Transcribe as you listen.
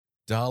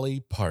Dolly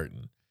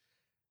Parton.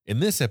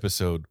 In this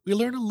episode, we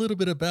learn a little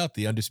bit about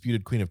the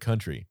undisputed Queen of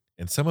Country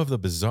and some of the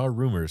bizarre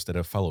rumors that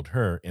have followed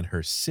her in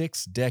her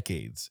 6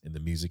 decades in the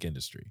music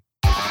industry.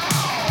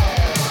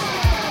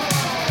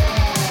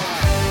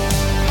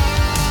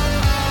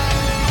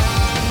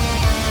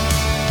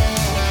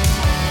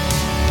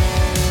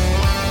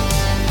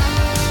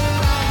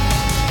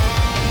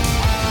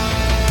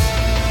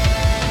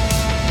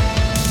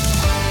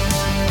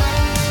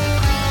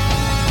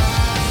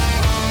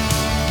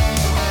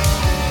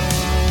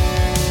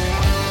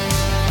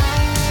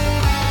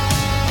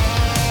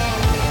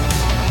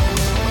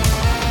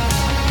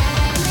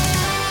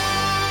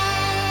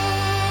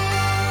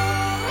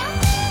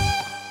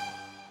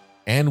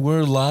 And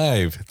we're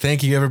live.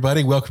 Thank you,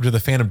 everybody. Welcome to the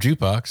Phantom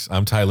Jukebox.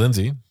 I'm Ty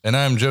Lindsay. And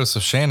I'm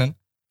Joseph Shannon.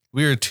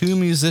 We are 2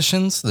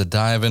 musicians that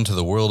dive into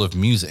the world of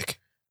music,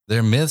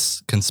 their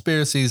myths,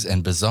 conspiracies,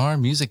 and bizarre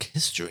music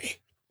history.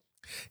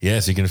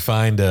 Yes, you can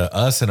find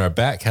us and our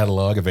back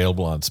catalog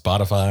available on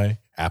Spotify,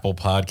 Apple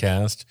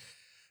Podcast.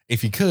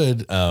 If you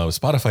could,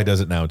 Spotify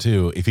does it now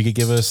too. If you could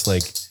give us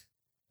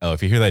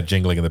if you hear that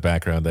jingling in the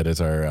background, that is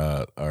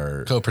our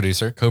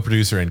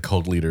co-producer and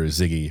cult leader,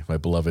 Ziggy, my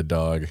beloved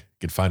dog. You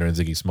can find her on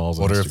Ziggy Smalls.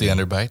 Order of the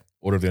Underbite.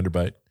 Order of the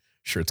Underbite.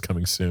 Sure, it's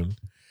coming soon.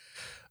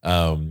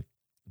 But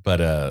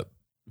if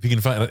you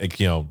can find,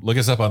 look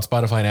us up on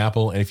Spotify and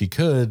Apple, and if you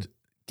could,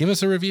 give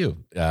us a review.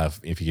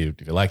 If you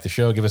like the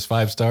show, give us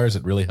 5 stars.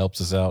 It really helps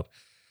us out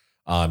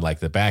on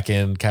the back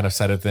end kind of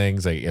side of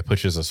things. It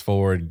pushes us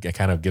forward. It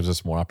kind of gives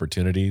us more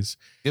opportunities.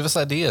 Give us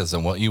ideas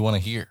on what you want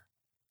to hear.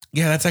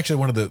 Yeah, that's actually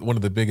one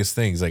of the biggest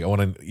things. I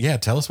want to,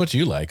 tell us what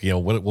you like.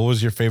 What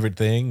was your favorite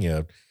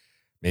thing?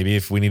 Maybe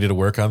if we needed to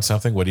work on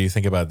something, what do you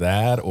think about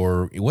that?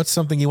 Or what's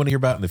something you want to hear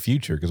about in the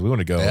future? Because we want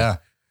to go. Yeah.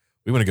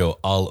 We want to go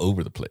all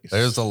over the place.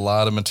 There's a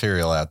lot of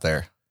material out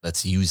there.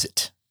 Let's use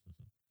it.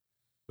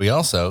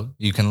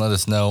 You can let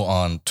us know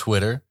on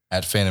Twitter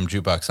at Phantom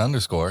Jukebox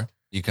 _.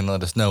 You can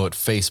let us know at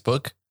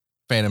Facebook,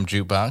 Phantom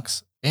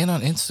Jukebox, and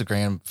on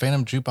Instagram,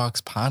 Phantom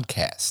Jukebox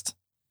Podcast.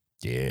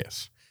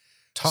 Yes.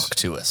 Talk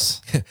to us.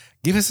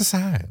 Give us a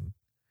sign.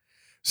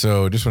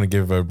 So just want to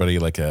give everybody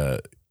a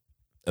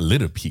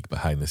little peek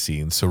behind the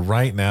scenes. So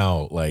right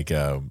now,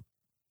 so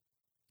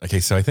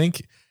I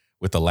think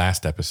with the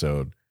last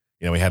episode,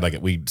 we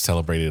had we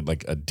celebrated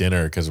a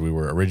dinner because we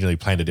were originally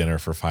planned a dinner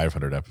for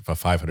 500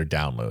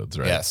 downloads,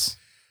 right? Yes.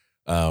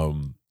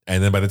 And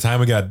then by the time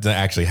we got to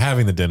actually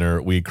having the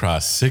dinner, we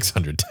crossed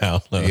 600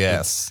 downloads.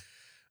 Yes.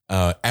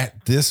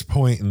 At this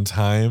point in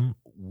time,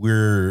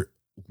 we're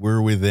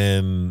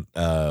within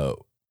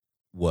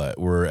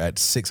we're at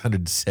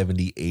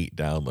 678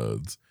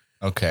 downloads.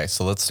 Okay,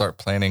 so let's start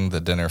planning the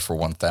dinner for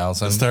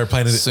 1,000. Let's start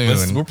planning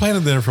soon. We're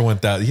planning the dinner for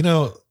 1,000.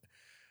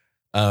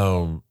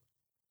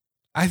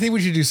 I think we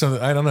should do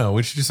something. I don't know.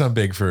 We should do something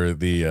big for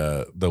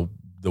the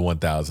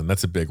 1,000.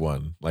 That's a big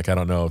one. I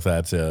don't know if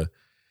that's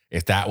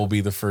if that will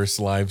be the first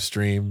live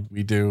stream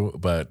we do,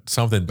 but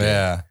something big.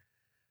 Yeah.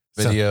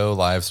 Video,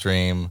 live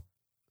stream,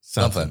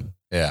 something.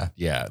 Yeah.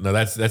 Yeah. No,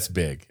 that's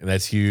big and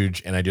that's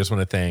huge. And I just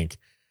want to thank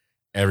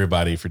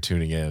everybody for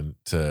tuning in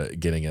to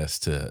getting us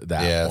to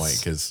that point.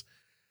 Because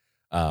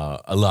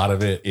a lot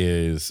of it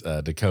is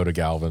Dakota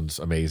Galvin's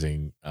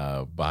amazing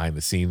behind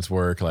the scenes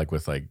work,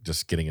 with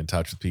just getting in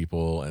touch with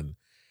people and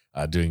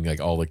doing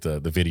all the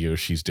videos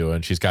she's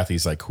doing. She's got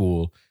these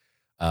cool,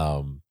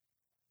 I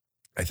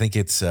think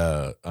it's,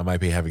 I might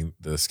be having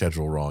the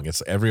schedule wrong.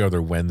 It's every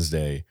other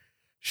Wednesday.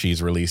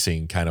 She's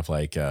releasing kind of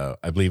I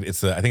believe I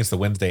think it's the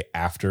Wednesday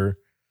after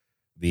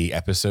the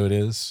episode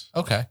is.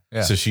 Okay.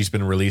 Yeah. So she's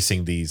been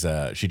releasing these,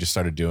 she just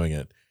started doing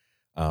it.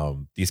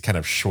 These kind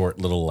of short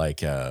little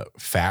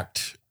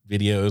fact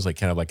videos,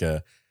 kind of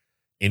a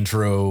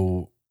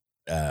intro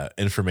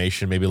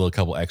information, maybe a little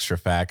couple extra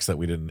facts that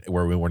we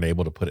weren't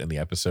able to put in the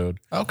episode.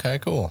 Okay,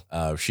 cool.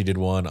 She did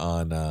one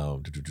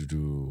on,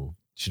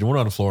 she did one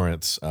on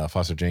Florence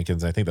Foster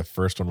Jenkins. I think the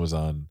first one was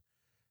on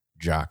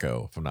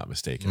Jocko, if I'm not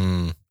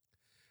mistaken.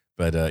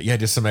 But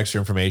just some extra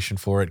information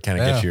for it. Kind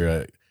of gets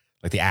your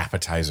the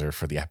appetizer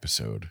for the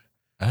episode.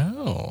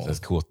 Oh, so that's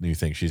a cool new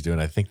thing she's doing.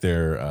 I think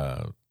they're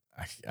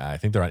I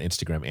think they're on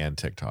Instagram and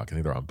TikTok. I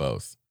think they're on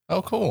both.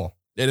 Oh, cool.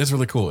 It is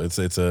really cool.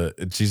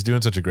 She's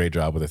doing such a great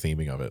job with the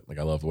theming of it.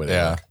 I love the way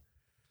they look.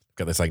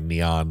 Got this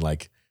neon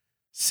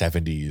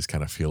 70s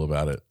kind of feel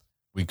about it.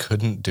 We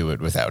couldn't do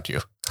it without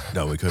you.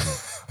 No, we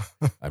couldn't.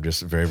 I'm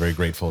just very, very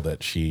grateful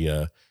that she's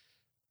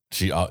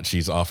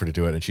offered to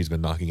do it, and she's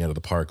been knocking it out of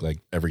the park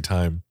every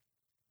time.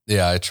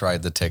 Yeah, I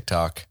tried the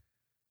TikTok,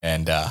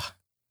 and I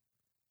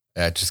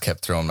just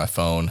kept throwing my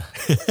phone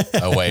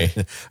away.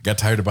 Got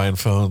tired of buying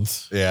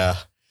phones. Yeah.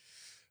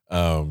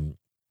 But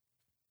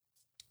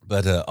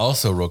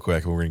also real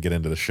quick, when we're gonna get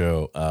into the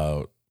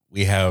show,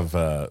 we have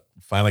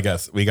finally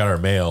got our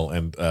mail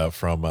and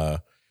from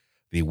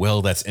the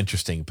Well That's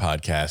Interesting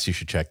podcast. You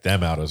should check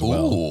them out as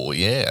well. Oh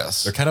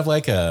yes, they're kind of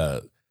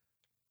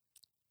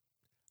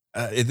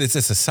it's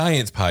a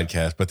science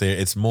podcast, but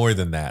it's more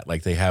than that.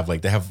 They have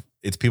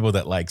it's people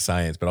that like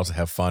science, but also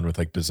have fun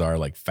with bizarre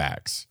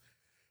facts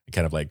and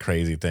kind of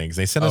crazy things.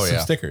 They send us some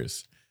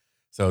stickers.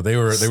 So they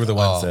were the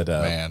ones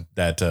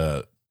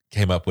that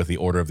came up with the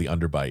Order of the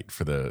Underbite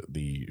for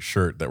the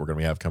shirt that we're going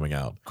to have coming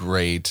out.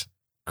 Great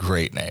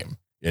name.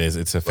 It is.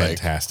 It's a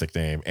fantastic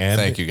name. And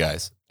thank you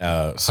guys.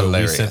 So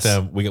hilarious. We sent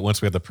them.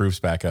 Once we have the proofs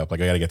back up,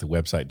 like I got to get the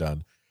website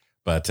done,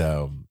 but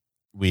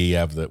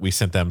we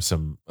sent them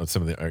some of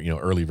the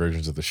early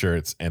versions of the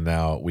shirts, and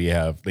now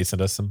they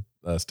sent us some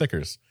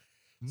stickers.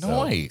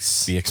 Nice.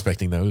 So be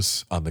expecting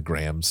those on the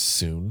grams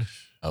soon.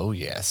 Oh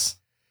yes.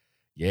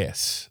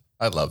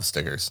 I love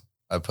stickers.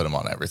 I put them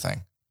on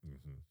everything.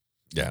 Mm-hmm.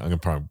 Yeah, I'm gonna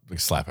probably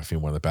slap a few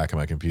more on the back of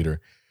my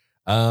computer.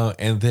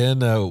 And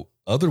then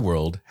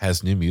Otherworld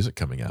has new music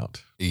coming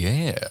out.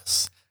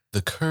 Yes,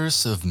 The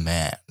Curse of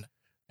Man.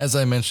 As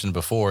I mentioned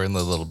before in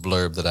the little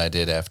blurb that I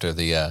did after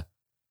the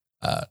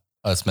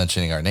us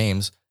mentioning our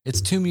names,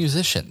 it's two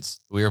musicians.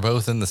 We are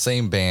both in the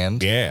same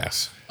band.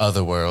 Yes,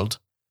 Otherworld,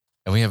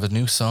 and we have a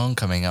new song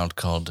coming out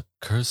called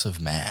 "Curse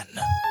of Man."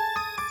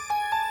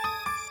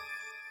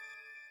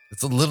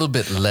 It's a little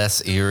bit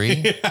less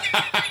eerie,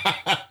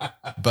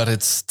 but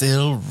it's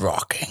still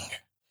rocking.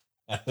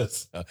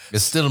 It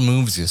still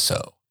moves you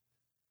so.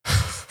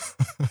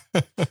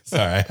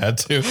 Sorry, I had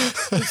to.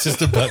 It's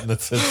just a button that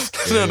says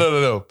scary.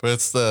 No.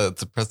 Press the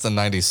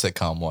 90s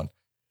sitcom one.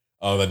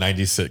 Oh, the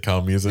 90s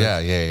sitcom music?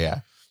 Yeah.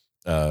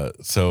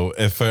 So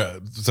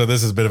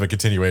this is a bit of a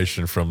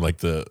continuation from like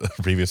the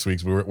previous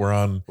weeks.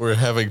 We're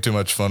having too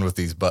much fun with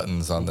these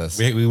buttons on this.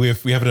 We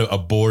have a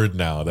board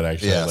now that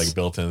actually has like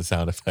built-in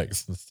sound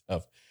effects and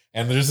stuff.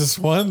 And there's this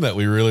one that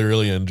we really,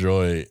 really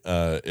enjoy.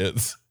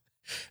 It's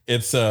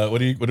what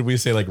did we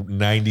say, like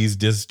 90s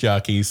disc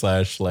jockey /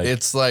 like,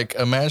 it's like,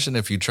 imagine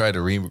if you try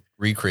to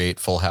recreate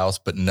Full House,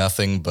 but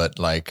nothing but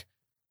like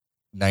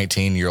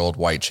 19-year-old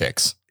white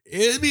chicks.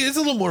 It's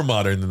a little more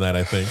modern than that,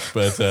 I think.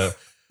 But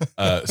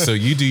so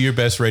you do your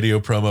best radio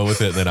promo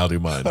with it, and then I'll do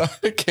mine.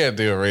 I can't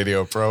do a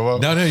radio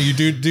promo. No, you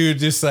do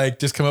just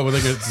come up with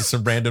like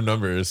some random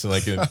numbers,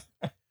 like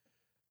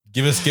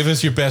give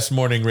us your best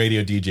morning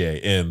radio DJ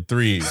in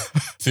 3,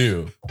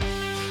 2.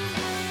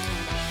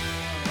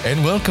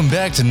 And welcome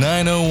back to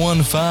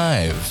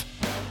 9015,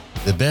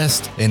 the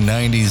best in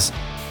 90s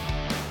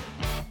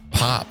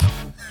pop.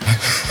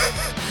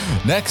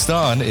 Next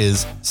on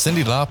is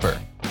Cyndi Lauper.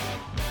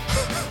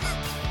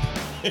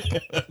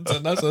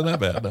 Not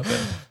bad.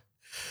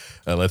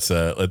 Let's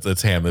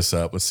ham this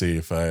up. Let's see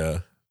if I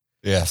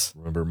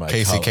remember my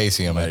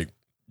Casey. I'm like,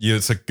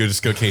 it's like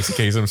just go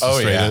Casey. I'm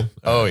straight in.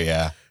 Oh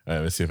yeah. All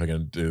right, let's see if I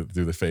can do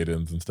the fade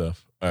ins and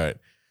stuff. All right.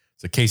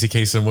 So Casey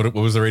Kasem, what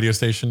was the radio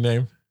station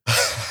name?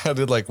 I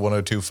did like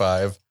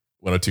 102.5.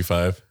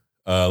 102.5.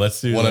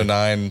 Let's do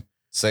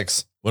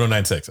 109.6.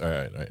 109.6. All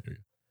right. Here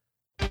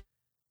we go.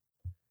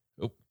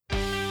 Oh.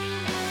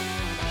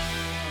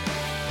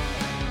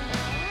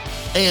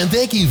 And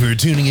thank you for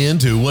tuning in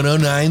to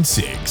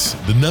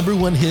 109.6, the number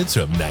one hits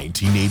from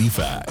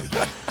 1985.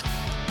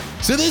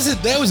 So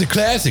that was a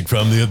classic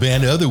from the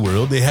band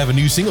Otherworld. They have a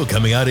new single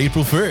coming out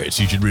April 1st.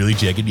 You should really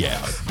check it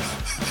out.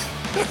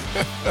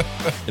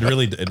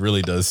 It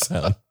really does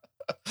sound.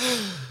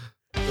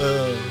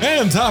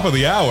 And top of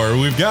the hour,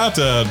 we've got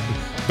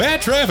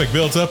bad traffic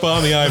built up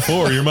on the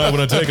I-4. You might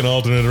want to take an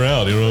alternate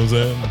route. You know what I'm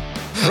saying?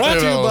 Brought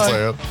to you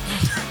by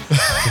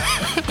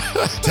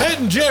Ted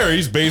and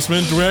Jerry's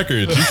Basement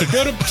Records. You should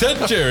go to Ted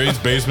and Jerry's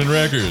Basement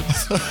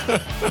Records.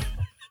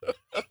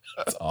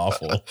 It's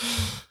awful.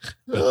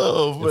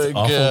 Oh my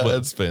God. But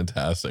it's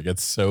fantastic.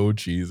 It's so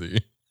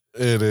cheesy.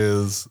 It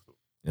is.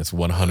 It's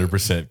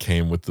 100%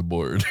 came with the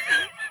board.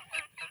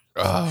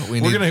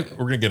 We're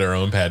gonna get our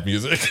own pad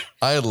music.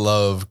 I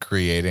love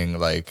creating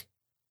like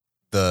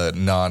the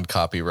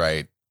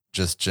non-copyright,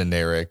 just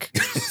generic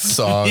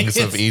songs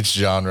of each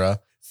genre.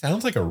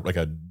 Sounds like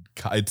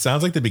it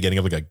sounds like the beginning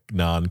of like a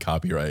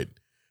non-copyright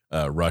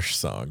Rush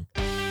song.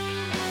 And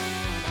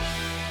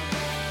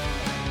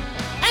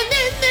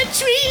then the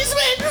trees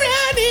went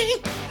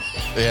running.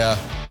 Yeah,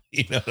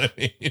 you know what I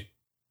mean.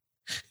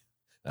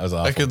 That was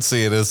awful. I could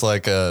see it as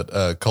like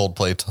a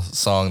Coldplay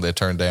song they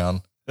turned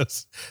down.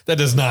 That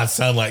does not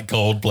sound like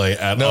Coldplay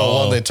at all. No,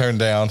 one they turned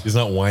down. He's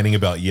not whining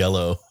about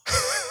yellow.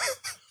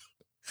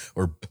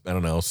 Or, I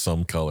don't know,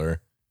 some color.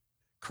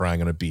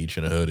 Crying on a beach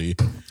in a hoodie.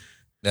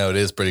 No, it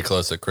is pretty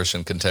close to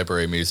Christian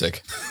contemporary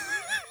music.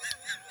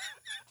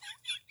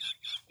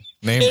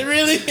 It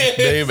really is.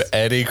 Name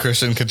any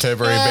Christian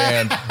contemporary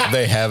band.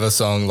 They have a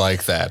song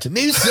like that. A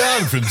new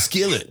song from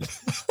Skillet.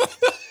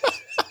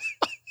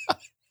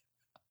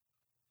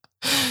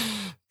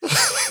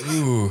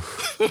 Ooh.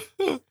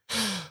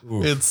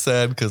 It's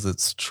sad because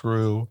it's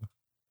true.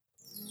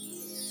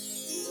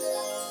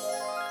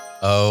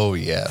 Oh,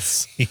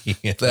 yes.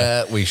 Yeah.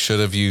 That we should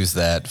have used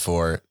that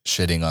for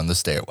shitting on the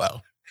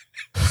stairwell.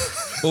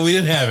 Well, we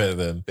didn't have it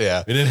then.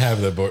 Yeah. We didn't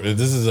have the board.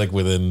 This is like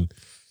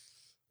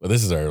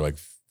this is our like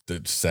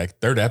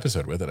third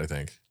episode with it, I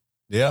think.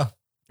 Yeah.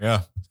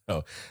 Yeah.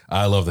 Oh,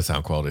 I love the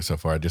sound quality so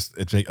far.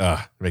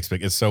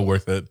 It's so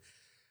worth it.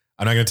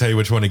 I'm not going to tell you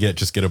which one to get.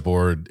 Just get a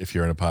board if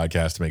you're in a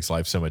podcast. It makes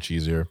life so much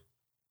easier.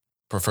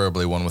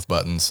 Preferably one with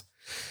buttons.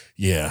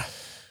 Yeah.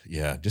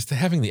 Yeah, just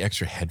having the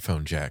extra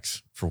headphone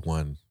jacks for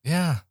one.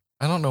 Yeah.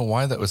 I don't know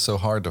why that was so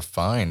hard to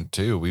find,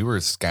 too. We were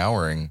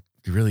scouring.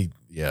 Really,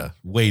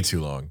 way too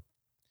long.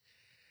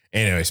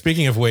 Anyway,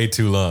 speaking of way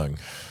too long,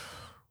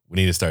 we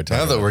need to start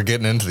talking. Now that we're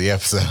getting into the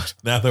episode.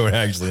 Now that we're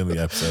actually in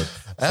the episode.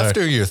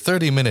 After your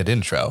 30-minute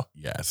intro.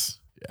 Yes.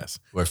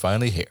 We're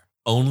finally here.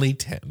 Only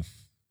 10.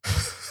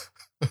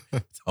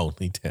 It's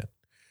only 10.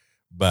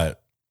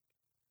 But,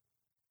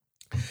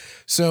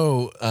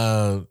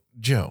 so,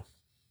 Joe.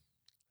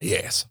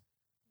 Yes.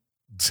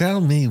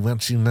 Tell me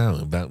what you know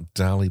about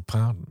Dolly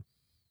Parton.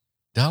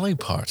 Dolly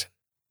Parton,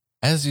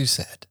 as you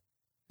said,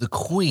 the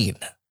queen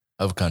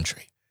of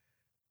country.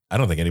 I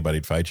don't think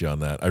anybody'd fight you on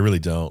that. I really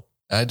don't.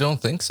 I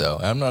don't think so.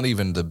 I'm not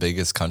even the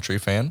biggest country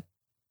fan,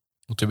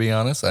 to be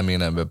honest. I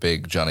mean, I'm a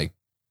big Johnny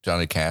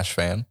Cash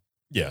fan.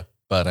 Yeah.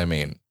 But I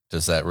mean,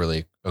 does that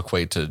really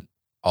equate to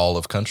all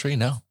of country?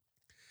 No.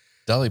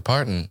 Dolly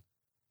Parton,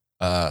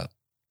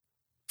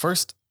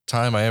 first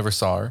time I ever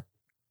saw her,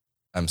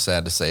 I'm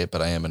sad to say it,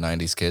 but I am a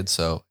 90s kid,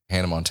 so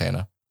Hannah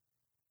Montana.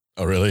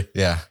 Oh, really?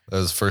 Yeah. That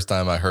was the first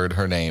time I heard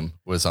her name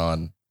was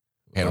on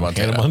Hannah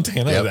Montana. Hannah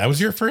Montana? Yep. That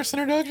was your first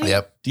introduction?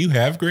 Yep. Do you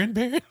have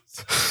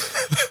grandparents?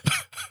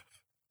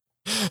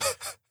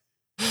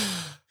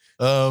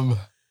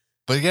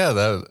 But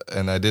yeah,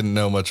 and I didn't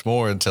know much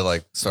more until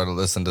I started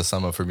listening to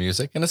some of her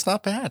music, and it's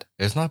not bad.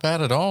 It's not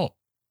bad at all.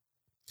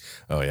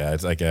 Oh, yeah.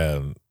 It's like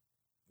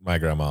my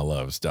grandma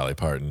loves Dolly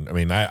Parton. I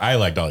mean, I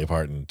like Dolly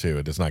Parton too.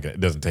 It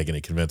doesn't take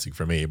any convincing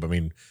for me, but I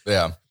mean,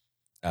 yeah.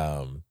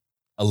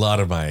 A lot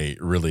of I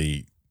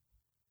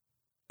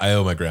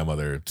owe my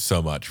grandmother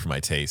so much for my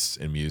tastes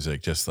in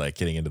music, just like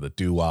getting into the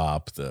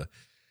doo-wop, the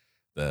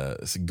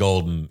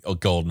golden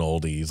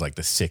oldies, like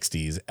the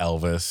 60s,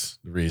 Elvis.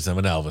 The reason I'm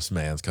an Elvis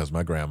man is because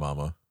my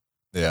grandmama.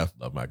 Yeah.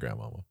 Love my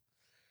grandmama.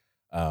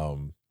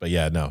 But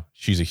yeah, no,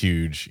 she's a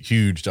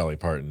huge Dolly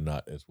Parton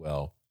nut as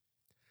well.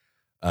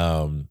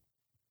 And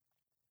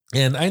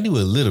I knew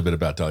a little bit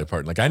about Dolly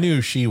Parton. Like I knew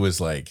she was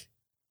like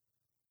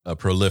a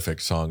prolific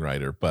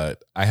songwriter,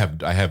 but I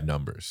have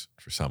numbers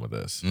for some of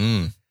this,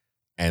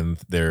 and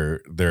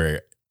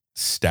they're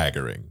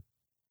staggering.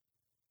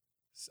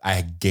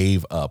 I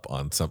gave up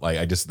on some.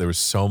 Like there was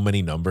so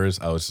many numbers.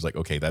 I was just like,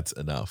 okay, that's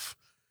enough.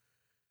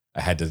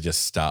 I had to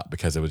just stop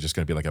because it was just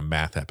going to be like a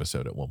math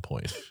episode at one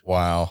point.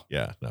 Wow.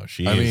 Yeah. No,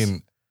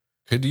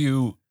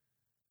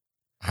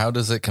 how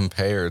does it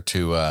compare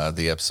to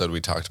the episode we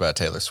talked about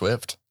Taylor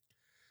Swift?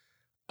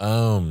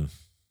 Well,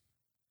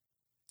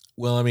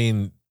 I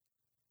mean,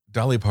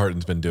 Dolly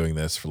Parton's been doing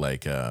this for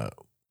like,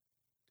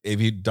 if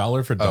you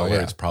dollar for dollar,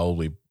 it's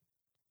probably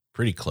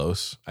pretty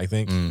close, I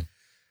think.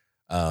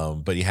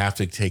 But you have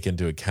to take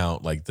into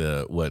account like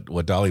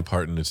what Dolly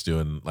Parton is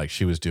doing, like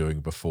she was doing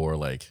before,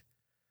 like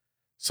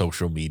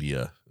social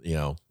media, you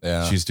know,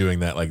 she's doing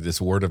that, like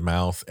this word of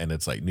mouth, and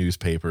it's like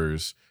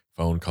newspapers,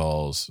 phone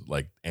calls,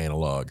 like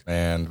analog.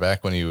 And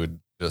back when you would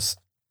just,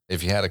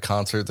 if you had a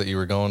concert that you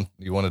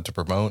wanted to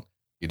promote,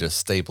 you just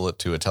staple it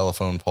to a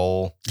telephone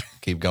pole,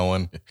 keep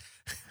going.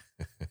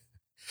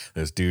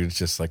 There's dudes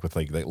just like with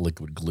like that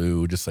liquid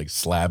glue, just like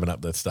slabbing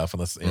up that stuff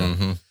on this,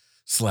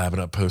 slabbing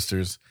up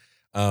posters.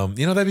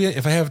 That'd be,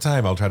 if I have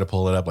time, I'll try to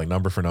pull it up like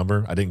number for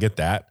number. I didn't get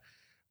that,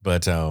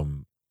 but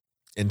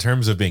in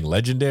terms of being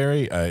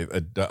legendary, I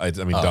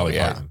mean Dolly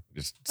Parton,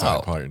 just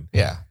Dolly Parton,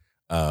 yeah,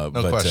 no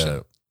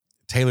question.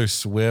 Taylor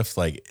Swift,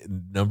 like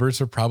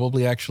numbers are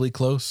probably actually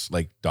close,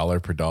 like dollar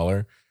per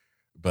dollar,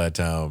 but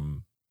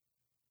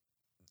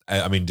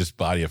I mean, just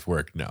body of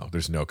work. No,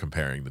 there's no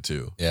comparing the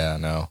two. Yeah,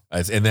 no.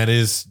 And that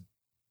is,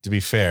 to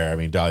be fair, I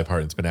mean, Dolly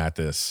Parton's been at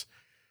this,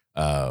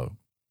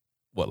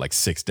 like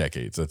 6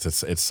 decades.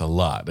 It's a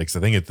lot. Like, I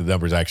think the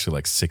number is actually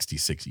like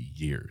 66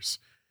 years.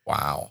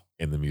 Wow.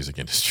 In the music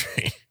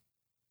industry.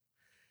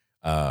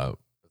 A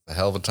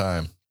hell of a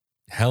time.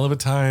 Hell of a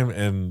time.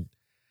 And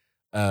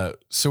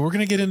so we're going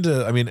to get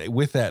into, I mean,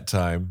 with that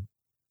time,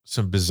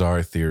 some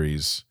bizarre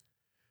theories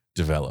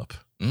develop.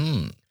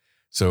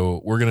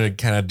 So we're going to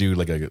kind of do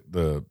like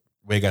the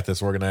way I got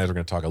this organized. We're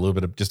going to talk a little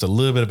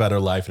bit about her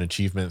life and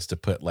achievements to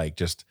put like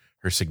just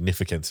her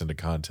significance into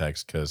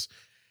context, because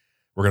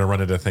we're going to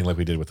run into a thing like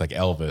we did with like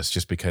Elvis,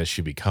 just because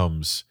she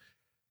becomes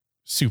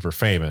super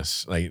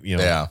famous, like, you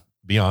know,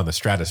 beyond the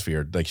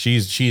stratosphere. Like she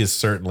is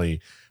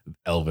certainly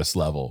Elvis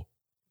level.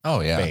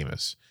 Oh yeah.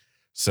 Famous.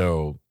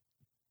 So,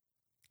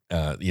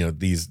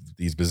 these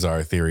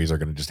bizarre theories are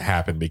going to just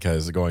happen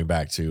because going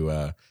back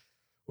to,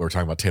 we were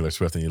talking about Taylor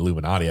Swift in the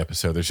Illuminati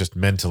episode, there's just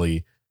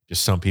mentally,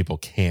 just some people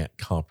can't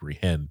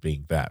comprehend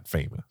being that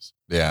famous.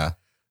 Yeah.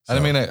 So, I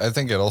mean, I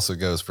think it also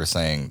goes for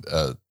saying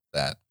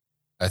that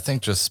I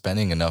think just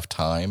spending enough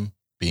time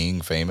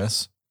being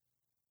famous,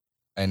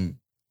 and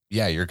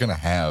you're going to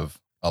have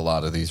a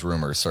lot of these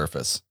rumors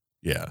surface.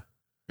 Yeah.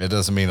 It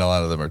doesn't mean a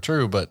lot of them are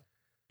true, but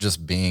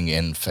just being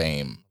in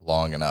fame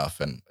long enough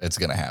and it's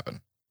going to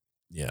happen.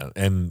 Yeah.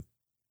 And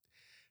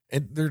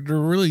they're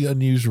really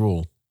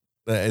unusual.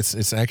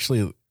 It's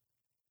actually,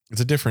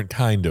 it's a different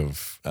kind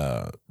of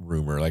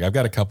rumor. Like I've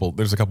got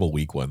there's a couple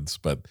weak ones,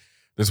 but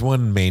there's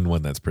one main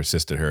one that's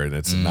persisted her, and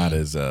it's not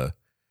as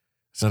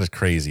It's not as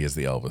crazy as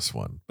the Elvis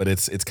one, but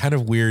it's kind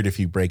of weird if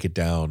you break it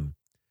down.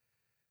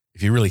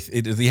 If you really,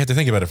 you have to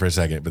think about it for a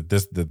second, but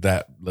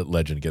that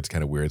legend gets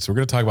kind of weird. So we're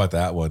going to talk about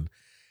that one.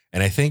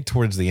 And I think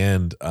towards the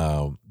end,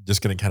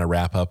 just going to kind of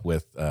wrap up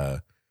with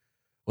one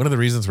of the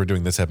reasons we're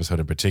doing this episode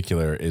in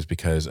particular is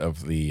because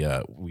of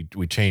the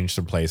we changed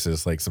some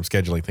places, like some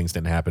scheduling things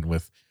didn't happen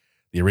with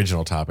the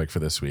original topic for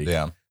this week.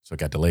 Yeah. So it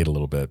got delayed a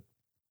little bit.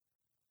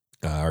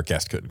 Our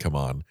guest couldn't come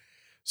on.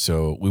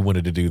 So we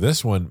wanted to do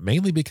this one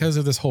mainly because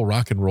of this whole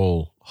Rock and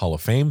Roll Hall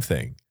of Fame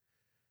thing.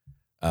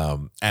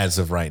 As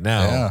of right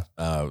now,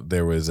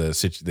 there was a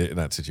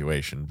not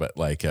situation, but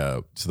like,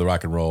 so the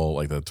Rock and Roll,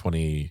 like the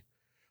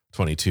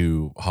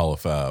 2022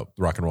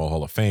 Rock and Roll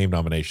Hall of Fame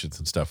nominations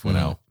and stuff went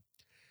out.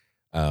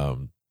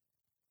 And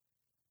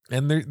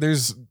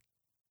there's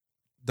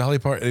Dolly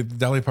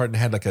Parton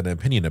had like an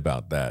opinion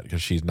about that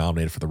because she's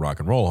nominated for the Rock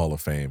and Roll Hall of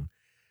Fame.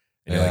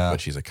 And you're like, but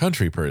she's a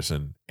country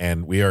person.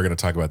 And we are going to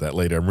talk about that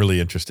later. I'm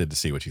really interested to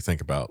see what you think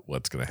about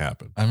what's going to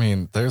happen. I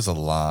mean, there's a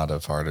lot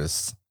of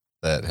artists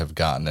that have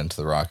gotten into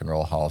the Rock and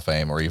Roll Hall of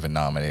Fame or even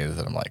nominated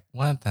that I'm like,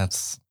 what?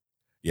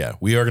 Yeah,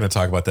 we are going to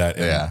talk about that.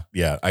 And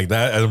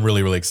I'm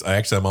really, really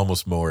excited. I'm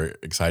almost more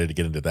excited to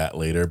get into that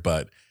later,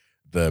 but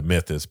the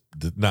myth is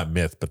not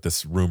myth, but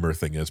this rumor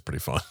thing is pretty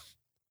fun.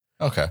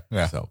 Okay.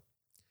 Yeah.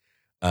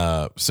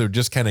 So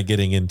just kind of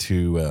getting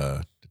into,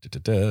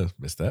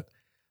 missed that.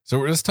 So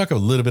let's talk a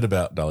little bit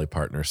about Dolly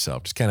Parton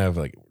herself. Just kind of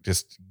like,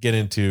 just get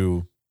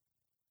into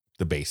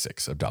the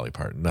basics of Dolly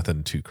Parton.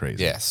 Nothing too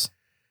crazy. Yes.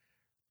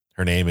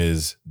 Her name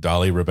is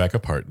Dolly Rebecca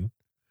Parton.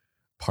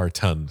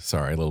 Parton.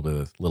 Sorry, a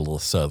little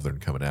Southern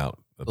coming out.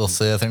 A little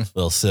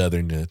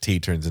Southern. The T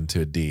turns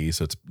into a D.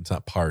 So it's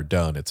not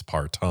Pardon, it's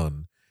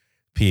Parton.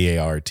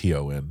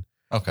 Parton.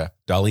 Okay.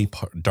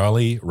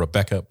 Dolly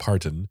Rebecca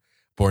Parton,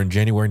 born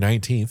January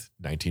 19th,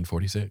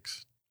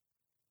 1946.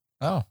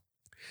 Oh.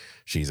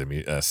 She's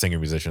a singer,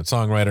 musician,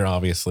 songwriter,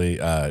 obviously.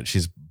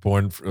 She's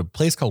born from a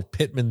place called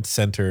Pittman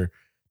Center,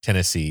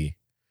 Tennessee,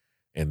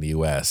 in the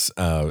U.S.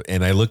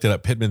 And I looked it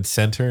up. Pittman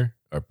Center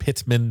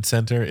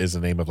is the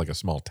name of like a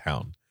small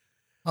town.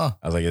 Huh.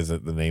 I was like, is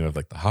it the name of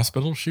like the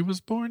hospital she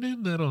was born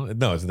in?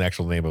 No, it's an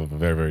actual name of a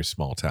very, very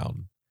small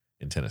town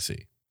in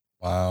Tennessee.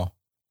 Wow.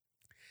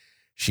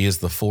 She is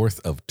the fourth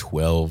of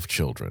 12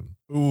 children.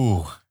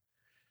 Ooh,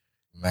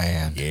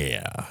 man.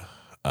 Yeah.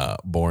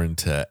 Born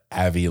to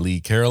Avi Lee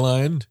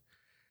Caroline.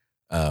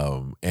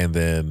 And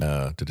then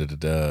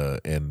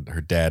and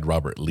her dad,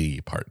 Robert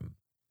Lee Parton.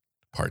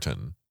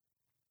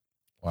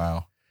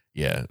 Wow.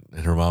 Yeah.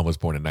 And her mom was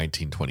born in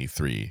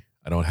 1923.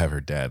 I don't have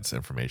her dad's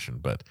information,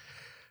 but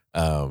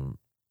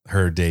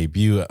her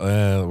debut,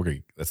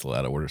 that's a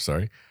lot of order,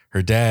 sorry.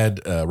 Her dad,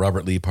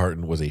 Robert Lee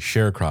Parton, was a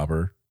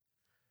sharecropper.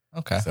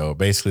 Okay. So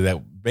basically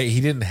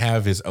he didn't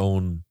have his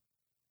own.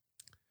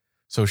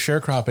 So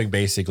sharecropping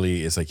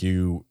basically is like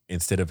you,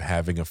 instead of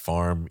having a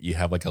farm, you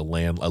have like a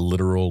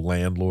literal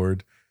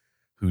landlord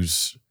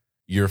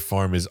your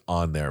farm is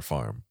on their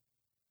farm.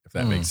 If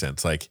that makes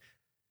sense. Like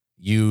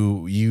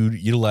you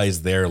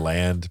utilize their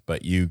land,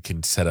 but you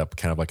can set up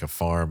kind of like a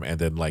farm and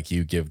then like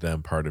you give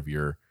them part of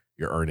your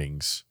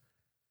earnings.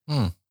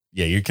 Yeah.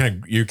 You're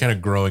kind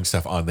of growing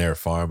stuff on their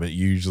farm. It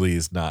usually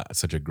is not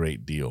such a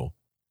great deal.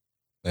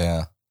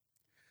 Yeah.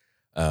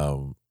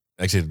 Actually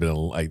it's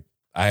been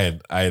I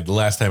had the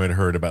last time I'd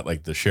heard about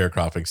like the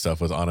sharecropping stuff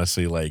was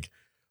honestly like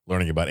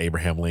learning about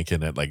Abraham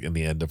Lincoln at like in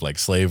the end of like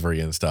slavery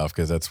and stuff,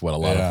 because that's what a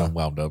lot of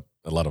them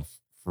a lot of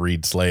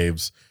freed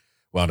slaves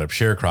wound up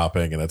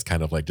sharecropping, and that's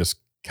kind of like just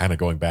kind of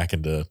going back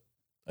into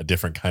a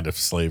different kind of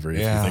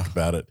slavery if you think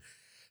about it.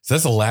 So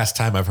that's the last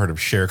time I've heard of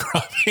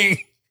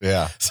sharecropping.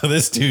 Yeah. So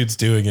this dude's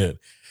doing it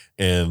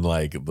in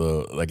like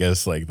the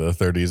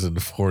 30s and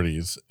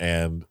 40s,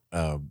 and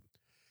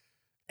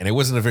it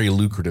wasn't a very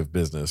lucrative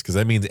business because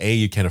that means A,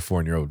 you can't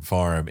afford your own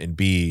farm, and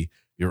B,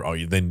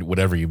 then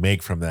whatever you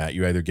make from that,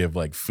 you either give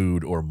like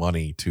food or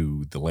money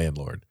to the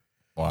landlord.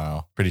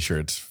 Wow. Pretty sure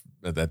it's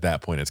at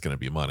that point it's going to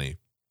be money.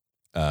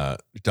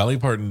 Dolly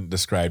Parton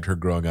described her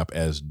growing up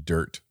as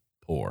dirt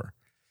poor.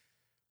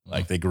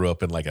 Like they grew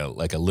up in like a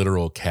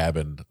literal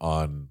cabin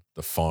on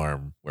the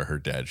farm where her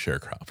dad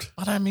sharecropped.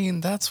 But I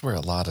mean, that's where a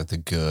lot of the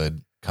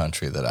good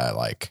country that I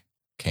like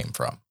came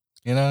from.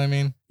 You know what I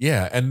mean?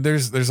 Yeah, and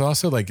there's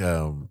also like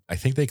I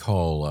think they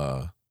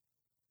call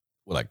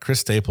like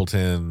Chris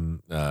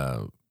Stapleton,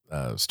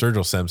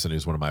 Sturgill Simpson,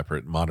 who's one of my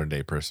modern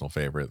day personal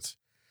favorites,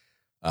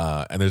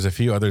 and there's a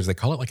few others. They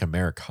call it like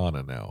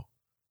Americana now.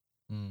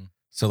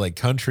 So like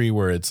country,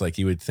 where it's like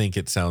you would think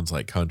it sounds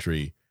like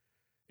country,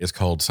 is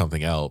called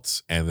something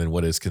else, and then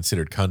what is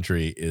considered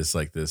country is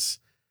like this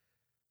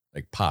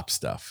like pop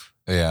stuff.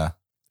 Yeah,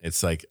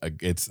 it's like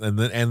okay,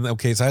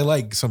 so I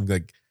like some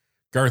like.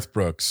 Garth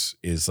Brooks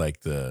is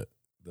like the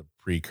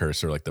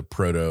precursor, like the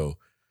proto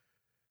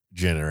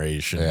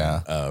generation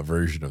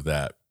version of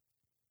that.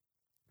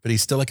 But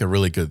he's still like a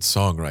really good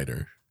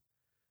songwriter.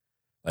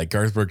 Like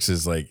Garth Brooks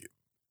is like,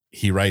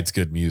 he writes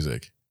good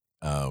music.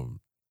 But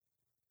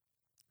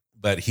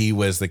he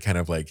was the kind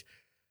of like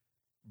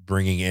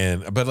bringing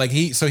in, but like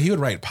he would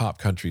write pop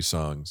country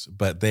songs,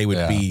 but they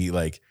would be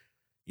like,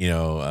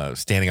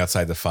 Standing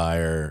Outside the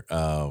Fire,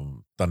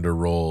 Thunder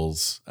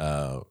Rolls.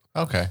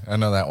 Okay, I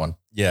know that one.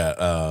 Yeah.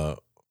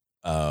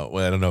 Well,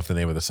 I don't know if the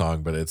name of the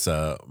song, but it's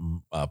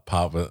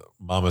Papa,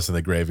 Mama's in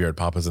the Graveyard,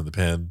 Papa's in the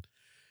Pen.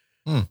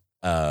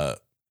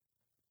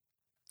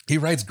 He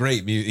writes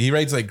great music. He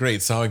writes like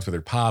great songs, but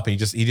they're pop. And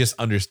he just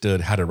understood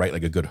how to write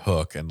like a good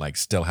hook and like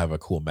still have a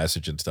cool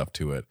message and stuff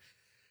to it.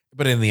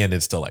 But in the end,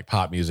 it's still like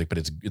pop music, but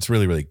it's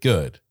really, really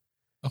good.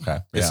 Okay.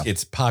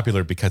 It's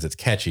popular because it's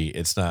catchy.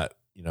 It's not,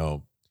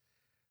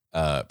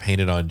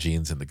 Painted on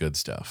Jeans and the good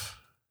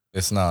stuff.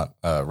 It's not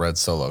Red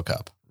Solo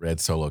Cup. Red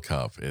Solo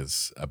Cup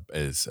is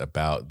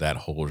about that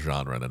whole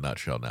genre in a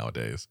nutshell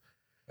nowadays.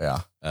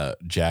 Yeah.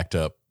 Jacked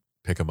up,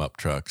 pick 'em up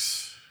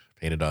trucks,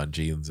 painted on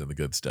jeans and the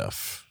good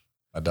stuff.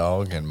 My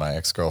dog and my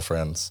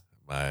ex-girlfriend's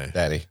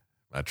daddy.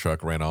 My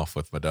truck ran off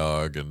with my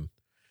dog, and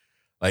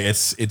like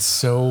it's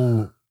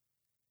so.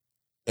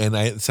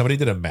 And somebody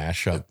did a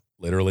mashup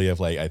literally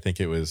of like, I think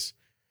it would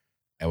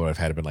have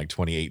had been like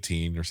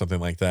 2018 or something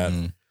like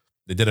that.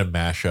 They did a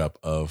mashup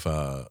of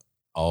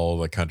all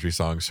the country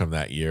songs from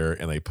that year,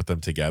 and they put them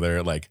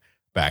together like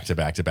back to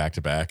back to back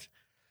to back.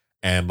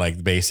 And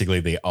like basically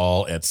they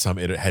all had some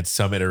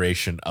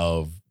iteration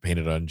of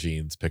Painted on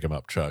Jeans, Pick 'em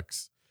Up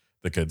Trucks,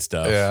 the good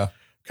stuff. Yeah.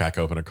 Crack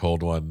Open a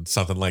Cold One,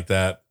 something like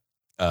that.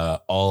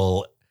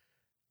 All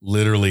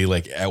literally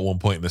like at one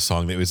point in the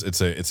song,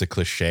 it's a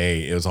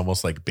cliche. It was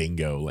almost like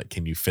bingo. Like,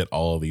 can you fit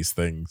all of these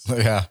things?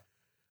 Yeah.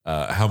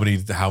 How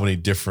many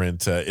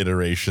different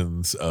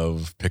iterations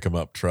of Pick 'em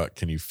Up Truck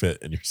can you fit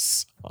in your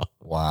song?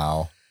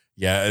 Wow.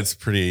 Yeah, it's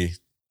pretty.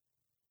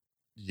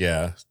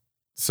 Yeah.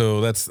 So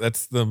that's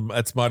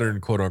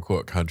modern quote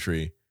unquote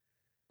country.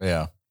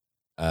 Yeah.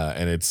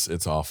 And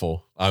it's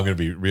awful. I'm gonna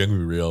be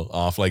real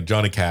off. Like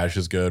Johnny Cash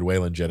is good.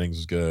 Waylon Jennings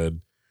is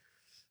good.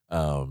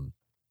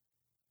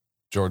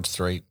 George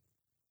Strait.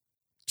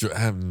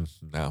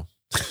 No.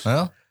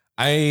 Well,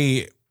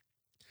 I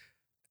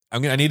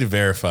need to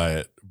verify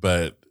it,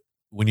 but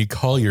when you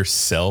call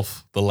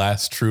yourself the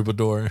last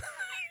troubadour,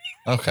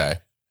 okay,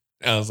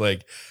 I was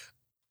like,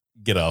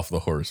 get off the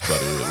horse,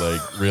 buddy.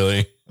 Like,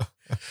 really?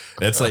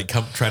 That's like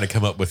trying to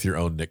come up with your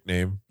own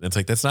nickname. It's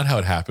like, that's not how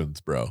it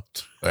happens, bro.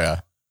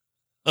 Yeah.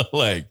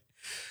 Like,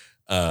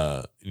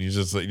 you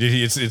just like,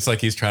 it's like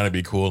he's trying to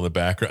be cool in the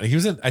background.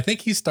 I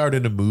think he starred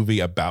in a movie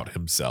about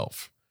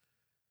himself.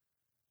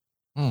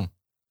 I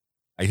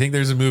think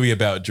there's a movie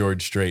about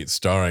George Strait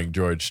starring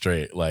George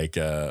Strait. Like,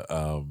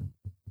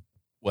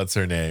 what's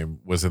her name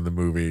was in the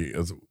movie. It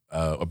was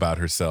about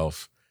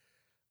herself.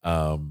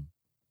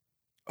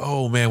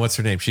 Oh man, what's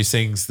her name? She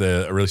sings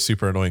a really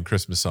super annoying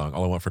Christmas song,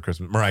 All I Want for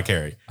Christmas. Mariah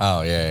Carey.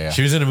 Oh yeah.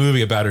 She was in a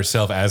movie about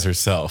herself as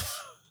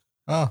herself.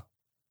 Oh.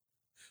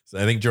 So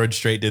I think George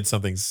Strait did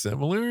something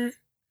similar.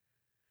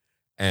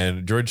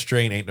 And George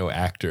Strait ain't no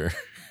actor.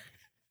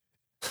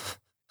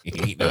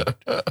 He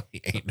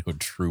ain't no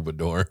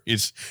troubadour.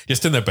 He's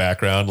just in the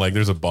background. Like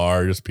there's a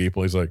bar, just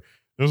people. He's like,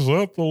 is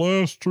that the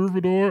last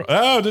troubadour?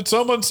 Oh, did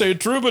someone say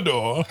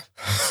troubadour?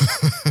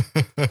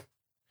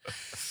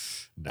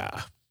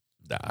 Nah.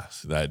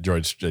 That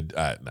George,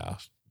 no.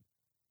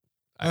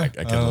 I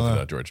can't live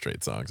without George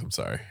Strait songs. I'm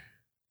sorry.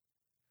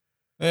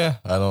 Yeah,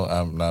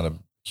 I'm not a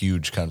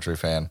huge country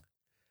fan.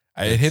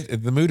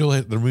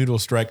 The mood will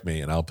strike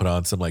me, and I'll put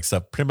on some like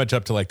stuff pretty much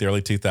up to like the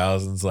early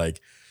 2000s, like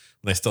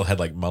when they still had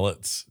like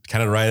mullets,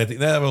 kind of right at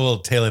a little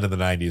tail end of the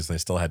 90s, and they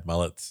still had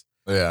mullets.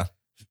 Yeah.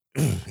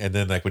 And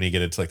then like when you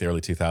get into like the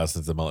early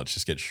 2000s, the mullets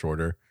just get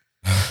shorter.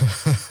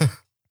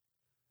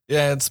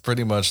 Yeah, it's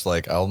pretty much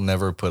like I'll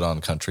never put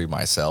on country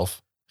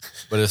myself.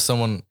 But if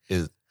someone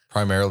is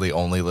primarily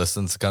only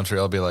listens to country,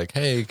 I'll be like,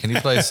 hey, can you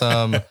play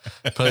some of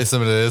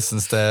this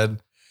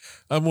instead?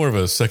 I'm more of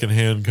a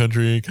secondhand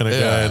country kind of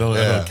guy. I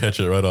don't catch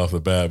it right off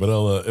the bat, but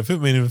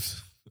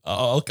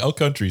I'll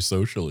country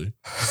socially.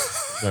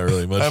 Not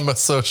really much. I'm a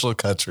social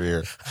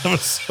countryer. I'm a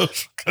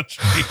social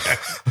country.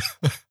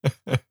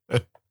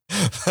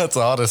 That's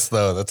honest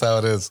though. That's how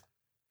it is.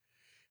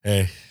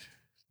 Hey,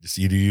 just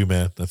you do you,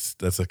 man.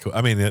 That's a cool.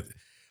 I mean,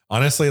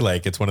 honestly,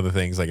 like it's one of the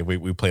things. Like if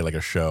we play like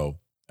a show,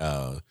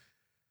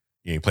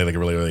 you play like a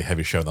really, really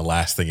heavy show, and the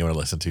last thing you want to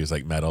listen to is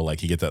like metal.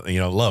 Like you get that,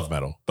 love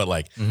metal, but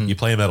like you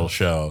play a metal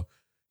show,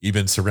 you've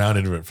been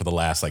surrounded with it for the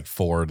last like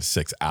 4 to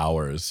 6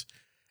 hours,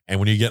 and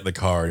when you get in the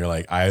car, you're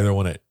like, I either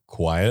want it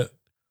quiet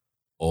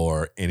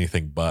or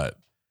anything but,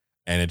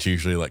 and it's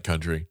usually like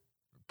country.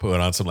 Put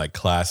on some like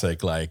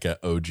classic like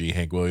OG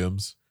Hank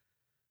Williams.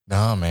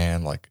 No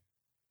man, like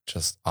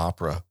just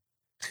opera.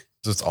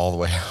 Just all the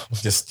way out.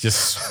 Just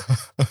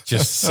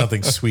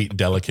something sweet and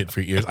delicate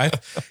for your ears.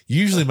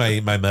 Usually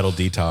my metal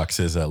detox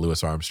is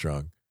Louis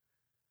Armstrong.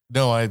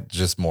 No, I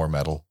just more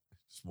metal.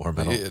 More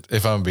metal.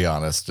 If I'm gonna be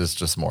honest, it's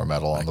just more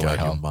metal on the way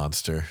home.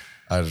 Monster.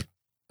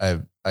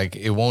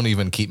 It won't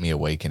even keep me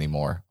awake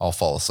anymore. I'll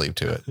fall asleep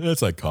to it.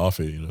 It's like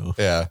coffee,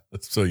 Yeah,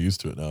 I'm so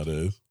used to it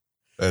nowadays.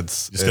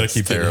 It's just gotta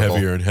keep getting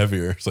heavier and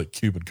heavier. It's like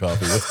Cuban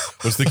coffee.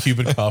 What's the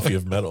Cuban coffee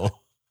of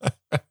metal?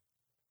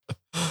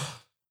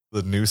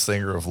 The new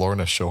singer of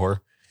Lorna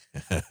Shore.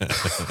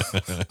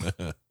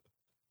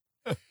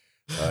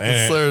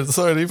 It's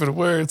not even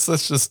words.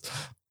 That's just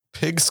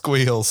pig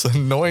squeals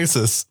and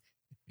noises.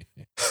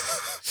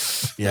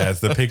 Yeah, it's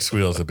the pig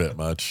squeals a bit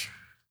much.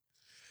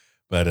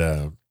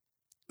 But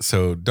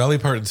so Dolly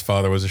Parton's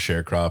father was a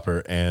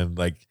sharecropper, and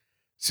like,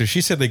 so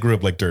she said they grew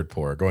up like dirt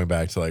poor, going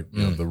back to like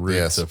the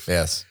roots of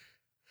That's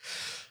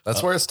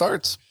where it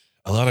starts.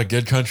 A lot of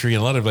good country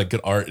and a lot of like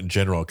good art in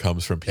general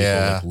comes from people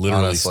like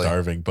literally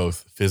starving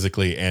both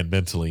physically and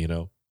mentally,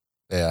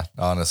 Yeah,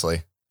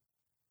 honestly.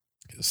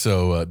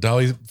 So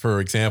Dolly, for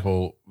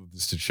example,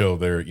 just to show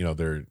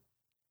their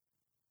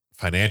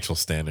financial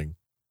standing,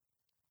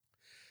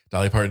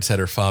 Dolly Parton said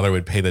her father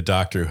would pay the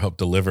doctor who helped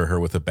deliver her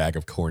with a bag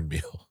of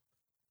cornmeal.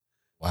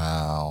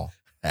 Wow.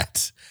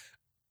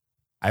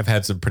 I've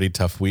had some pretty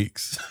tough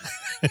weeks.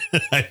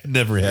 I've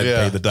never had to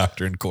pay the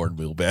doctor in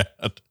cornmeal bad.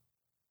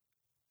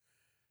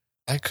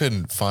 I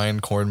couldn't find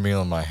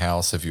cornmeal in my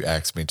house if you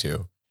asked me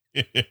to.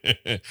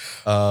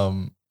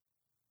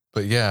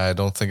 But yeah, I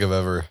don't think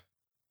I've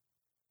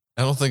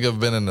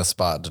been in a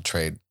spot to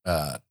trade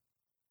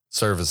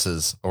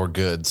services or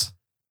goods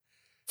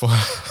for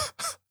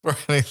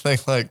anything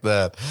like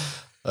that.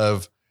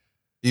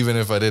 Even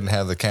if I didn't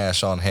have the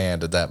cash on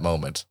hand at that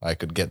moment, I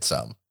could get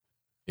some.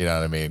 You know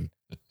what I mean?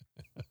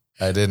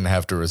 I didn't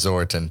have to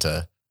resort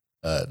into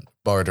a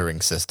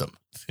bartering system.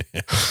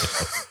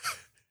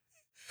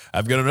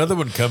 I've got another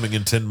one coming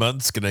in 10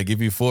 months. Can I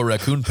give you 4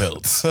 raccoon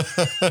pelts and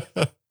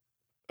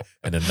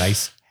a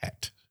nice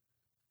hat?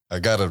 I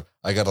got a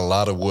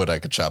lot of wood I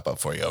could chop up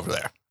for you over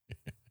there.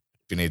 If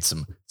you need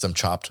some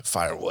chopped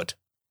firewood,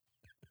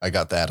 I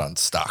got that on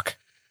stock.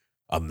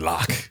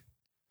 Unlock.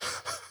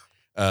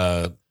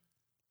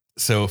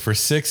 So for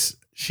 6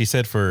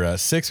 or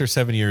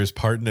 7 years,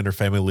 Parton and her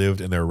family lived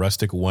in their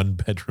rustic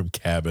 1-bedroom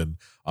cabin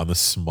on the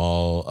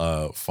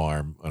small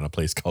farm on a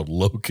place called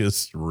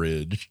Locust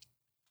Ridge.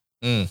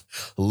 When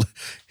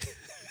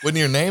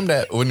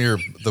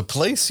the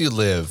place you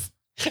live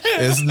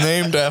is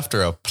named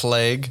after a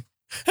plague,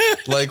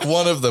 like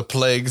one of the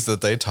plagues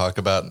that they talk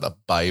about in the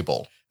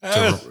Bible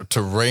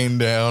to rain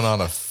down on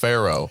a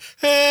pharaoh.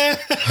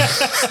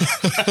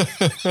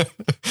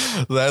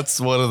 That's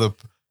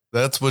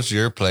what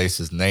your place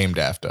is named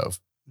after.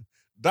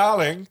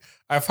 Darling,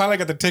 I finally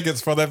got the tickets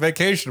for that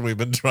vacation we've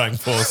been trying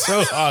for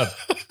so hard.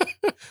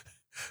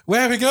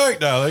 Where are we going,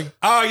 darling?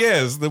 Ah,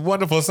 yes, the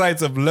wonderful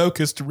sights of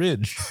Locust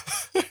Ridge.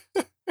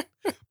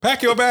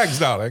 Pack your bags,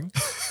 darling.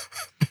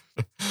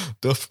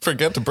 Don't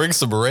forget to bring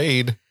some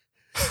Raid.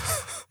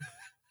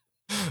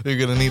 You're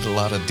going to need a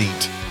lot of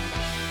DEET.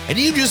 And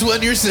you just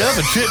won yourself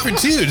a trip for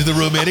 2 to the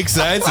romantic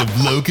sights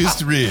of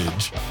Locust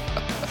Ridge.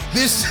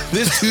 This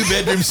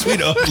 2-bedroom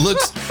suite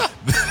looks...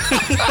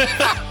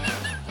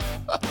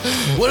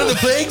 one of the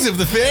plagues of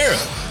the pharaoh.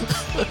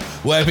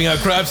 Wiping out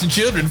crops and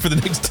children for the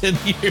next 10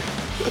 years.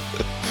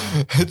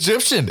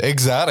 Egyptian,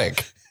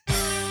 exotic.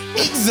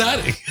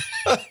 Exotic.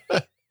 I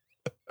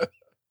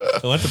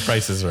want the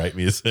Price is Right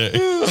music.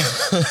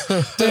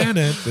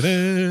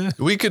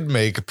 We could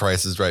make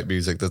Price is Right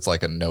music that's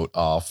like a note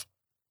off.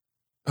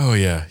 Oh,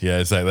 yeah. Yeah,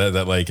 it's like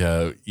that like,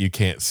 you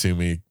can't sue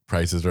me,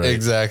 Price is Right.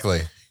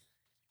 Exactly.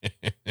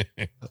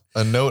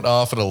 A note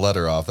off and a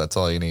letter off. That's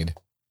all you need.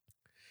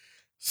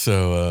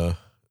 So,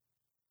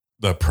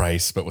 the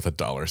price, but with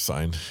a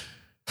 $sign.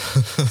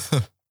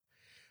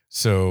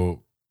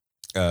 So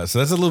that's a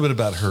little bit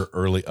about her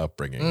early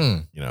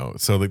upbringing,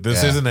 So like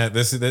this isn't that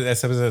this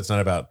episode's not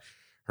about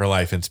her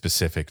life in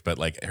specific, but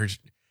like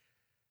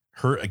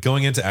her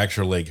going into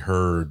actual like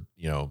her,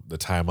 the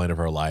timeline of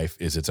her life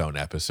is its own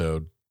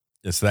episode.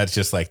 And so that's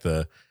just like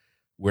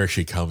where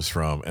she comes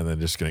from, and then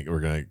we're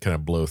gonna kind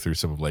of blow through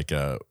some of like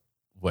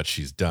what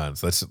she's done.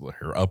 So that's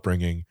her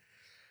upbringing.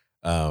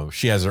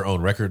 She has her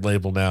own record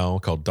label now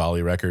called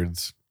Dolly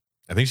Records.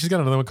 I think she's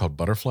got another one called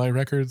Butterfly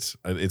Records.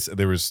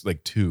 There was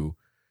like 2.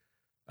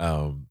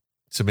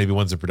 So maybe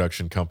one's a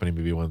production company,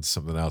 maybe one's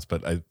something else.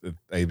 But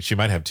she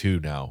might have 2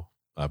 now,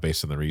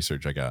 based on the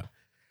research I got.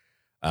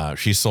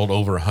 She sold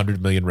over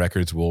 100 million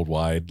records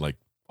worldwide, like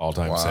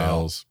all-time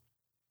sales.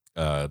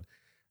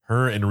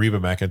 Her and Reba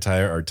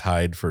McEntire are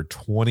tied for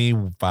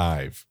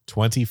 25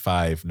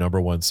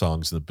 #1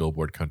 songs in the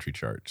Billboard country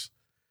charts.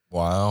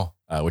 Wow.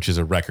 Which is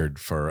a record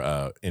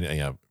for in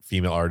a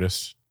female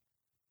artist.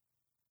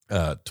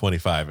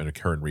 25, and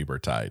her and Reba are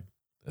tied.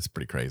 That's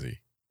pretty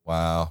crazy.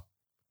 Wow.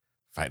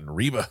 Fighting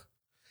Reba.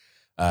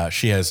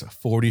 She has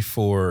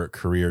 44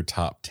 career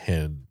top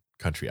 10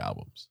 country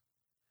albums.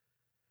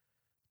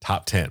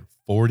 Top 10.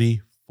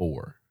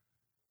 44.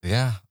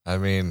 Yeah. I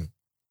mean,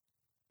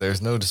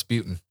 there's no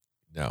disputing.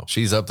 No.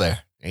 She's up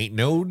there. Ain't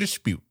no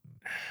disputing.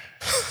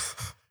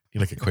 You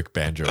like a quick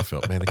banjo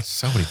film. Man, there's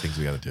so many things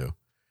we got to do.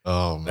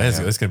 Oh, man. That's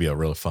going to be a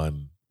real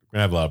fun. We're going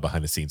to have a lot of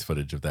behind the scenes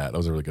footage of that. That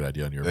was a really good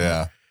idea on your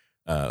part.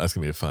 That's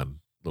going to be a fun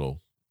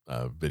little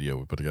video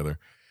we put together.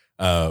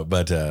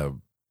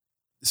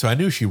 So I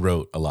knew she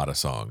wrote a lot of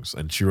songs,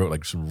 and she wrote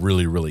like some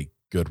really, really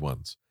good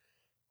ones.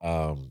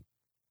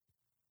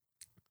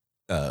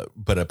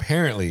 but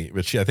apparently,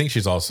 I think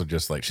she's also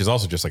just like a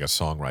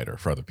songwriter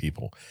for other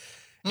people.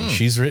 And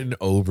she's written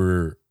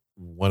over,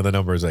 one of the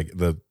numbers, like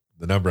the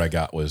number I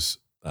got was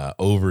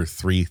over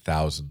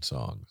 3,000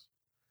 songs.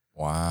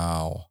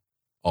 Wow.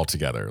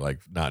 Altogether. Like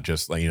not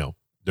just like,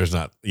 there's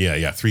not,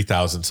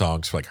 3,000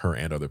 songs for like her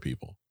and other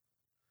people.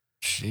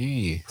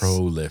 Jeez.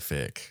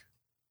 Prolific.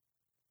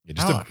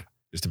 Yeah,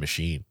 just a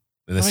machine.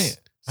 And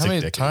how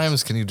many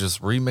times can you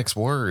just remix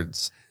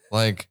words?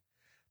 Like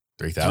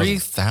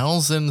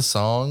 3,000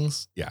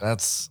 songs? Yeah.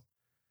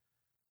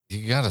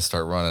 You got to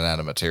start running out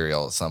of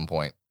material at some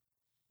point.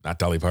 Not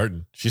Dolly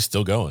Parton. She's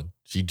still going.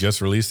 She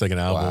just released like an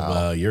album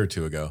a year or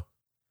two ago.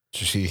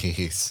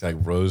 Jeez. Like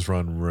Rose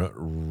Run,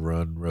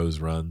 Rose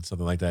Run,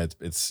 something like that.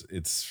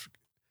 It's.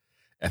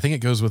 I think it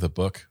goes with a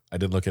book. I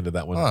didn't look into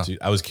that one. Huh.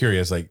 I was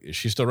curious. Like, is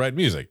she still writing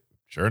music?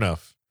 Sure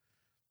enough,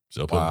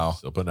 still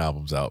putting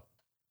albums out.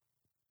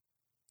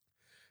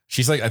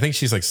 I think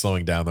she's like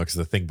slowing down though, because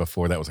the thing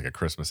before that was like a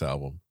Christmas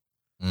album.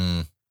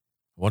 I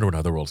wonder when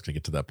Otherworld's gonna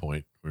get to that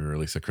point where we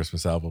release a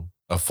Christmas album,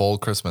 a full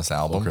Christmas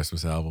album.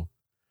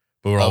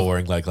 But we're all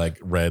wearing like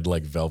red,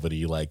 like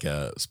velvety, like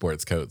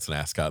sports coats and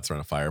ascots around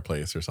a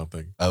fireplace or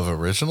something. Of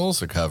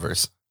originals or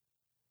covers?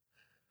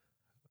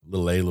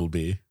 Little A, little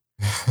B.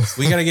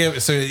 We gotta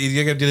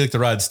you gotta do like the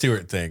Rod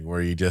Stewart thing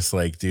where you just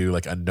like do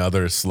like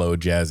another slow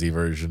jazzy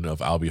version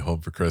of "I'll Be Home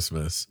for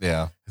Christmas."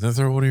 Yeah, and then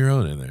throw one of your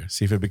own in there.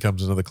 See if it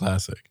becomes another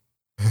classic.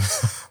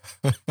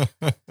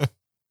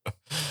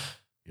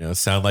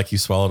 Sound like you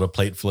swallowed a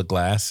plate full of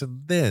glass,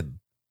 and then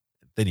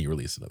you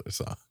release another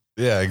song.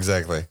 Yeah,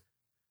 exactly.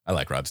 I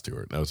like Rod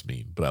Stewart. That was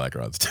mean, but I like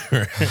Rod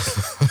Stewart. I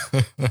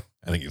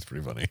think he's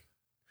pretty funny.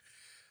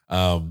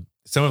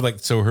 Some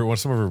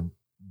of her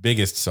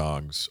biggest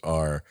songs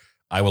are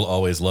 "I Will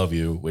Always Love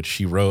You," which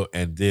she wrote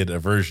and did a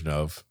version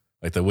of,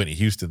 like the Whitney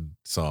Houston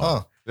song.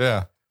 Oh,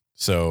 yeah.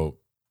 So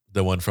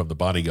the one from The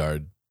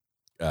Bodyguard.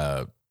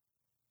 So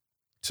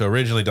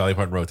originally Dolly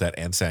Parton wrote that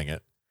and sang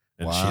it,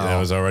 and that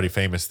was already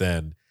famous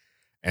then.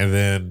 And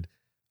then,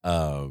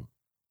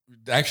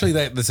 actually,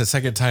 that's the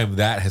second time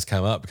that has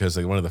come up, because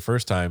like one of the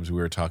first times we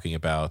were talking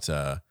about, we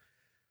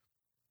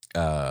were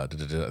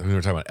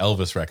talking about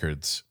Elvis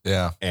records.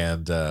 Yeah.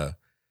 And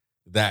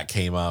that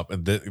came up,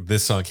 and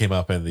this song came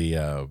up in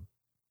the,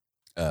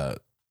 no,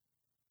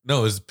 it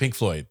was Pink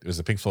Floyd. It was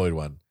the Pink Floyd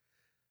one.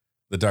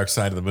 The Dark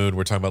Side of the Moon.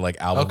 We're talking about like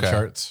album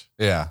charts.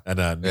 Yeah. And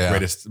the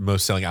greatest,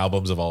 most selling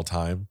albums of all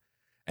time.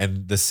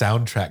 And the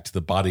soundtrack to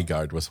The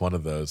Bodyguard was one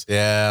of those.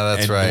 Yeah,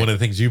 that's right. One of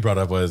the things you brought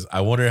up was,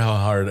 I wonder how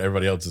hard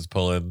everybody else is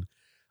pulling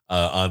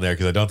on there,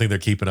 because I don't think they're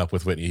keeping up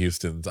with Whitney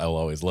Houston's "I Will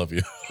Always Love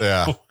You."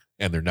 Yeah.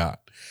 And they're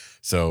not.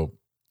 So,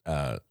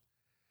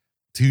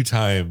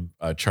 2-time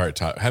chart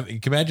top.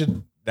 You can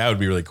imagine that would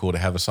be really cool to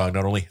have a song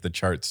not only hit the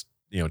charts,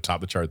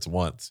 top the charts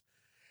once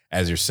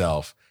as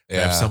yourself, but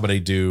have somebody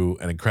do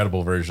an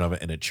incredible version of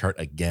it and it chart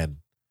again.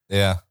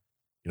 Yeah.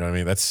 You know what I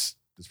mean? That's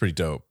pretty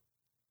dope.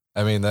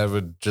 I mean,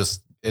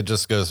 it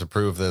just goes to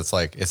prove that it's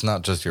like, it's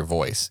not just your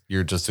voice.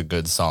 You're just a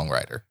good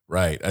songwriter.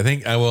 Right. I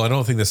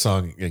don't think this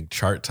song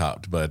chart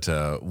topped, but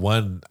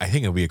one, I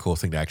think it would be a cool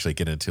thing to actually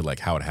get into, like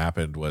how it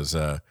happened was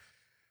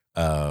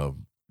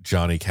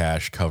Johnny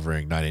Cash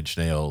covering Nine Inch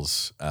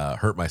Nails'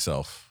 "Hurt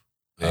Myself."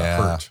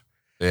 Hurt.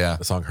 Yeah.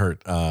 The song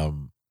 "Hurt."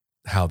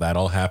 How that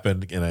all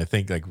happened. And I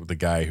think like the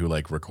guy who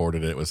like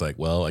recorded it was like,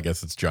 well, I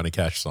guess it's Johnny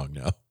Cash's song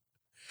now,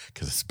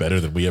 because it's better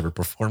than we ever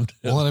performed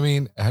it. Well, I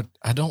mean,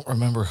 I don't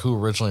remember who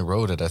originally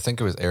wrote it. I think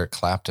it was Eric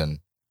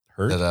Clapton.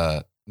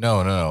 "Hurt"?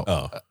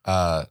 No.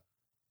 Oh.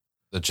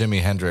 The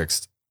Jimi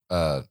Hendrix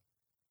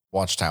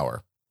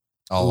Watchtower.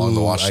 All along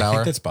the Watchtower. I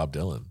think that's Bob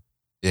Dylan.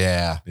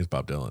 Yeah. It's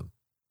Bob Dylan.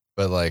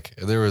 But like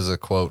there was a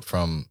quote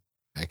from,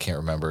 I can't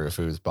remember if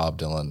it was Bob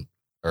Dylan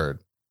or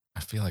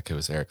I feel like it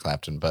was Eric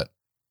Clapton, but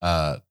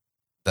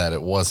that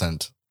it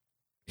wasn't.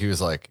 He was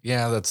like,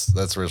 yeah,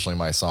 that's originally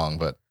my song,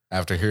 but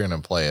after hearing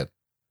him play it,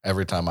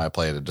 every time I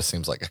play it, it just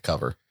seems like a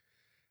cover.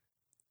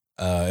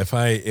 I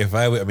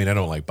mean, I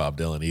don't like Bob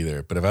Dylan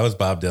either, but if I was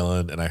Bob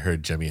Dylan and I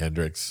heard Jimi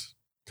Hendrix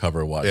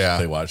cover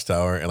play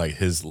Watchtower and like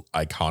his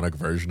iconic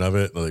version of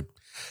it, like,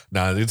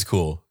 nah, it's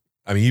cool.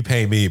 I mean, you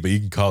pay me, but you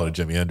can call it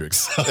Jimi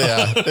Hendrix.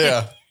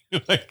 Yeah.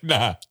 Like,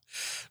 nah,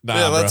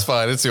 yeah, that's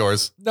fine. It's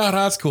yours. No,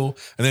 it's cool.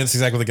 And then it's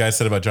exactly what the guy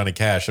said about Johnny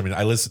Cash. I mean,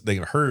 they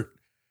heard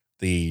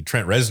the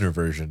Trent Reznor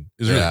version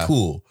is really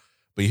cool,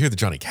 but you hear the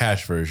Johnny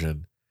Cash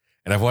version,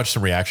 and I've watched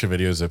some reaction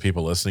videos of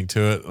people listening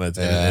to it.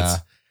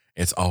 And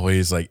it's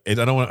always like, I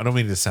don't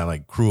mean to sound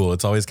like cruel.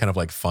 It's always kind of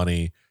like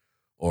funny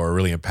or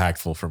really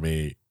impactful for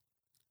me.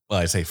 Well,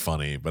 I say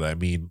funny, but I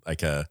mean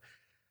like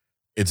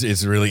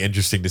it's really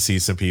interesting to see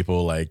some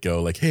people like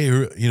go like, hey,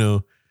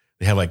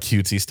 they have like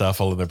cutesy stuff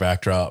all in their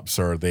backdrops,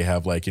 or they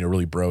have like,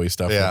 really broy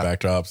stuff in their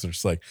backdrops. They're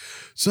just like,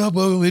 sup,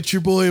 it's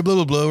your boy, blah,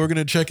 blah, blah. We're going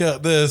to check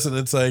out this. And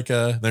it's like,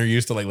 they're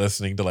used to like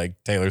listening to like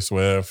Taylor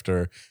Swift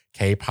or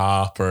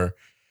K-pop or,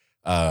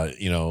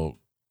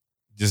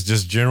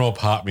 just general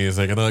pop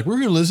music. And they're like, we're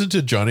going to listen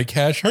to Johnny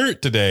Cash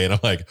 "Hurt" today. And I'm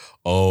like,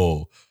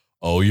 oh,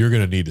 you're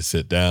going to need to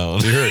sit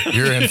down.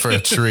 You're in for a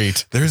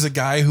treat. There's a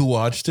guy who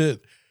watched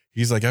it.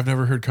 he's like, I've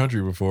never heard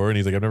country before. And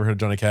he's like, I've never heard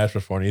Johnny Cash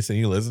before. And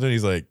he listened to it.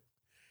 He's like,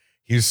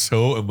 he's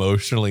so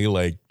emotionally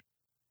like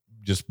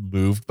just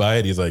moved by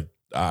it. He's like,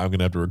 I'm going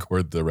to have to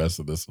record the rest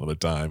of this another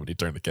time. And he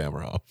turned the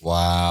camera off.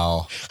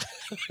 Wow.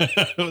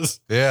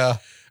 Yeah.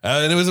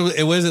 And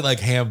it wasn't like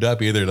hammed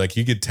up either. Like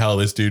you could tell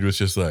this dude was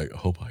just like,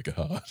 oh my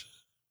God.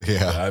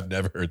 Yeah. I've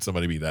never heard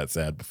somebody be that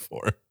sad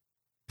before.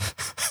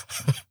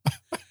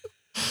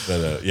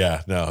 But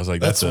yeah, no, I was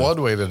like, that's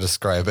one way to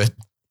describe it.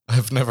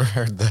 I've never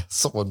heard that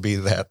someone be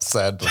that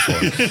sad before.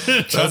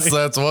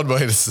 that's one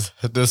way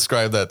to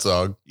describe that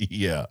song.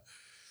 Yeah.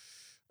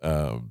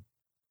 God.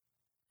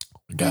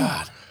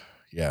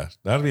 Yeah.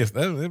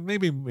 That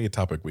maybe be a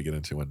topic we get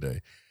into one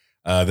day.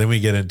 Then we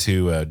get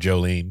into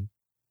Jolene.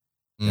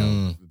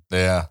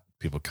 Yeah.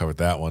 People covered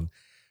that one.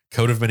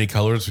 Coat of Many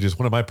Colors, which is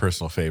one of my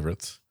personal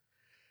favorites.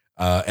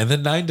 And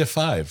then 9 to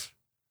 5.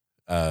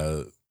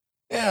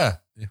 Yeah.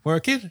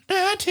 Working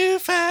 9 to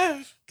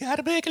 5.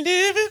 Gotta make a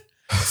living.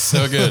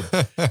 So good.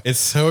 It's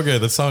so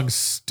good. The song's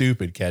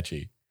stupid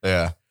catchy.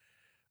 Yeah.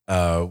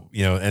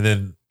 And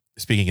then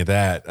speaking of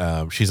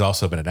that, she's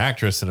also been an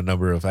actress in a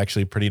number of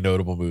actually pretty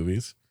notable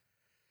movies.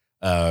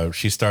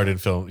 She starred in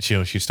film.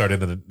 She starred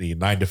in the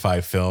 9 to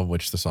 5 film,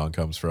 which the song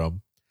comes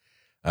from.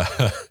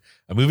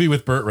 A movie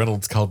with Burt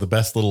Reynolds called The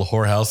Best Little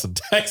Whorehouse in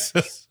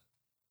Texas.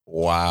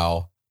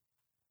 Wow.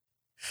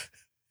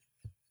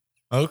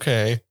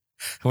 Okay.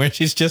 Where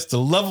she's just a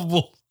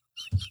lovable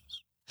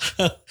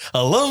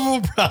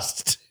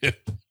prostitute.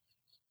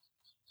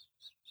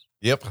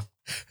 Yep.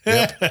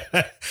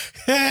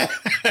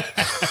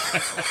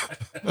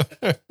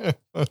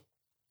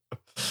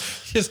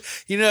 Just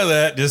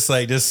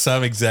just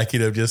some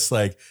executive just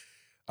like,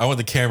 I want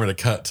the camera to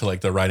cut to like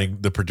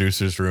the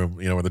producer's room,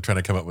 when they're trying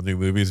to come up with new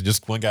movies. And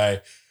just one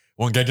guy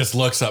just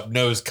looks up,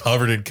 nose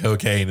covered in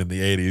cocaine in the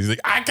 80s. He's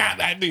like, I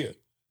got an idea.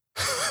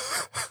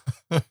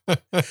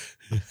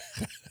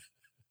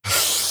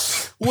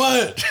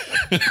 What?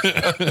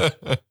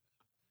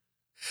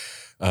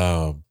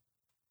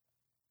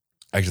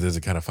 Actually, there's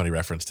a kind of funny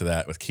reference to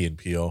that with Key and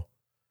Peele.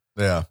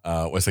 Yeah.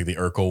 It's like the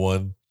Urkel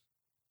one.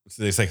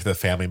 It's like the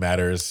Family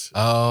Matters.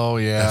 Oh,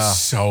 yeah. That's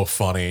so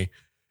funny.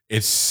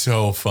 It's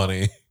so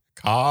funny.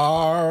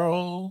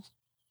 Carl.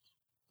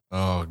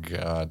 Oh,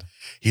 God.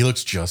 He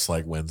looks just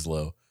like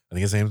Winslow. I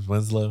think his name's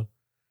Winslow.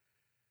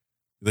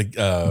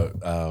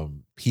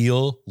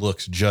 Peele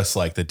looks just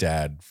like the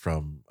dad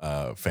from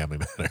Family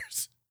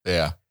Matters.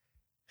 Yeah.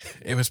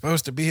 It was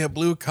supposed to be a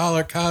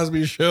blue-collar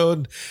Cosby show,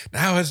 and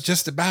now it's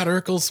just about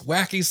Urkel's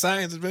wacky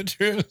science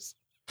adventures.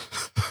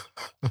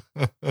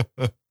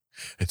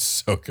 It's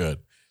so good.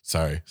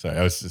 Sorry.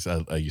 I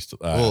used to...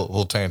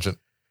 little tangent.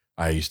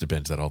 I used to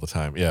binge that all the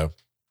time. Yeah.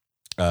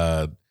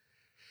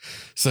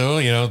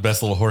 So,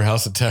 Best Little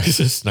Whorehouse in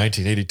Texas,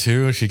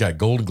 1982. She got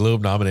Golden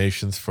Globe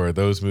nominations for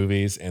those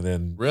movies. And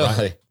then...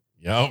 Really?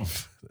 Yep.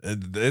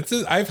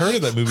 I've heard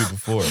of that movie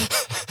before.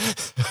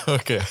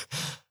 Okay.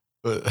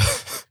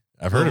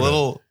 I've heard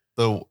of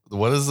it.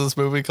 What is this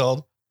movie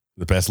called?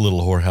 The Best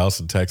Little Whorehouse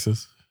in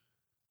Texas.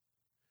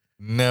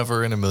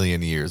 Never in a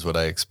million years would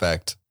I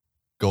expect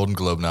Golden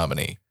Globe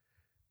nominee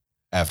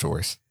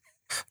afterwards.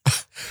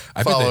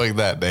 Following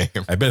that name.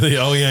 I bet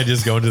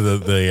just going to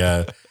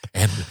the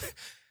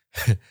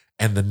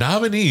and the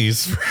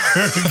nominees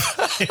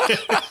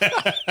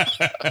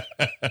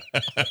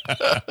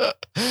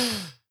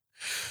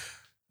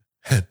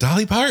for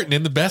Dolly Parton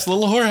in The Best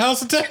Little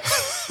Whorehouse in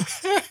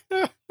Texas.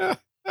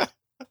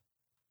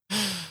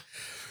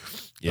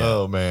 Yeah.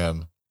 Oh,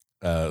 man.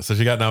 So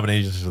she got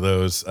nominations for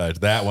those.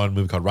 That one,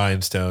 movie called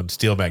Rhinestone,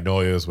 Steel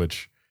Magnolias,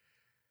 which...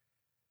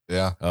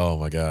 Yeah. Oh,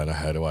 my God. I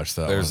had to watch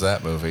that There's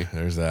that movie.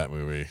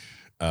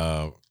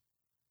 And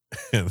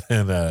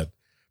then a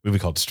movie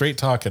called Straight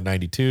Talk in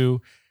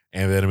 92.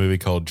 And then a movie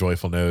called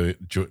Joyful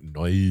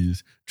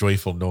Noise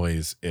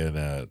in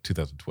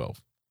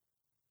 2012.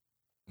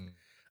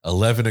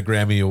 11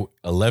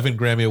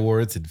 Grammy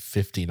Awards and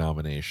 50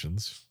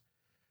 nominations.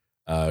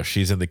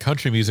 She's in the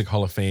Country Music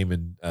Hall of Fame,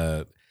 and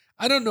I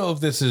don't know if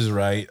this is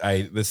right.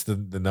 This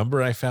the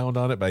number I found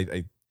on it, but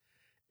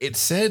it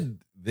said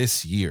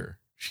this year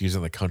she's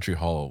in the Country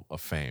Hall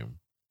of Fame.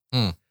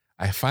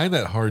 I find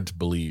that hard to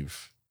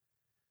believe.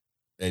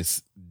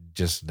 It's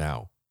just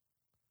now,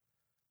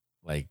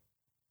 like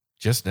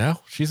just now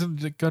she's in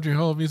the Country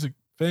Hall of Music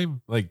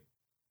Fame. Like,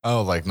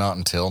 oh, like not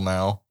until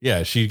now.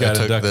 Yeah, she got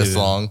inducted this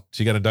long.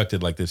 She got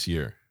inducted like this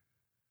year.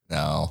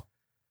 No,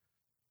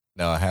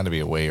 it had to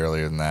be way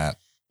earlier than that.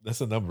 That's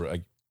the number.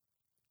 I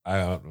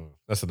don't know.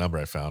 That's the number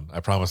I found. I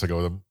promise I go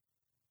with them.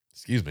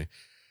 Excuse me.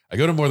 I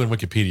go to more than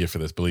Wikipedia for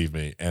this, believe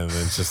me. And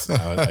it's just,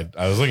 I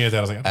was looking at that.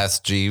 I was like,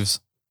 Ask Jeeves.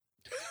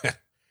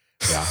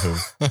 Yahoo.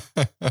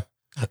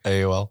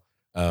 AOL.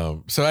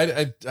 So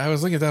I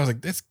was looking at that. I was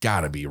like, that's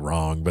gotta be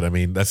wrong. But I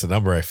mean, that's the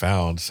number I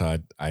found. So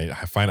I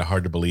find it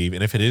hard to believe.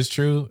 And if it is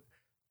true,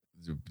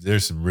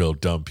 there's some real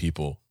dumb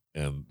people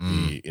in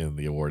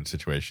the award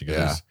situation.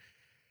 Yeah.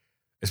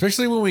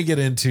 Especially when we get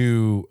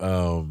into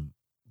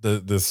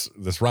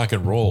this Rock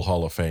and Roll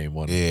Hall of Fame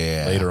one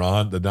later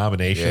on, the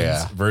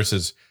nominations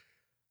versus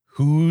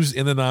who's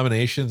in the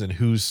nominations and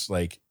who's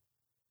like,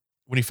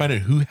 when you find out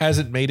who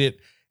hasn't made it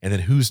and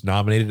then who's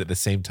nominated at the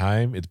same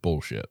time, it's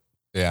bullshit.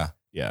 Yeah.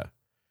 Yeah.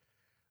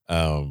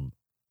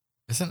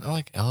 Isn't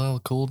like LL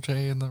Cool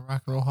J in the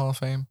Rock and Roll Hall of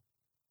Fame?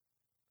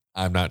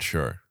 I'm not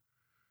sure.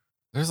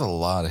 There's a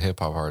lot of hip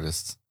hop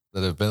artists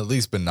that have been at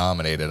least been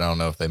nominated. I don't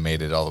know if they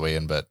made it all the way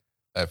in, but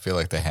I feel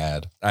like they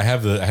had. I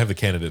have the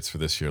candidates for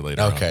this year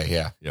later. Okay, on.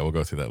 yeah. Yeah, we'll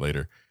go through that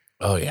later.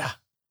 Oh yeah.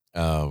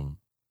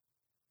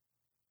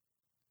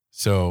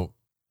 So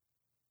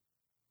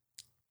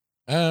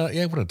yeah,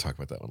 I want to talk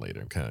about that one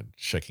later. I'm kind of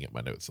checking up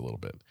my notes a little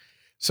bit.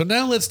 So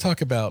now let's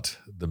talk about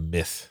the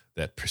myth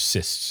that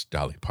persists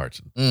Dolly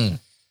Parton.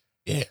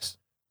 Yes.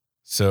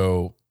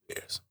 So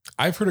yes.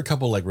 I've heard a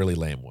couple like really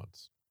lame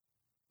ones.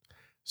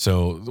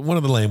 So one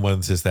of the lame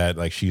ones is that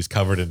like she's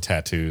covered in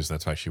tattoos. And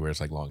that's why she wears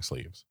like long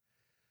sleeves.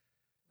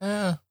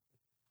 Yeah.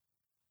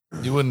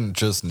 You wouldn't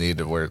just need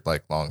to wear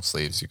like long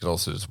sleeves. You could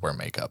also just wear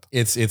makeup.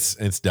 It's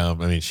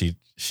dumb. I mean,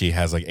 she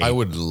has like 8. I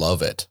would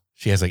love it.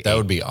 She has like that 8.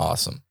 would be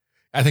awesome.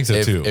 I think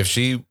so too. If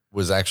she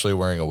was actually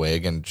wearing a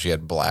wig and she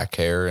had black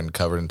hair and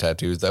covered in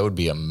tattoos, that would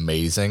be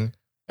amazing.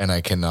 And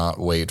I cannot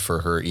wait for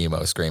her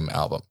emo scream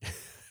album.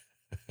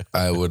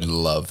 I would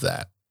love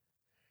that.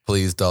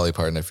 Please, Dolly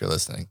Parton, if you're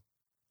listening,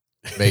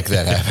 make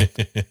that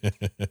happen.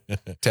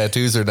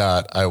 Tattoos or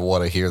not, I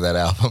want to hear that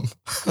album.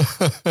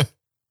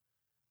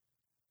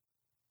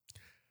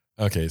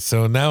 Okay,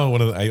 so now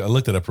I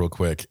looked it up real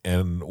quick,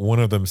 and one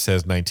of them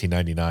says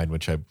 1999,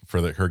 which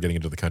her getting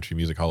into the Country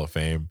Music Hall of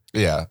Fame.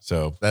 Yeah,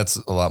 so that's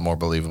a lot more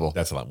believable.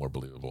 That's a lot more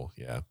believable.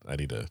 Yeah, I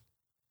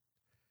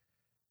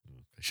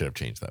should have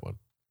changed that one.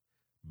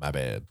 My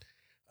bad.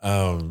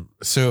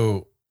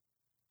 So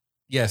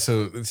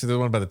the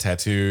one about the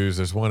tattoos.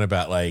 There's one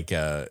about like,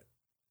 that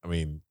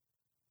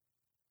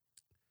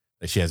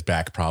she has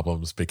back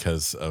problems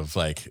because of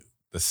like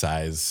the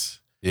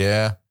size.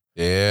 Yeah.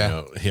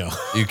 Yeah.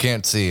 You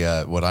can't see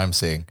what I'm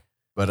seeing,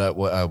 but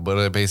what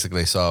I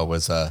basically saw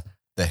was the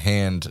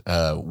hand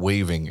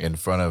waving in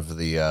front of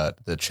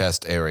the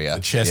chest area.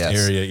 The chest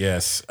area,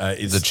 yes.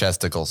 It's the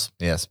chesticles,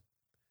 yes.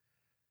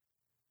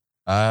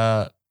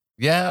 Yeah.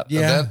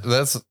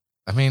 That's.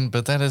 I mean,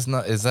 but that is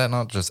not. Is that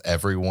not just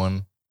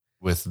everyone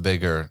with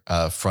bigger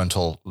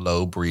frontal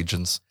lobe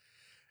regions?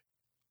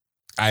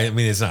 I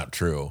mean, it's not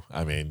true.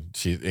 I mean,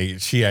 she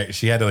had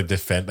to like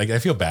defend. Like, I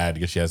feel bad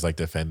because she has like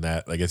defend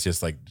that. Like, it's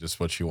just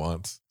what she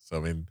wants. So I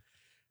mean,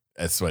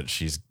 that's what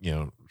she's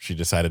she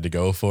decided to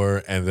go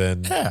for. And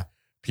then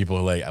people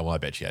are like, "Well, I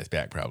bet she has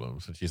back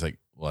problems." And she's like,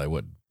 "Well, I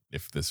wouldn't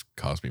if this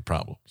caused me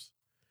problems."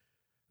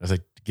 I was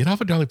like, "Get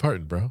off of Dolly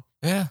Parton, bro."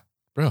 Yeah,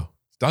 bro,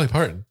 it's Dolly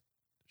Parton.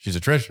 She's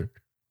a treasure.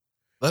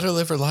 Let her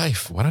live her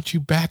life. Why don't you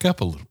back up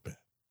a little bit?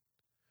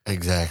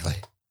 Exactly.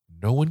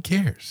 No one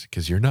cares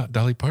because you're not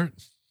Dolly Parton.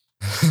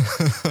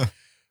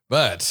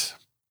 but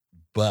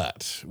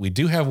we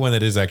do have one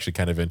that is actually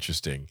kind of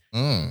interesting.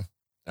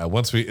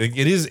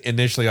 It is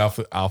initially off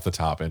the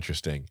top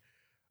interesting,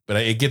 but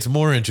it gets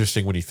more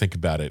interesting when you think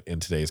about it in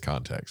today's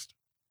context.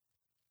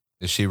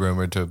 Is she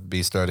rumored to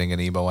be starting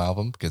an emo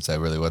album? Because I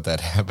really want that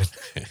to happen.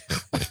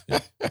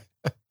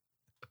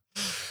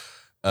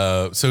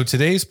 So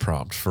today's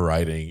prompt for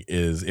writing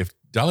is if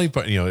Dolly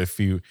Parton, if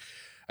you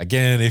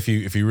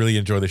really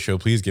enjoy the show,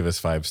 please give us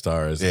 5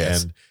 stars.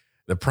 Yes. And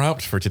the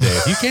prompt for today,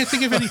 if you can't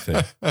think of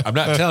anything, I'm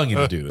not telling you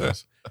to do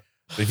this,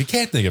 but if you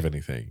can't think of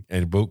anything,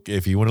 and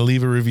if you want to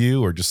leave a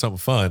review or just something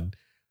fun,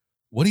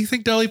 what do you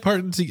think Dolly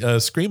Parton's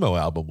Screamo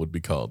album would be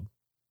called?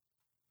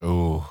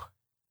 Oh,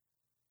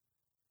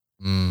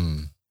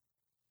 it'd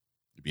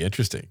be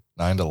interesting.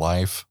 9 to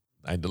Life.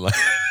 9 to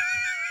Life.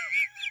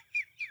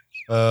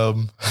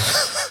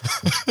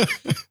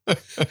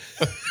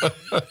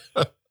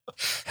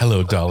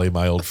 Hello, Dolly,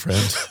 my old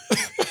friend.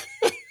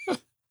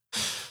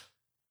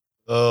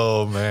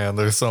 Oh man,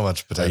 there's so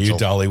much potential. Are you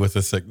Dolly with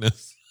the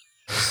sickness?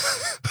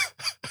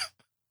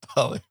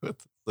 Dolly with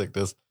the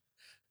sickness.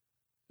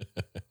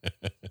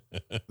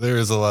 There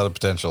is a lot of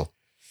potential.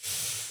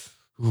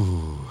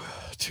 Ooh,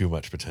 too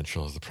much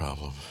potential is the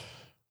problem.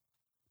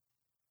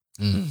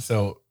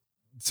 So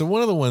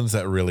one of the ones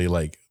that really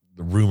like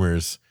the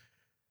rumors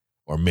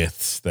or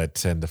myths that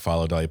tend to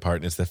follow Dolly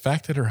Parton is the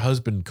fact that her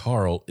husband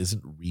Carl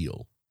isn't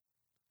real.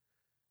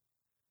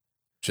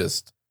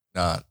 Just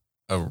not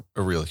a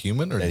real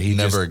human, or that he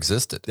never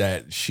existed.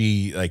 That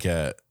she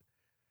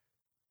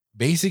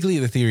basically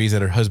the theory is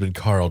that her husband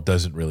Carl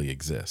doesn't really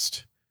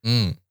exist.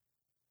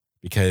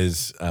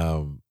 Because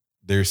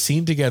they're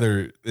seen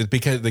together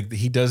because like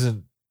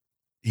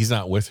he's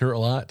not with her a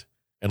lot,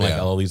 and like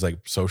all these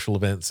like social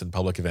events and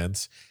public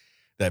events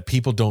that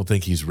people don't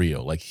think he's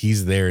real. Like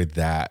he's there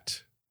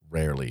that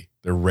rarely.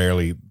 They're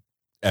rarely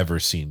ever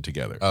seen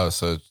together. Oh,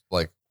 so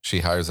like she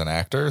hires an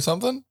actor or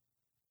something?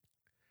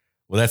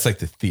 Well, that's like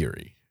the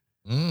theory.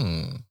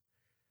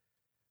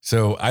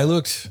 So I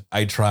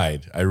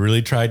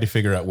really tried to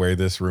figure out where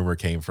this rumor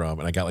came from,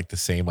 and I got like the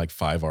same like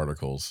 5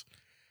 articles.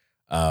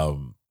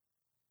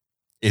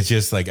 It's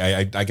just like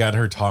I got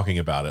her talking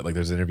about it. Like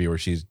there's an interview where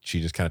she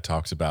just kind of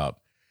talks about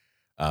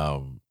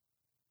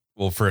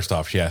well, first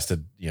off, she has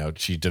to,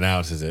 she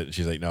denounces it.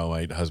 She's like, no,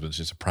 my husband's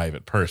just a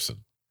private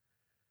person.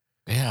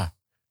 Yeah.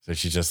 So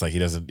she's just like, he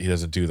doesn't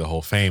do the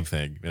whole fame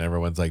thing. And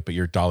everyone's like, but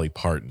you're Dolly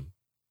Parton.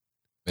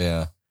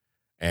 Yeah.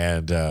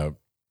 And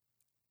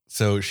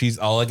so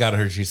all I got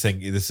her, she's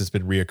saying this has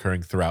been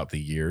reoccurring throughout the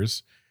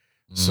years.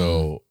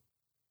 So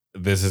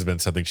this has been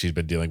something she's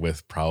been dealing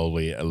with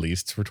probably at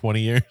least for 20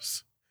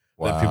 years.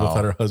 Wow. That people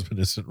thought her husband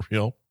isn't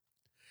real.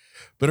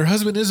 But her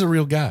husband is a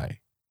real guy.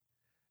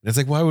 And it's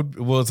like,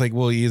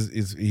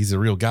 he's a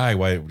real guy.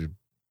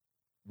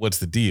 What's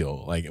the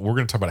deal? Like, we're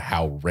going to talk about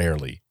how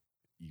rarely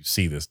you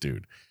see this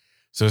dude.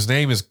 So his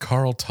name is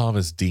Carl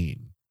Thomas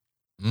Dean.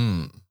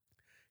 He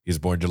was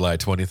born July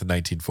 20th,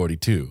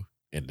 1942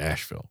 in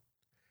Nashville.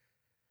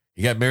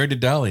 He got married to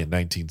Dolly in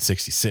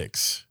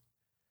 1966.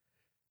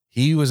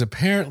 He was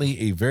apparently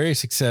a very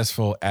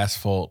successful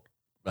asphalt,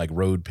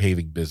 road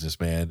paving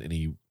businessman, and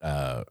he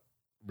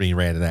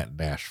ran that in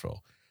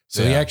Nashville.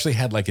 So he actually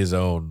had his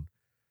own,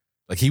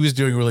 he was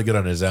doing really good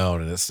on his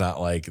own, and it's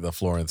not like the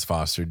Florence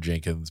Foster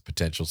Jenkins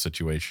potential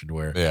situation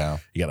where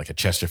you got a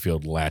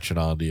Chesterfield latching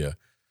onto you.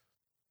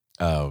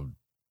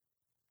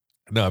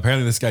 No,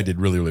 apparently this guy did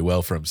really, really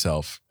well for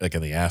himself,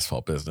 in the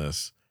asphalt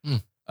business.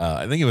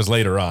 I think it was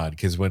later on,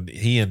 because when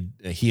he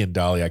and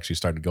Dolly actually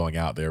started going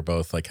out, they were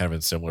both kind of in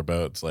similar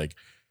boats.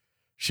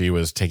 She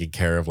was taking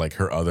care of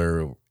her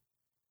other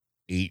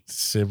 8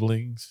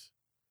 siblings.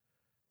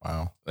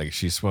 Wow.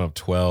 She's one of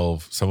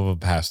 12. Some of them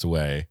passed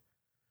away.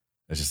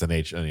 It's just the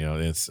nature,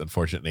 it's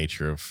unfortunate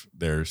nature of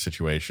their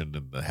situation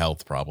and the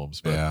health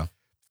problems. But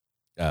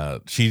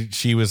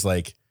she was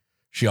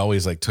she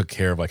always took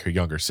care of her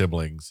younger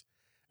siblings.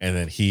 And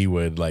then he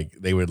would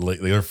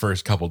their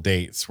first couple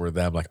dates were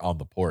them on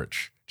the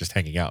porch, just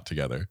hanging out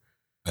together.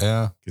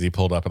 Yeah. Because he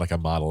pulled up in a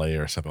Model A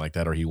or something like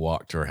that, or he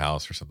walked to her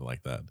house or something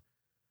like that.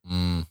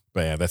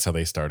 But yeah, that's how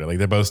they started.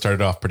 They both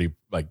started off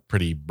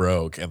pretty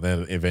broke, and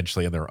then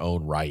eventually in their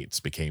own rights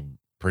became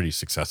pretty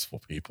successful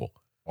people.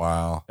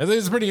 Wow. And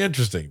it's pretty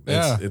interesting.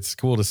 Yeah. It's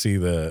cool to see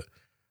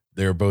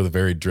they're both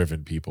very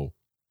driven people.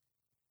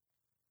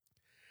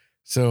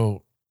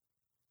 So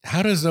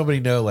how does nobody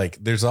know?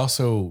 There's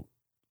also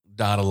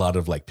not a lot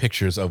of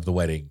pictures of the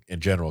wedding in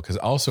general. Cause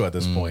also at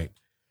this point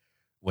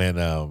when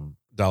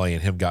Dolly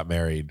and him got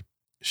married,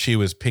 she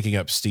was picking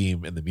up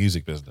steam in the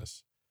music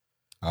business.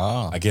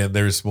 Oh, again,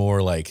 there's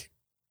more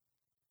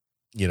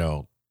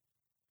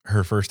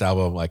her first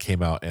album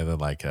came out, and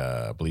then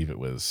I believe it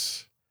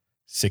was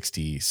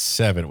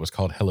 1967. It was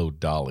called Hello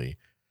Dolly.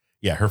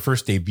 Yeah. Her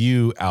first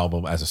debut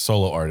album as a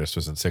solo artist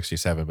was in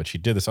 1967, but she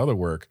did this other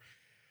work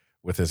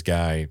with this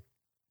guy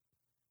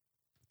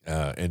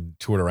and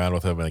toured around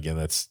with him. And again,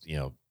 that's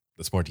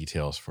more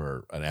details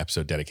for an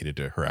episode dedicated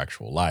to her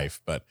actual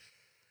life. But,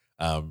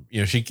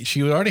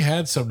 she already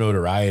had some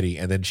notoriety,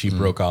 and then she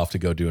broke off to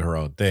go do her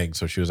own thing.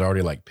 So she was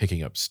already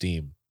picking up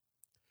steam.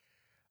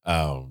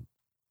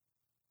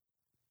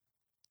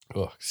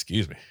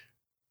 Excuse me.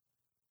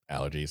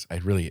 Allergies.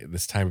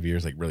 This time of year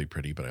is really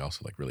pretty, but I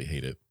also really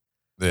hate it.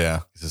 Yeah.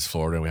 This is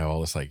Florida, and we have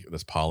all this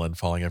this pollen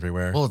falling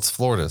everywhere. Well, it's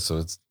Florida, so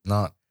it's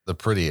not the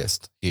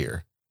prettiest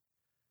here.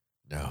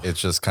 No. It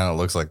just kind of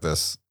looks like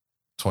this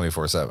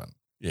 24/7.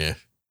 Yeah.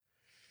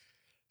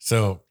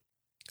 So,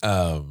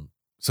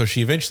 so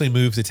she eventually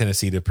moved to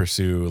Tennessee to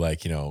pursue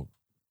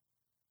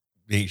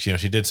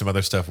she did some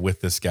other stuff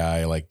with this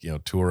guy,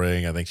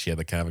 touring. I think she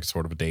had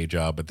sort of a day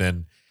job, but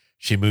then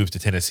she moved to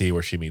Tennessee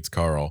where she meets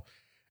Carl,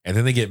 and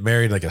then they get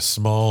married, a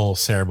small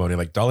ceremony.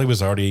 Dolly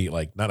was already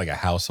not a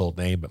household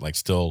name, but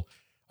still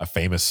a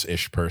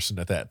famous-ish person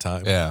at that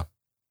time. Yeah.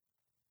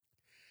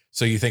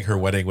 So you think her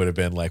wedding would have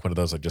been one of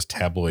those just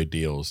tabloid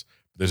deals.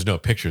 There's no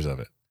pictures of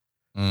it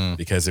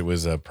because it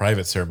was a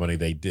private ceremony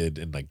they did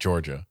in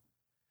Georgia.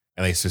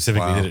 And they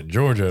specifically did it in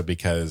Georgia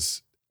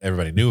because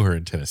everybody knew her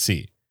in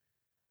Tennessee.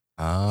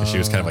 She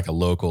was kind of a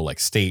local,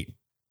 state,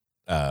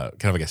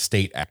 kind of a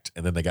state act.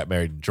 And then they got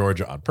married in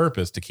Georgia on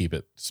purpose to keep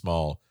it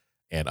small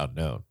and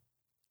unknown.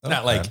 Okay.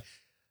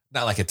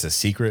 Not like it's a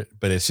secret,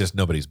 but it's just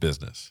nobody's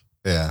business.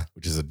 Yeah.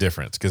 Which is a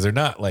difference, because they're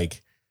not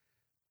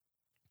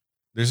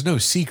there's no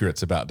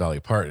secrets about Dolly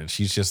Parton.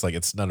 She's just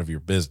it's none of your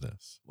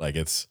business.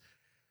 It's,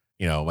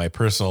 my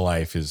personal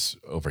life is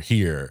over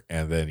here.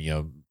 And then,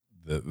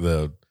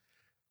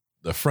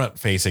 the front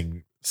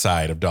facing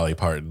side of Dolly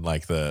Parton,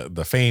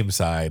 the fame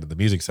side and the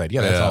music side.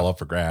 Yeah. That's all up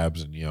for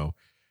grabs, and,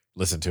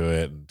 listen to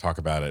it and talk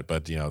about it.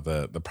 But,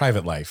 the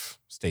private life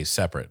stays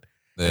separate.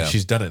 Yeah. And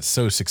she's done it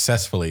so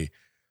successfully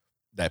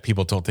that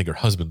people don't think her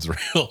husband's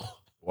real.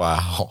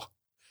 Wow.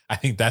 I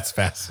think that's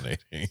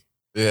fascinating.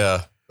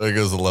 Yeah. There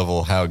goes the level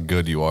of how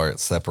good you are at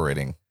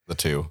separating the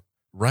two.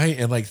 Right.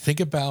 And think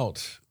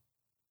about,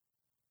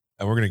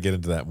 and we're going to get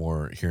into that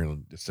more here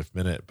in just a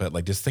minute,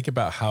 but just think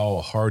about how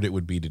hard it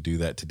would be to do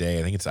that today.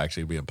 I think it's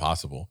actually be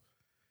impossible.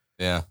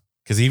 Yeah.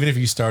 Because even if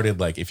you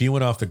started, if you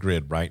went off the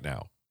grid right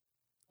now,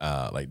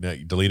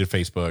 deleted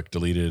Facebook,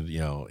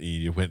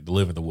 you went to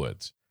live in the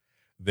woods,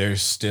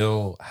 there's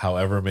still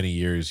however many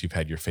years you've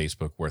had your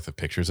Facebook worth of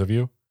pictures of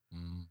you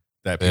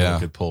that people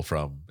could pull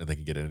from, and they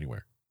can get it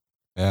anywhere.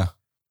 Yeah.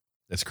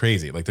 That's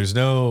crazy. Like there's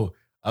no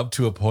up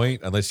to a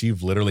point unless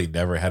you've literally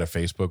never had a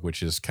Facebook,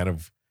 which is kind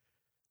of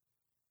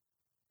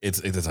it's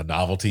a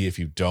novelty if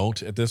you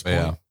don't at this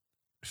point,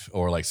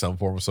 or like some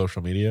form of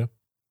social media.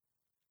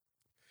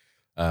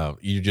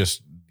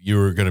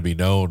 You're going to be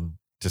known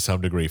to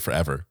some degree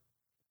forever.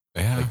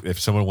 Yeah. Like if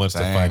someone wants to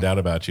find out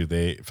about you,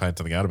 they find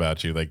something out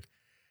about you. Like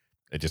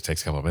it just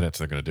takes a couple of minutes.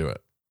 And they're going to do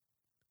it.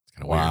 It's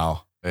kind of weird.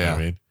 Yeah. You know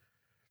what I mean?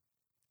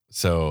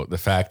 So the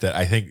fact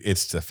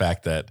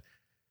that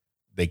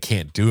they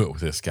can't do it with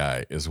this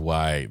guy is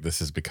why this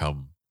has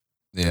become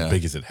as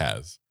big as it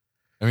has.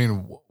 I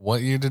mean,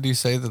 what year did you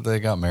say that they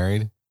got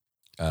married?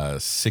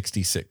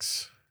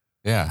 66.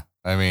 Yeah.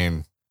 I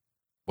mean,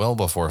 well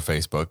before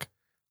Facebook.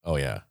 Oh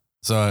yeah.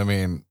 So, I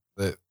mean,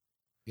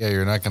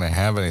 you're not going to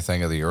have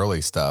anything of the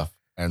early stuff.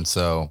 And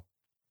so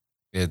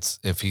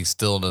if he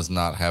still does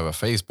not have a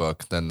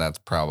Facebook, then that's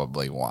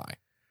probably why.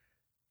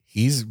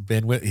 He's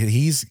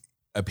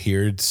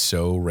appeared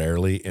so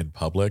rarely in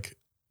public.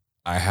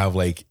 I have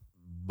like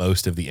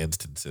most of the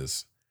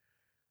instances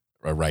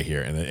right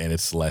here, and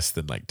it's less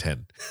than like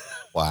 10.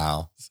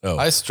 Wow. So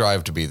I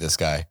strive to be this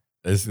guy.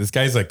 This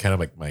guy's like kind of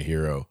like my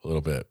hero a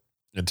little bit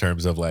in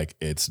terms of like,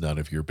 it's none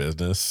of your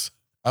business.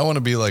 I want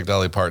to be like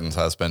Dolly Parton's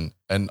husband,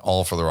 and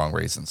all for the wrong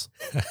reasons.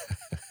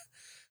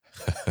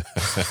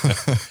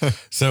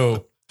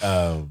 So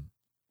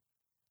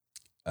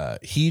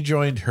he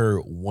joined her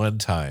one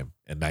time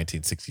in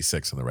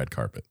 1966 on the red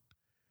carpet.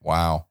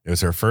 Wow. It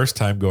was her first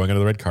time going on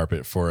the red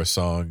carpet for a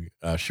song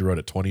she wrote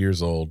at 20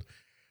 years old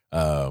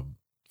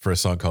for a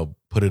song called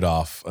Put It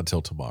Off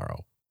Until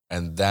Tomorrow.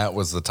 And that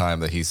was the time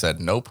that he said,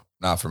 nope,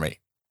 not for me.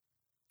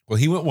 Well,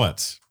 he went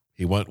once.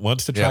 He went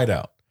once to try it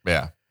out.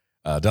 Yeah.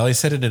 Dolly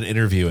said in an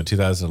interview in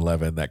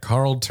 2011 that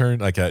Carl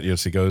turned so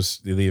he goes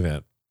to the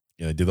event,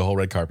 do the whole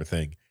red carpet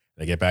thing.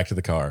 They get back to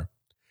the car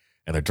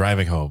and they're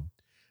driving home.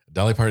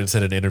 Dolly Parton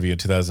said in an interview in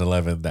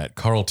 2011 that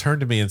Carl turned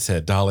to me and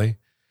said, Dolly,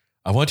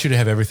 I want you to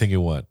have everything you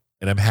want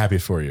and I'm happy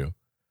for you,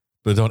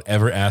 but don't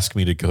ever ask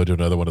me to go to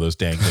another one of those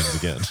dang things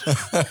again.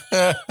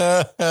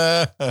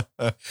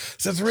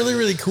 So it's really,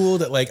 really cool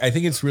that I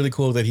think it's really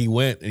cool that he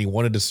went and he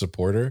wanted to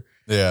support her.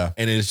 Yeah.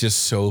 And it's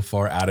just so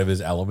far out of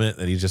his element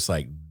that he's just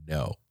like,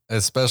 no.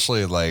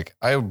 Especially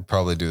I would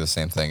probably do the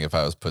same thing if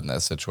I was put in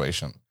that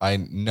situation.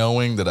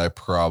 Knowing that I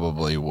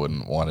probably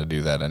wouldn't want to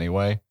do that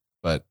anyway,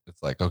 but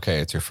it's like, okay,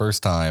 it's your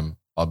first time.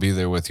 I'll be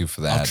there with you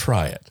for that. I'll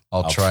try it.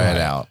 I'll try it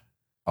out.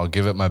 I'll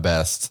give it my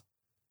best,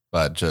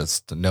 but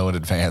just know in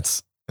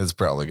advance it's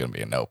probably going to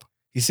be a nope.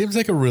 He seems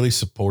like a really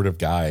supportive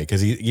guy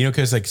because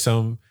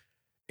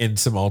in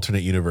some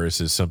alternate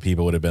universes, some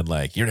people would have been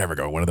like, you're never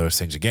going to one of those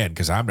things again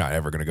because I'm not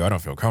ever going to go. I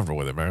don't feel comfortable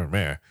with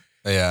it.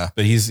 Yeah.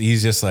 But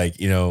he's just like,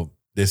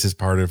 this is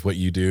part of what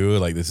you do.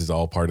 Like, this is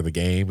all part of the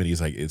game. And he's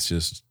like, it's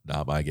just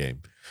not my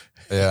game.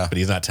 Yeah. But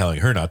he's not telling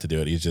her not to do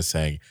it. He's just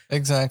saying,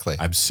 exactly.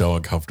 I'm so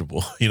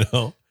uncomfortable,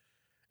 And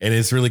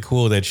it's really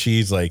cool that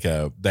she's like,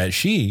 that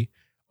she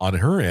on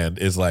her end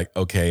is like,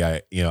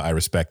 okay, I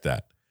respect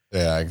that.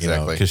 Yeah,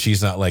 exactly. Because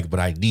she's not like,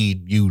 but I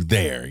need you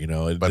there,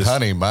 But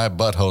honey, my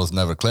butthole's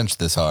never clenched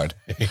this hard.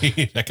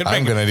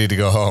 I'm going to need to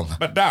go home.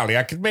 But Dolly,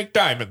 I can make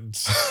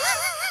diamonds.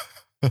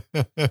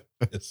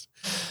 It's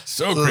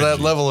so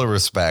that level of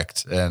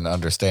respect and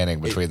understanding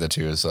between the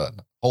two is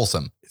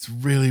wholesome. It's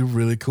really,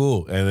 really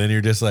cool. And then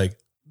you're just like,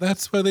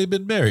 that's why they've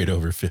been married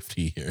over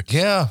 50 years.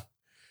 Yeah.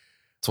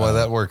 That's why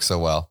that works so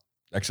well.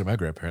 Actually, my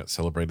grandparents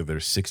celebrated their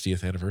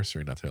 60th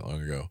anniversary not that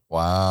long ago.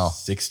 Wow.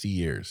 60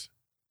 years.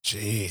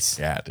 Jeez.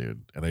 Yeah,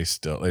 dude. And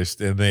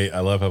I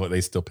love how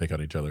they still pick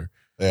on each other.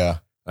 Yeah.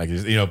 Like,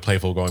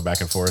 playful going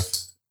back and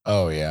forth.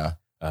 Oh, yeah.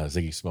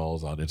 Ziggy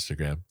Smalls on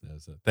Instagram.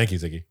 Thank you,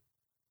 Ziggy.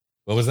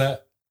 What was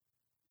that?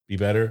 Be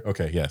better?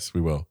 Okay, yes, we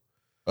will.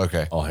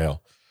 Okay. All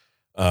hail.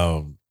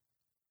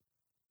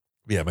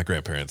 Yeah, my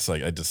grandparents,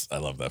 I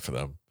love that for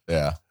them.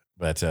 Yeah.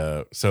 But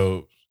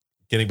so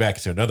getting back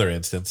to another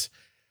instance,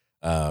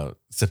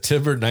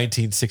 September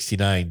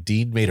 1969,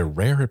 Dean made a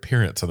rare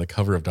appearance on the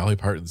cover of Dolly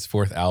Parton's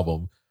fourth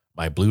album,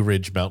 My Blue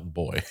Ridge Mountain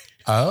Boy.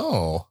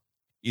 Oh.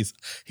 He's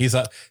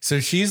so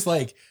she's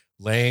like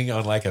laying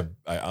on like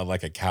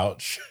a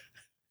couch.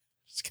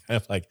 It's kind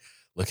of like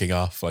looking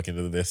off like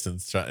into the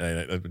distance.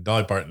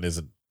 Dolly Parton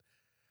isn't.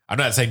 I'm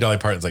not saying Dolly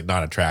Parton's like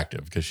not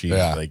attractive because she's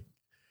like,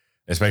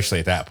 especially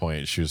at that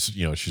point, she was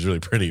she's really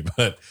pretty,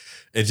 but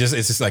it's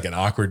just like an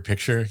awkward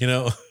picture,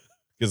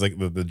 because like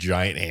the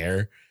giant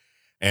hair,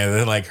 and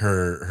then like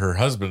her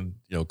husband,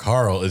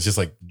 Carl is just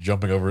like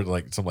jumping over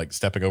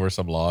stepping over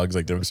some logs,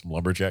 like doing some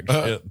lumberjack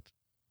shit.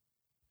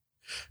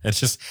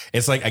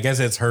 It's like I guess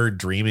it's her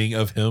dreaming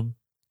of him,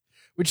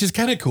 which is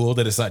kind of cool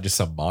that it's not just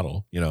some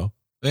model,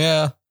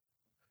 Yeah.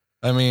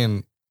 I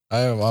mean,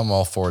 I'm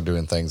all for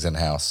doing things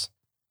in-house.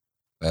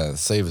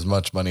 Save as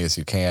much money as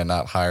you can,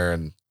 not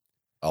hiring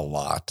a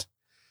lot.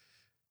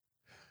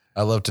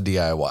 I love to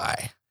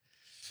DIY,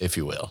 if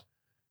you will.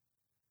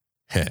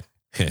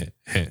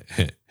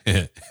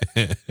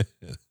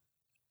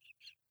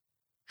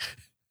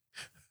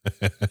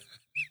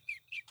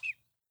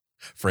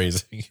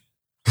 Phrasing.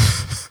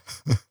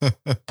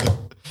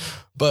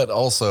 But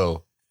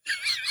also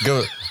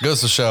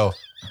goes to show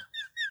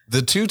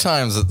the 2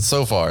 times that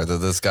so far that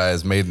this guy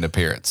has made an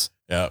appearance.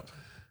 Yep.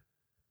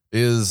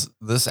 Is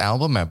this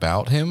album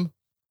about him?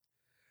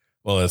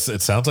 Well, it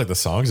sounds like the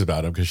song's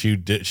about him because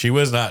she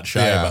was not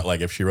shy about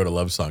like if she wrote a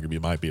love song,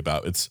 it might be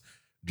about. It's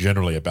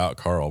generally about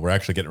Carl. We're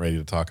actually getting ready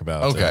to talk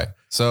about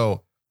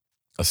so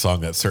a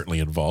song that certainly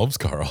involves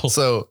Carl.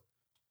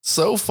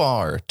 So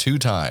far, 2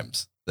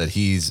 times that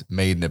he's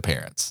made an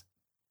appearance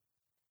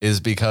is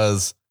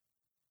because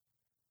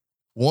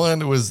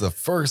one was the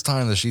first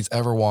time that she's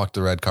ever walked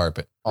the red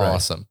carpet.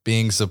 Awesome. Right.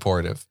 Being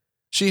supportive.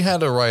 She had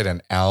to write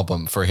an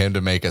album for him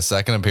to make a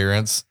second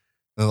appearance,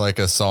 and like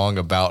a song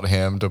about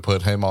him to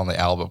put him on the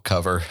album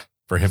cover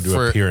for him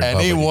to appear in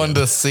anyone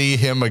to see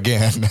him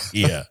again.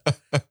 Yeah.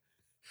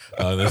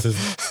 This is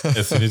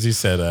as soon as he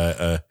said,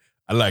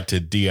 I like to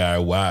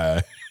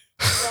DIY.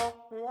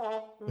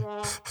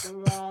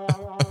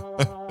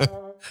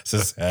 It's a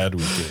sad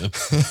weekend.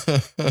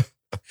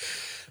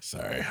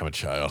 Sorry, I'm a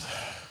child.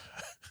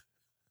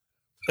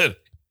 but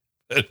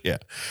yeah.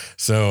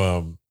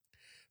 So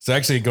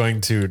actually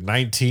going to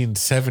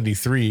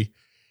 1973.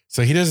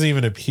 So he doesn't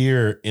even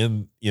appear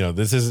in,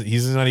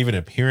 he's not even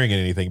appearing in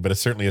anything, but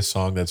it's certainly a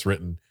song that's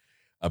written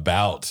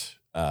about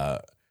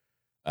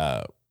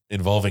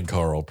involving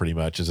Carl pretty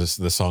much is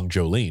the song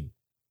Jolene,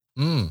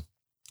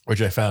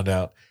 which I found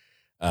out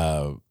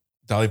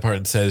Dolly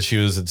Parton says she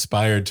was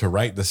inspired to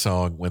write the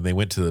song when they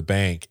went to the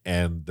bank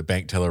and the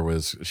bank teller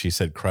she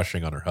said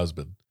crushing on her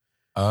husband.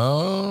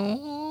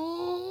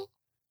 Oh,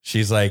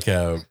 she's like,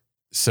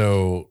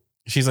 so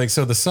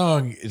the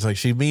song is like,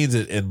 she means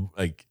it. And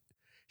like,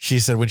 she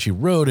said when she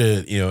wrote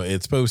it,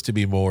 it's supposed to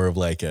be more of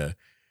like a,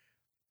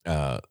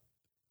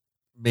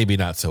 maybe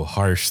not so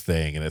harsh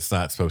thing. And it's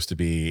not supposed to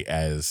be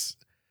as,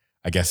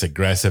 I guess,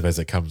 aggressive as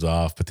it comes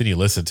off, but then you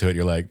listen to it,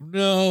 you're like,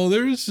 no,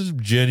 there's some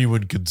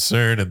genuine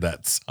concern in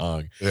that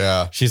song.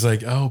 Yeah. She's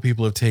like, oh,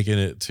 people have taken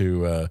it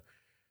to,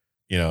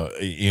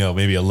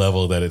 maybe a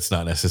level that it's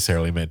not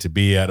necessarily meant to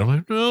be at. I'm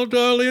like, no,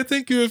 Dolly, I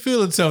think you were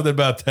feeling something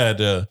about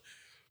that.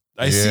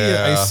 I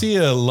see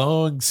a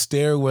long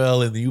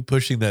stairwell and you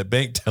pushing that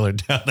bank teller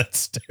down that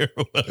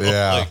stairwell.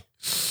 Yeah.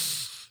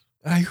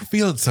 You're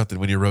feeling something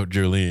when you wrote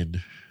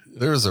Jolene.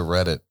 There was a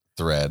Reddit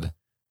thread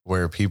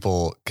where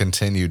people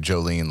continued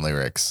Jolene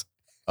lyrics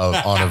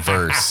on a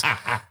verse,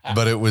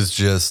 but it was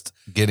just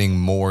getting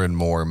more and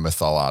more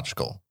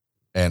mythological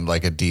and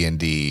like a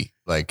D&D,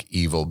 like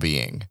evil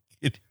being.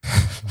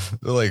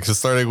 Like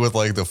starting with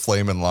like the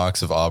flaming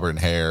locks of auburn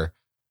hair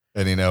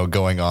and,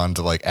 going on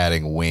to like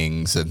adding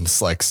wings and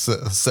like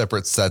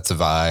separate sets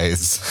of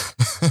eyes.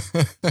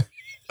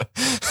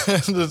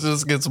 And it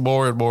just gets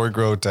more and more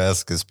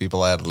grotesque as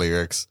people add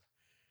lyrics.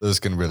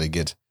 Those can really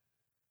get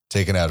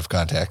taken out of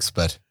context,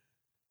 but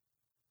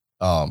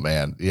oh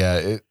man,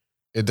 yeah,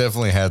 it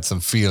definitely had some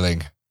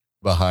feeling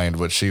behind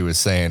what she was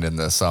saying in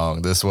the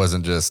song. This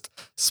wasn't just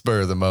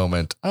spur of the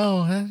moment.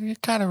 Oh, you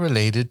kind of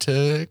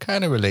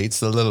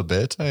relates a little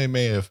bit. I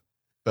may have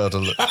felt a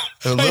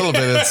little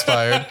bit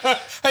inspired.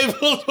 That's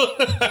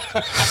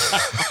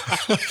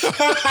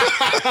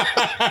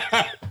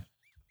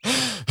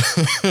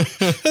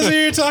what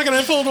you're talking.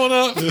 I pulled one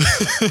up.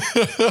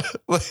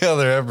 Yeah,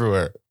 they're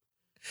everywhere.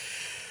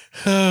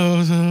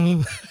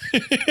 Oh,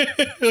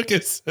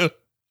 okay, so.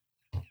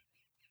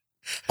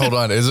 Hold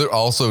on. Is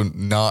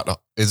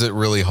it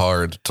really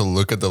hard to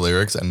look at the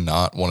lyrics and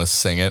not want to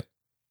sing it?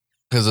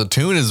 Because the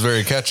tune is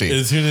very catchy.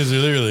 The tune is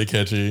really, really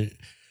catchy.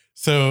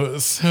 So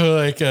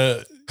like,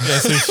 yeah,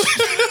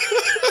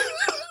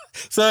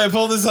 so I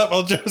pulled this up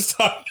while Joe was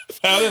talking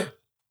about it.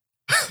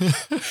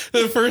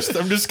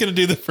 I'm just going to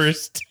do the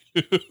first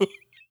 2.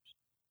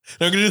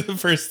 I'm going to do the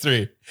first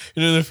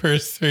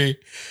 3.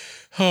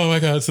 Oh my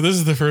God. So this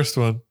is the first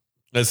one.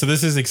 So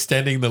this is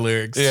extending the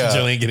lyrics. Yeah.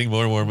 Jolene getting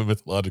more and more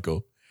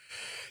mythological.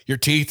 Your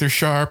teeth are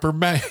sharp, or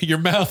your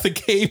mouth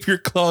agape, your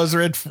claws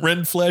red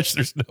flesh.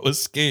 There's no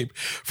escape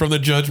from the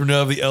judgment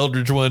of the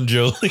Eldritch One,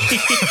 Jolene.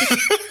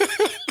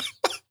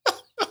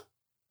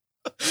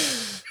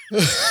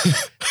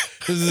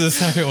 This is the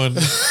second one.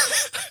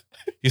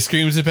 He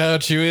screams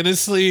about you in his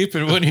sleep,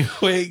 and when he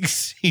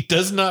wakes, he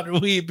does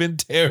not weep in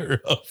terror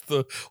of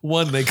the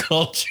one they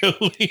call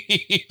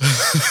Jolene.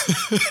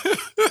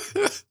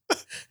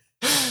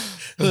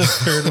 The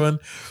third one.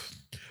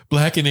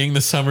 Blackening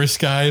the summer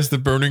skies, the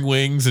burning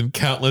wings, and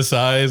countless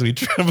eyes, we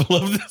tremble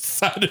of the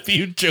sight of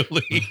you,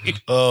 Jolene.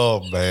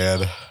 Oh,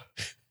 man.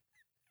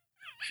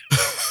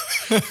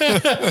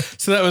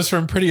 So that was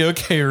from Pretty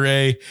Okay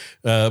Ray,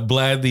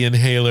 Blad the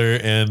Inhaler,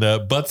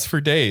 and Butts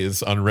for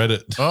Days on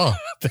Reddit. Oh,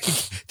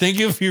 thank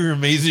you for your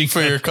amazing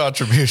for your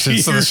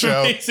contributions to the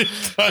show.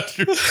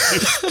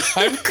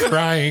 I'm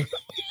crying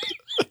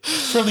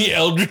from the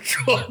Eldritch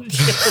One,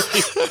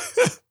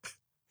 Jolene.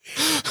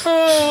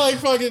 Oh, like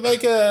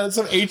fucking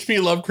some H.P.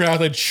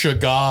 Lovecraft and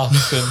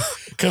Shoggoth and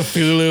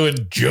Cthulhu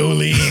and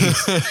Jolene.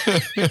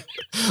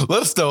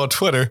 Let us know on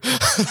Twitter.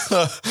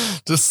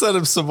 Just send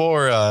him some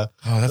more.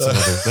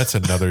 That's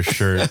another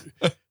shirt.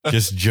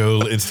 Just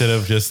Joe, instead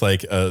of just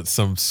like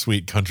some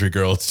sweet country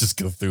girl, it's just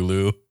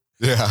Cthulhu.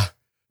 Yeah.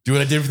 Do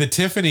what I did for the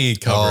Tiffany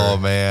cover. Oh,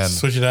 man.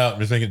 Switch it out.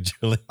 Just make it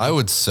Jolene. I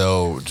would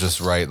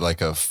just write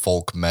like a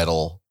folk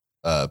metal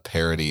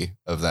parody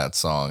of that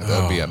song.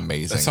 That would be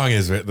amazing. That song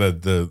is,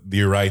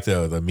 you're right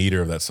though. The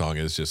meter of that song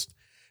is just,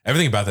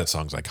 everything about that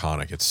song's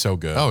iconic. It's so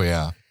good. Oh,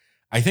 yeah.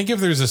 I think if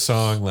there's a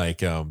song like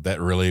that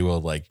really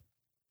will like,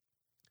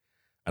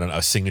 I don't know,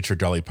 a signature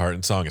Dolly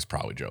Parton song is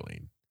probably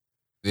Jolene.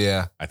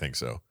 Yeah. I think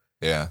so.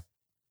 Yeah.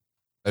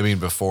 I mean,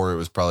 before it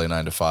was probably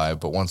 9 to 5,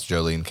 but once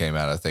Jolene came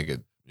out, I think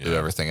it did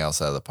everything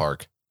else out of the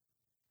park.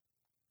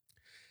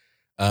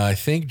 I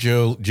think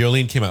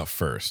Jolene came out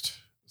first.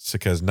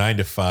 Because 9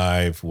 to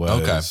 5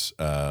 was,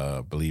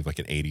 I believe, like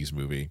an 80s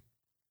movie.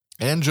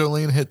 And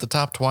Jolene hit the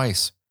top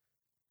twice.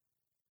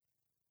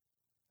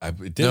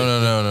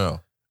 No.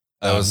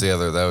 That was the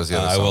other song.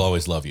 I Will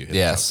Always Love You.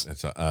 Yes.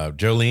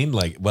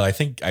 Jolene, I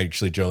think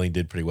actually Jolene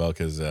did pretty well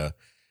because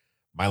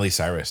Miley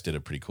Cyrus did a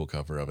pretty cool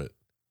cover of it.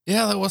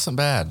 Yeah, that wasn't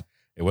bad.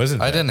 It wasn't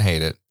bad. I didn't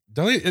hate it.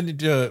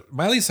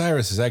 Miley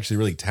Cyrus is actually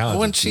really talented.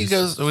 When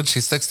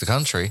she sticks to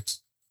country,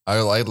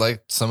 I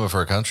like some of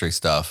her country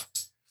stuff.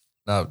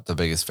 Not the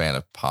biggest fan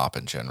of pop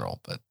in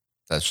general, but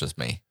that's just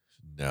me.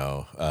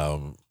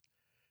 No.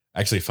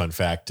 Actually, fun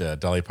fact,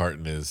 Dolly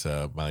Parton is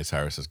Miley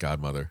Cyrus's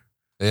godmother.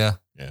 Yeah.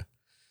 Yeah.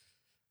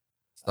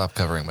 Stop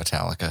covering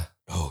Metallica.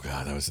 Oh,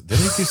 God. Did they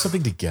do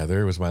something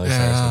together? Was Miley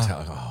Cyrus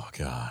Metallica? Oh,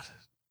 God.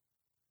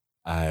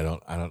 I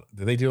don't.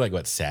 Did they do like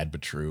what, Sad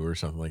But True or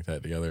something like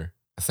that together?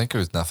 I think it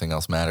was Nothing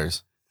Else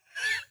Matters.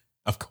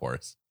 Of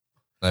course.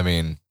 I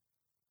mean,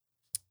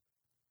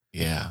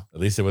 yeah.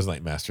 At least it wasn't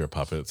like Master of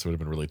Puppets. It would have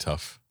been really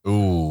tough.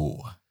 Ooh.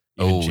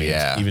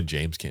 Yeah. Even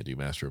James can't do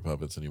Master of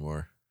Puppets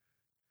anymore.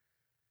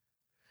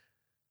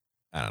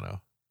 I don't know.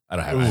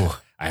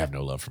 I have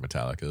no love for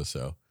Metallica,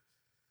 so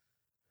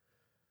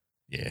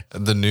yeah.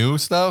 The new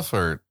stuff,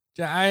 or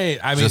I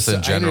mean, just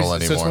in general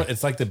anymore.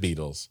 It's like the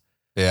Beatles.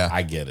 Yeah,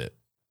 I get it.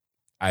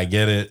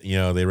 You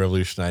know, they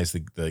revolutionized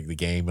the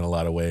game in a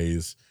lot of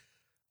ways.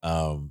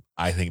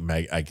 I think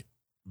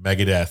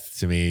Megadeth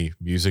to me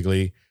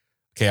musically.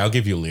 Okay, I'll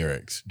give you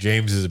lyrics.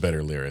 James is a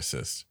better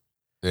lyricist.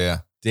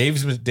 Yeah. Dave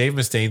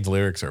Mustaine's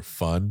lyrics are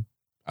fun.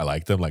 I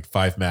like them. Like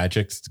Five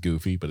Magics, it's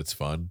goofy, but it's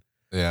fun.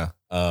 Yeah.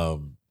 I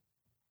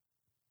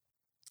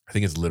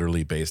think it's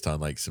literally based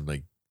on like some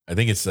like, I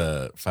think it's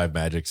Five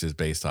Magics is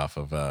based off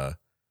of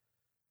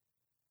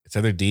it's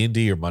either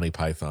D&D or Monty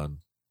Python.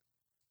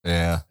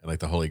 Yeah. And like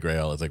the Holy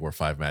Grail is like where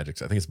Five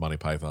Magics. I think it's Monty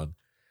Python.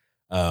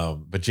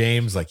 But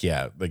James, like,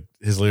 yeah, like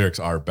his lyrics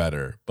are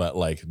better, but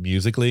like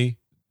musically,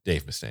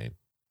 Dave Mustaine.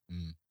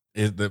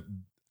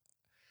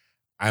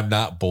 I'm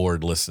not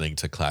bored listening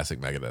to classic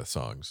Megadeth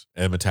songs.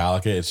 And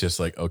Metallica, it's just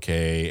like,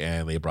 okay,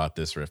 and they brought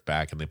this riff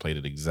back and they played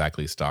it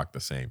exactly stock the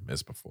same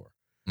as before.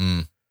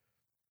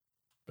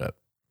 But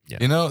yeah.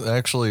 You know,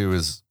 actually it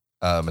was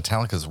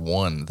Metallica's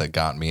one that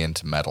got me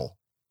into metal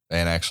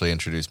and actually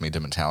introduced me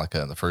to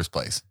Metallica in the first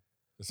place.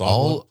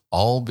 All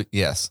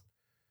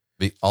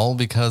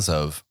because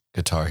of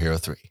Guitar Hero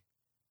 3.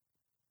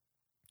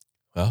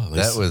 Well,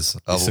 that was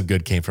some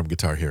good came from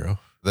Guitar Hero.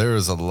 There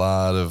was a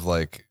lot of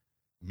like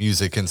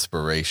music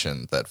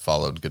inspiration that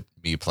followed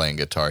me playing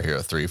Guitar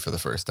Hero 3 for the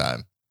first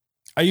time.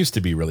 I used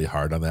to be really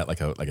hard on that,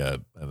 like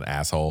an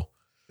asshole.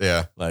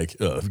 Yeah. Like,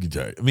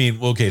 guitar. I mean,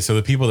 okay, so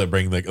the people that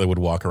that would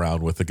walk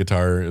around with the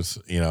guitars,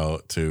 you know,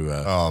 to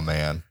oh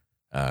man.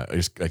 I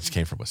just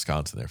came from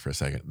Wisconsin there for a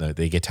second.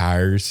 They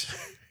guitars.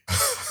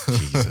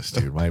 Jesus,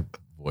 dude, my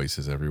voice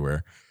is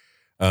everywhere.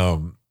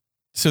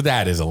 So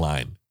that is a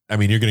line. I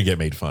mean, you're gonna get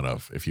made fun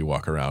of if you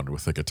walk around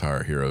with a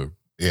Guitar Hero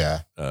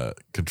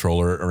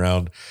controller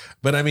around.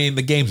 But I mean,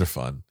 the games are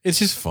fun. It's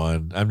just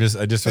fun. I just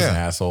was an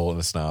asshole and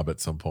a snob at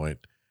some point.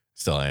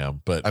 Still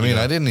am. But I mean,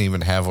 I didn't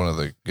even have one of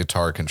the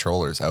guitar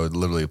controllers. I would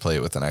literally play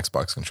it with an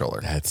Xbox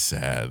controller. That's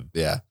sad.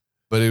 Yeah.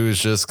 But it was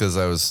just because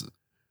I was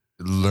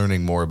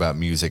learning more about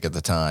music at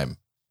the time.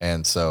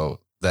 And so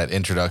that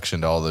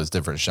introduction to all those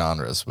different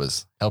genres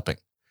was helping.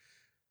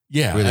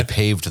 Yeah. Really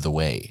paved the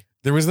way.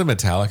 There was the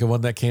Metallica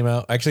one that came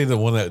out. Actually, the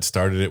one that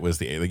started it was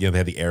they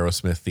had the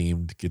Aerosmith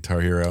themed Guitar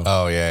Hero.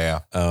 Oh,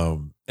 yeah.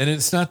 And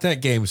it's not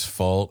that game's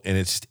fault. And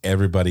it's just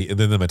everybody. And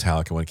then the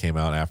Metallica one came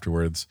out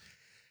afterwards.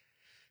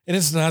 And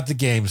it's not the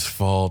game's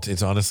fault.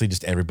 It's honestly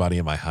just everybody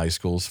in my high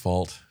school's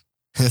fault.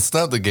 It's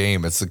not the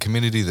game. It's the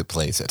community that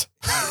plays it.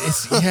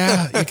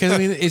 Because I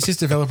mean, it's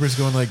just developers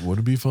going like,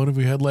 wouldn't it be fun if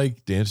we had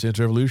like Dance Dance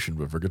Revolution,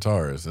 but for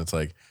guitars? And it's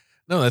like,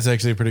 no, that's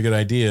actually a pretty good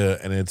idea.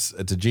 And it's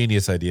a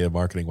genius idea,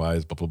 marketing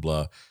wise, blah, blah,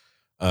 blah.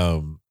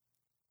 And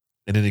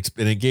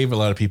it gave a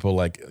lot of people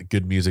like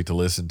good music to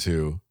listen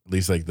to, at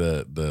least like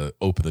the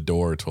open the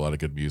door to a lot of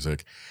good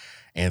music.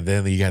 And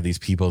then you got these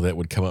people that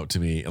would come up to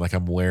me and like,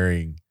 I'm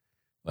wearing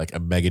like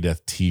a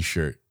Megadeth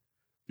t-shirt.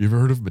 You ever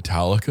heard of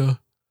Metallica?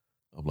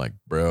 I'm like,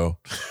 bro,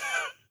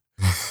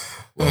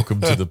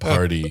 welcome to the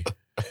party.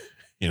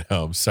 You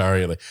know, I'm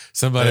sorry. Like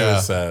somebody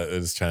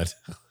was trying to,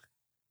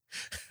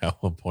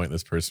 at one point,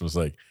 this person was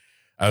like,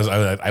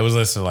 I was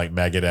listening to like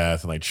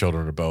Megadeth and like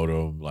Children of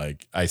Bodom.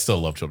 Like I still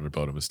love Children of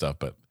Bodom and stuff,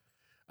 but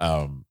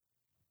I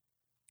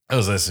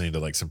was listening to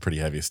like some pretty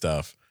heavy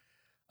stuff,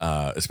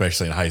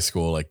 especially in high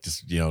school, like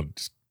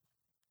just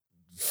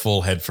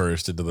full head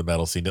first into the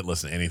metal scene, didn't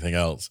listen to anything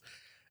else.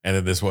 And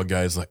then this one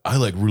guy's like, I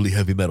like really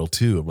heavy metal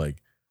too. I'm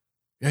like,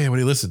 yeah, what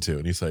do you listen to?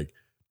 And he's like,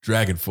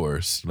 Dragon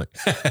Force. I'm like,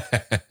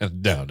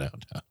 no.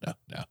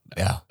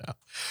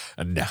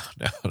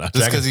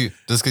 Just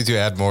because you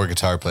add more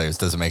guitar players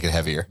doesn't make it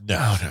heavier.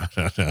 No.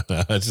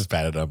 I just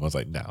patted him. I was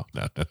like, no.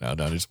 I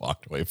just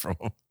walked away from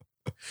him.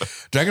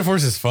 Dragon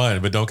Force is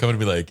fun, but don't come and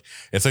be like,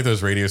 it's like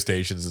those radio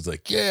stations. It's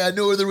like, yeah, I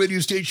know where the radio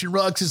station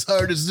rocks as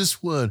hard as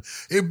this one.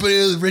 Everybody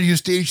else radio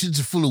stations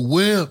are full of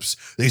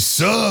wimps. They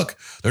suck.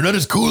 They're not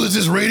as cool as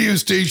this radio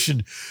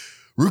station.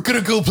 We're going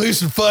to go play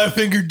some Five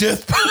Finger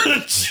Death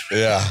Punch.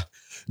 Yeah.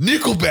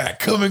 Nickelback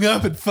coming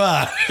up at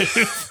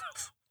 5.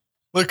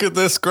 Look at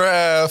this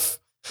graph.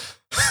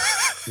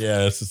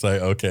 Yeah, it's just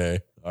like, okay,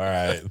 all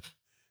right.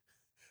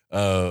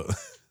 I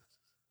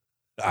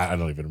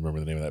don't even remember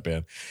the name of that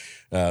band.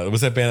 It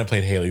was that band that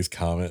played Haley's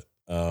Comet.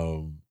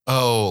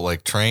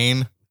 Like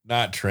Train?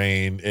 Not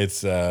Train.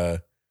 It's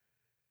I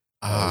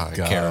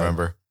can't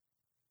remember.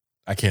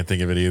 I can't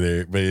think of it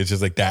either, but it's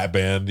just like that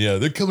band. Yeah,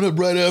 they're coming up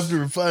right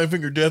after Five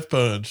Finger Death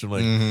Punch. I'm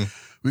like,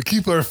 we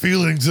keep our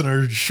feelings in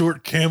our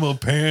short camo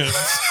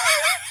pants.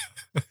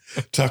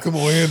 Tuck them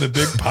away in the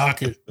big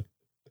pocket.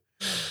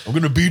 I'm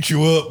going to beat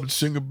you up and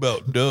sing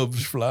about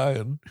doves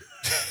flying.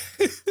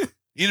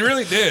 He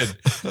really did.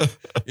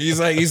 He's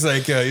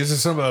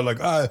just somebody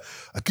like, I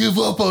give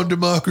up on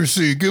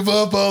democracy, give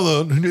up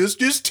on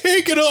just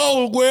take it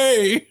all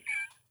away.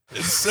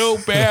 It's so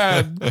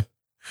bad.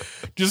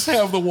 Just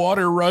have the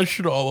water rush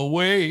it all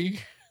away.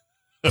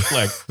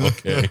 Like,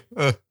 okay.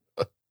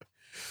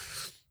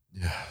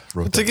 Yeah.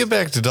 To get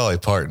back to Dolly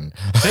Parton.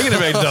 Taking it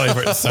back to Dolly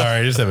Parton.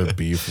 Sorry, I just have a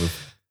beef with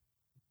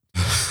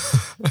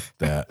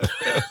that.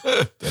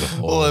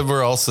 Well, and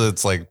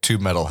it's like two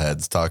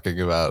metalheads talking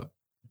about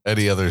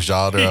any other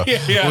genre.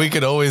 Yeah. We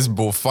could always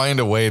find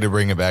a way to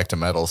bring it back to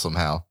metal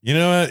somehow. You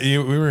know what? We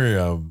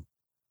were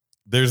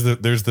there's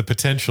the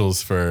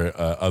potentials for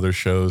other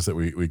shows that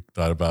we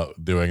thought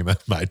about doing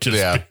that might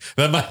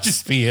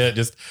just be it.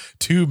 Just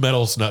two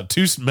metal snob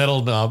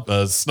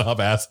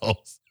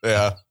assholes.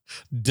 Yeah.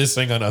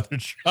 Dissing on other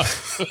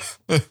shows.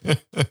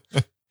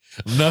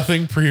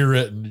 Nothing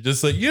pre-written.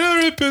 Just like,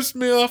 it pissed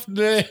me off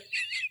today.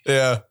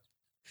 Yeah.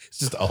 It's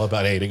just all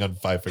about hating on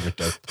Five Finger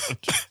Death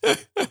Punch.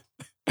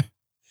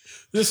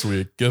 This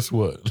week, guess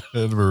what?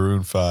 And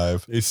Maroon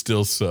 5. They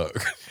still suck.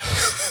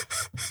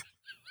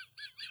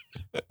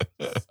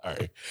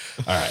 Sorry.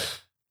 All right.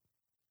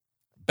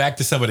 Back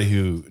to somebody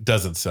who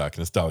doesn't suck,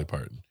 and it's Dolly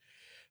Parton.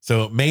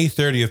 So May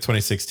 30th,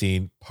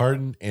 2016,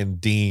 Parton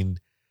and Dean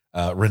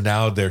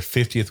renewed their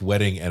 50th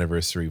wedding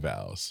anniversary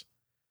vows.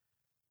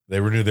 They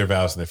renewed their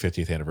vows on their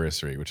 50th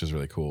anniversary, which is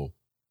really cool.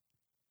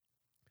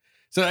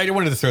 So I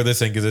wanted to throw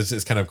this in because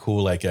it's kind of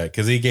cool, like,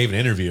 because he gave an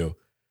interview,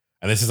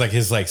 and this is like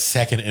his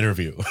second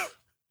interview.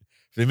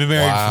 They've been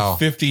married for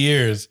 50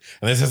 years,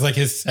 and this is like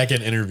his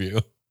second interview.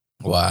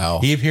 Wow.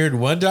 He appeared in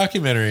one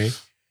documentary.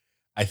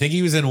 I think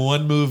he was in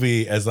one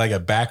movie as like a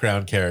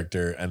background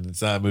character, and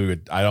it's not a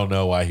movie. I don't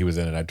know why he was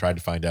in it. I tried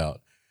to find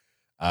out.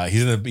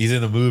 He's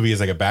in the movie as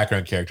like a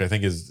background character. I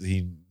think he's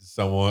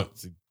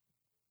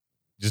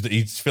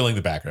filling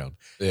the background.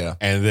 Yeah.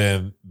 And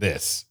then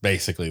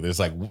basically there's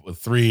like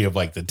 3 of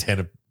like the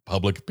 10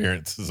 public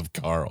appearances of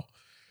Carl.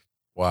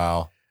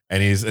 Wow.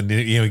 And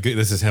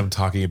this is him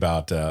talking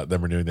about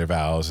them renewing their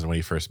vows and when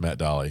he first met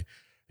Dolly.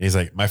 And he's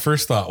like, my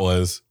first thought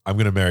was, I'm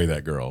going to marry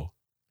that girl.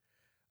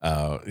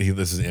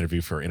 This is an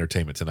interview for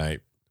Entertainment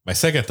Tonight. My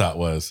second thought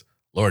was,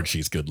 Lord,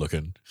 she's good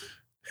looking.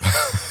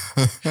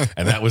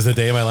 And that was the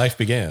day my life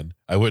began.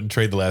 I wouldn't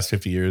trade the last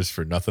 50 years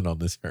for nothing on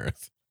this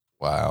earth.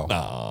 Wow.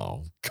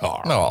 No,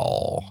 Carl.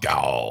 No.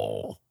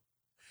 Go.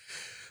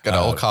 Good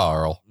old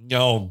Carl.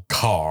 No,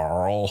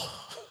 Carl.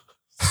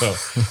 So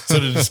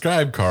to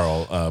describe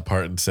Carl,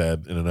 Parton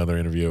said in another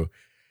interview,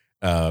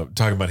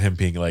 talking about him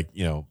being like,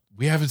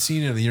 we haven't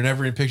seen it. You're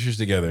never in pictures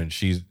together. And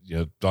she's,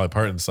 Dolly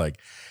Parton's like,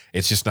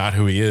 it's just not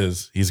who he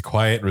is. He's a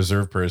quiet,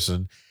 reserved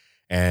person.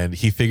 And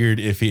he figured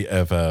if he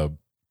ever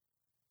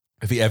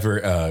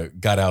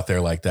got out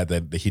there like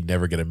that he'd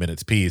never get a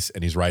minute's peace.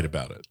 And he's right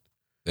about it.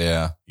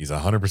 Yeah. He's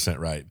 100%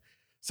 right.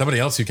 Somebody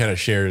else who kind of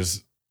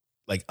shares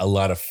like a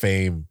lot of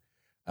fame,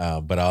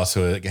 but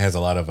also has a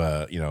lot of,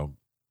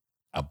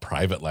 a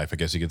private life, I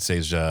guess you could say,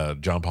 is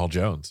John Paul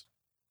Jones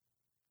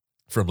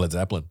from Led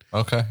Zeppelin.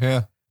 Okay.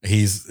 Yeah.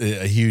 He's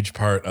a huge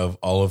part of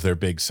all of their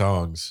big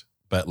songs,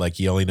 but like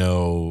you only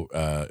know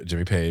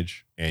Jimmy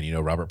Page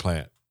and Robert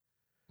Plant.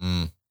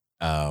 And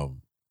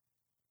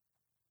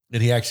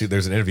he actually,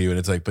 there's an interview and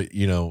it's like, but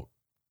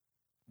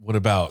what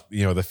about,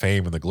 the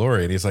fame and the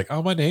glory? And he's like,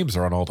 oh, my names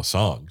are on all the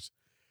songs.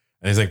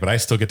 And he's like, but I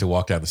still get to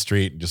walk down the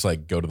street and just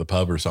like go to the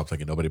pub or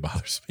something and nobody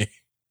bothers me.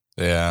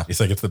 Yeah.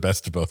 He's like, it's the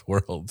best of both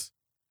worlds.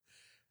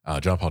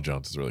 John Paul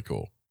Jones is really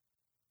cool.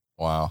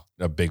 Wow.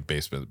 A big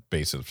bass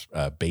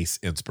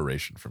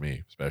inspiration for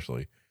me,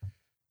 especially.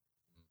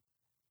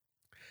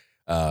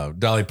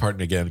 Dolly Parton,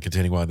 again,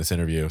 continuing on this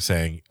interview,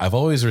 saying, I've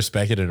always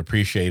respected and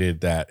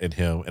appreciated that in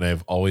him, and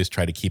I've always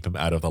tried to keep him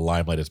out of the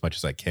limelight as much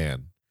as I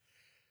can.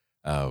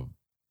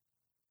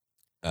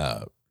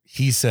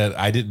 He said,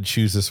 I didn't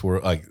choose this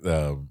world. Like,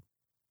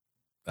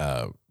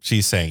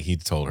 she's saying he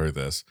told her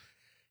this.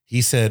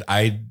 He said,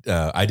 I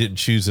didn't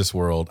choose this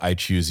world. I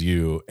choose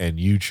you, and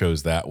you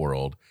chose that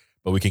world.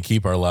 But we can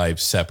keep our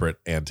lives separate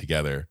and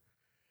together.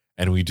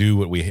 And we do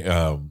what we,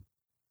 and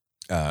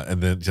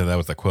then so that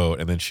was the quote.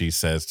 And then she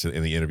says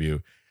in the interview,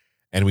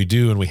 and we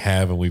do, and we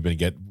have, and we've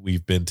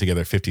been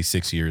together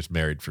 56 years,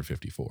 married for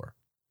 54.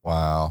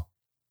 Wow.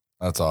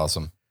 That's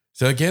awesome.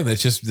 So again,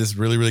 it's just this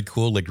really, really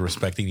cool, like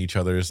respecting each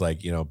other's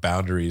like,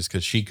 boundaries.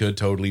 Cause she could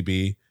totally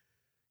be,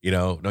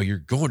 no, you're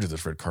going to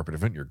this red carpet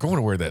event. You're going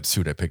to wear that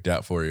suit I picked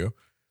out for you.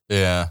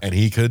 Yeah. And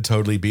he could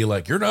totally be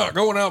like, you're not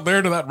going out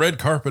there to that red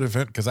carpet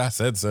event because I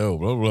said so.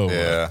 Blah, blah, blah.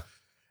 Yeah.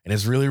 And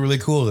it's really, really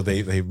cool that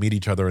they meet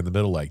each other in the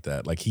middle like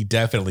that. Like he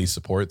definitely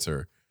supports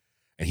her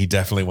and he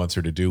definitely wants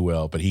her to do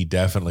well, but he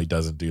definitely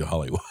doesn't do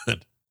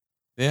Hollywood.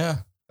 Yeah.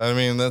 I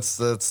mean,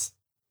 that's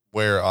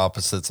where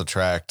opposites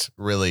attract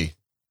really,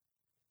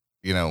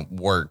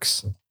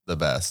 works the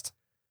best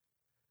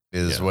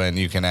is when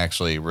you can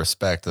actually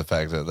respect the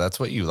fact that that's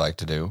what you like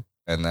to do.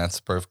 And that's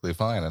perfectly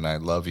fine. And I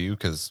love you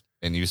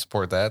and you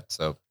support that.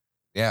 So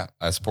yeah,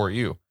 I support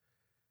you,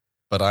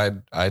 but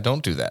I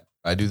don't do that.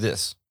 I do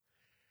this.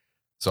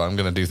 So I'm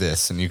going to do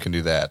this and you can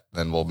do that.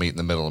 Then we'll meet in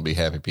the middle and be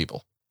happy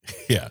people.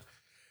 Yeah.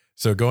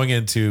 So going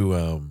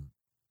into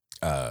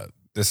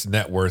this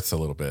net worth a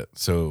little bit.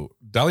 So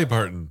Dolly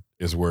Parton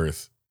is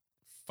worth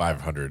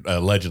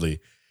allegedly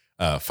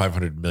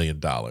 $500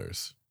 million.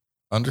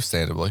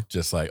 Understandably.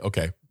 Just like,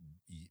 okay.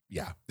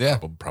 Yeah. Yeah.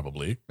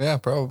 Probably. Yeah,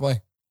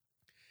 probably.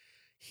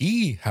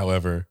 He,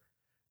 however,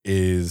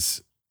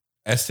 is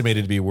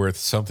estimated to be worth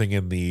something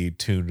in the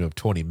tune of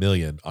 20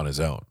 million on his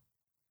own.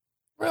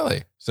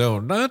 Really? So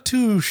not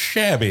too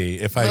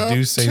shabby, if I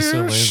do say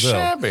so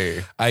myself.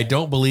 I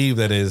don't believe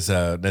that is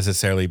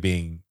necessarily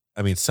being.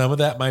 I mean, some of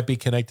that might be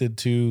connected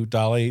to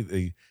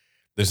Dolly.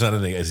 There's not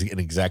an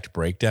exact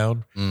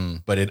breakdown,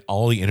 but in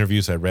all the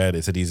interviews I read,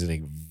 it said he's in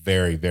a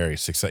very, very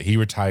successful. He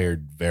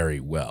retired very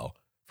well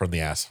from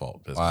the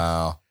asphalt business.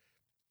 Wow!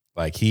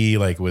 Like he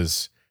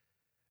was,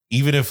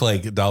 even if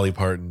like Dolly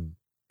Parton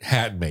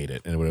hadn't made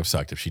it, and it would have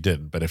sucked if she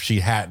didn't. But if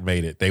she hadn't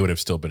made it, they would have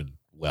still been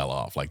well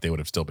off. Like they would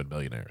have still been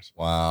millionaires.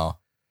 Wow.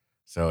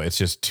 So it's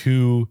just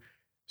two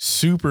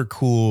super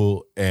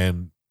cool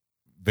and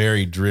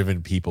very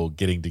driven people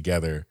getting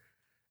together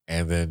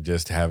and then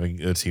just having,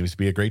 it seems to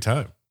be a great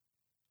time.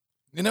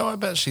 I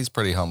bet she's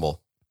pretty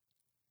humble.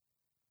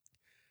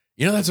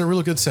 That's a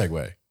really good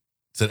segue.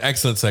 It's an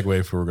excellent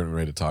segue for we're going to be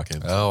ready to talk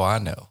into. Oh, I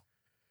know.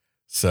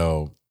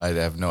 So I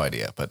have no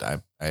idea, but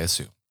I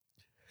assume.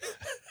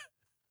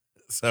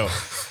 So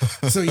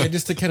yeah,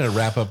 just to kind of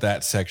wrap up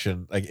that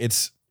section, like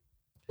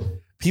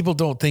people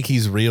don't think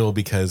he's real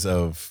because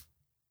of,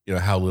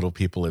 how little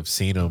people have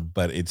seen him,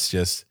 but it's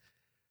just,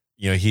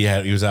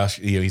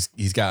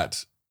 he's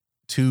got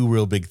two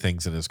real big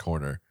things in his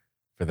corner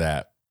for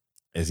that,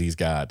 as he's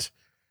got,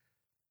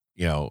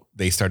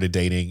 they started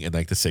dating in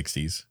like the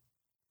 60s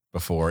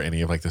before any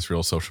of like this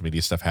real social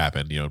media stuff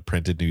happened,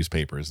 printed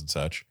newspapers and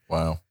such.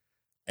 Wow.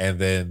 And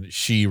then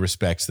she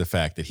respects the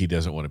fact that he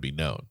doesn't want to be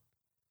known.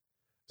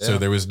 Yeah. So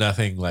there was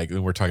nothing like,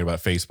 when we're talking about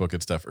Facebook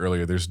and stuff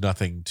earlier, there's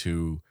nothing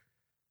to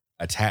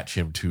attach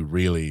him to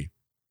really.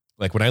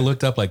 Like when I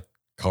looked up like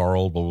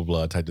Carl, blah, blah,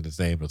 blah, typed in his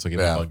name, I was looking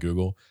up on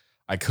Google.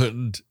 I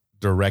couldn't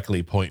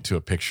directly point to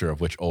a picture of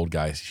which old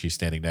guy she's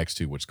standing next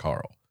to, which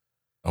Carl.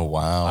 Oh,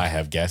 wow. I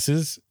have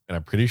guesses, and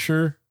I'm pretty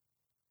sure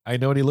I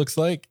know what he looks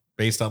like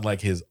based on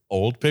like his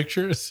old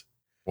pictures.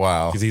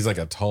 Wow. Because he's like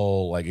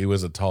he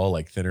was a tall,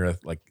 like thinner,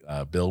 like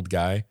build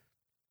guy.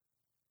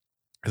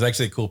 There's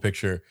actually a cool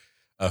picture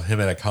of him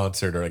at a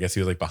concert, or I guess he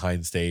was like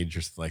behind stage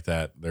or something like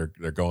that.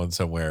 They're going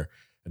somewhere.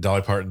 And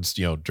Dolly Parton's,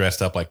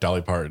 dressed up like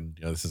Dolly Parton.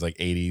 This is like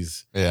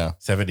 80s, 70s,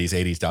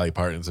 80s Dolly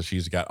Parton. So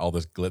she's got all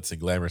this glitz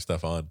and glamour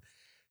stuff on.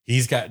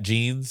 He's got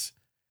jeans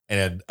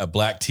and a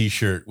black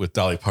t-shirt with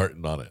Dolly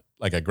Parton on it,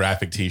 like a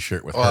graphic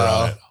t-shirt with her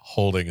on it,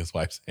 holding his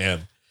wife's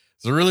hand.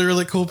 It's a really,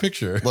 really cool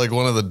picture. Like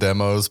one of the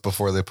demos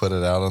before they put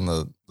it out on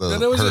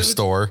her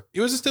store.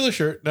 It was still a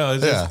shirt. No,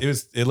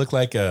 it looked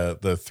like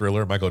the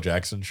Thriller Michael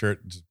Jackson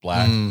shirt, just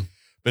black.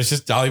 But it's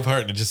just Dolly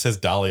Parton. It just says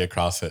Dolly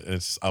across it. And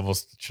it's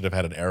almost should have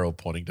had an arrow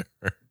pointing to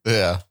her.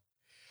 Yeah. I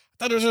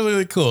thought it was really,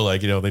 really cool.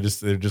 Like,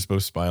 they're just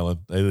both smiling.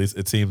 At least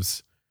it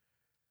seems,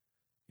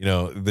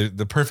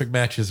 the perfect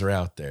matches are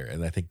out there.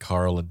 And I think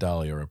Carl and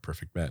Dolly are a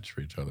perfect match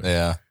for each other.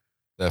 Yeah,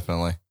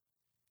 definitely.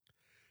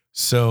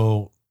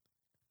 So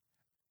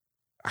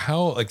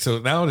so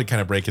now to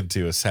kind of break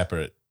into a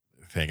separate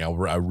thing,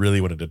 I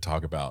really wanted to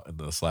talk about in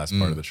this last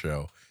part of the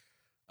show,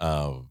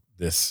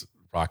 this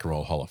Rock and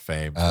Roll Hall of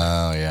Fame.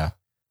 Oh, yeah.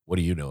 What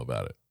do you know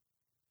about it?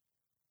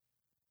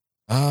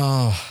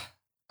 Oh,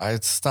 I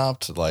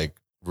stopped like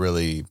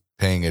really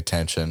paying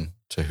attention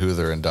to who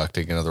they're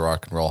inducting into the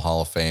Rock and Roll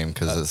Hall of Fame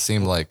because it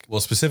seemed like...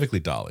 Well,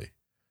 specifically Dolly.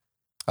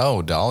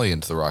 Oh, Dolly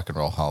into the Rock and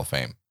Roll Hall of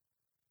Fame.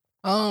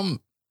 I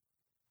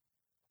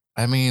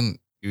mean,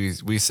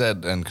 we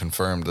said and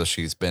confirmed that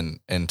she's been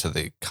into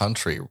the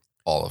Country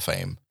Hall of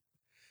Fame.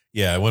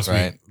 Yeah, once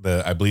right?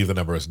 I believe the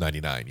number was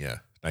 99. Yeah,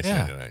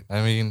 1999. Yeah,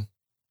 I mean,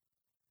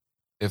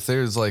 if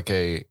there's like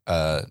a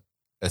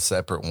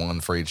separate one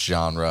for each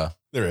genre,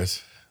 there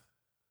is.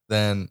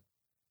 Then,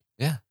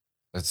 yeah,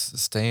 it's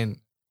stay in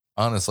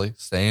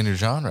your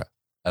genre.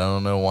 I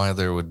don't know why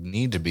there would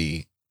need to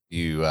be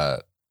you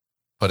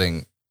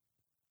putting.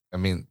 I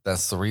mean,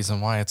 that's the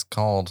reason why it's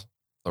called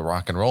the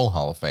Rock and Roll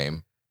Hall of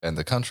Fame and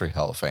the Country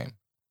Hall of Fame.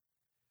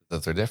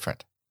 That they're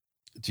different.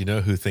 Do you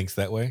know who thinks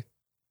that way?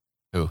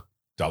 Who?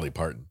 Dolly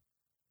Parton.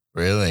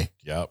 Really?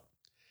 Yep.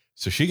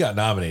 So she got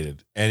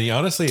nominated, and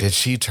honestly, did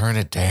she turn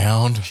it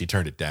down? She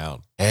turned it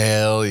down.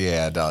 Hell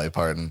yeah, Dolly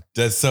Parton.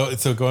 So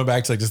going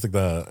back to like just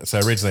like so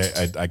originally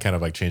I kind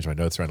of like changed my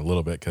notes around a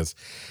little bit because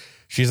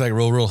she's like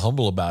real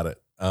humble about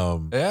it.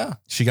 Yeah,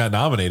 she got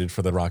nominated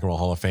for the Rock and Roll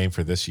Hall of Fame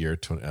for this year,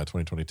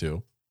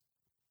 2022,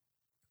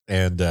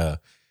 and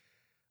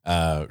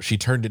she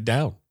turned it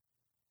down.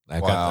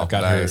 I've got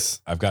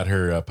nice. I've got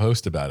her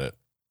post about it.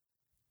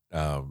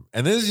 And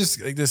this is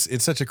just like this.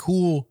 It's such a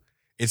cool.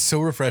 It's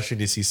so refreshing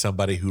to see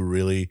somebody who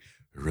really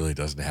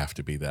doesn't have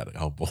to be that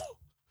humble.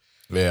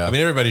 Yeah, I mean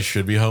everybody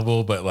should be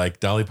humble, but like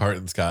Dolly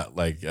Parton's got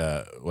like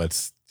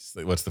what's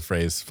the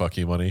phrase? Fuck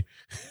you money.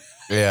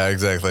 Yeah,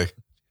 exactly.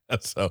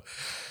 So,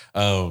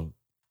 so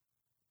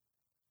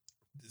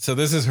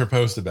this is her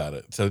post about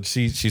it. So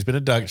she's been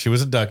inducted. She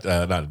was not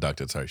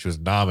inducted. Sorry, she was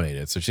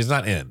nominated. So she's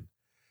not in,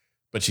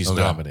 but she's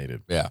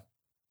nominated. Yeah.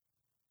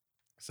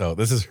 So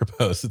this is her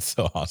post. It's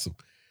so awesome.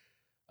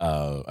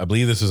 I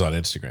believe this was on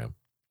Instagram.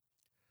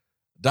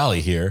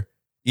 Dolly here.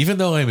 Even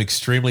though I'm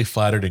extremely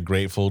flattered and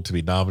grateful to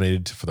be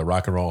nominated for the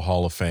Rock and Roll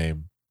Hall of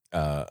Fame,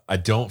 I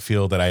don't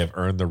feel that I have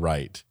earned the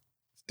right.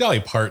 Dolly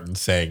Parton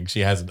saying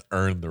she hasn't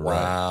earned the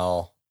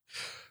right.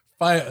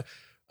 Wow.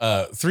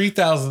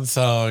 3,000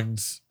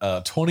 songs,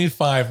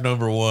 25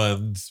 number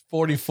ones,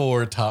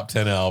 44 top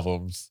 10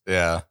 albums.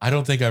 Yeah. I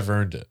don't think I've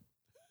earned it.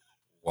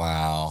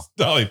 Wow.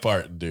 Dolly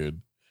Parton,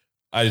 dude.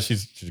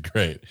 She's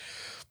great.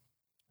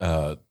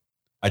 I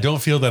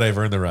don't feel that I've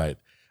earned the right.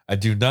 I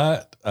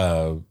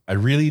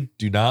really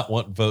do not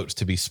want votes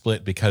to be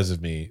split because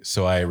of me.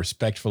 So I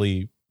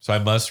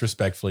must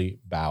respectfully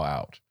bow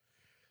out.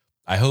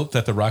 I hope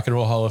that the Rock and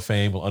Roll Hall of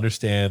Fame will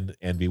understand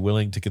and be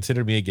willing to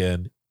consider me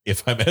again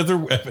if I'm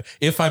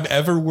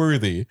ever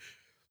worthy.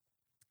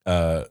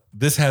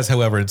 This has,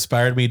 however,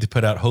 inspired me to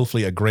put out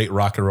hopefully a great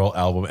rock and roll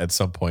album at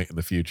some point in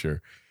the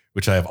future,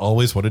 which I have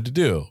always wanted to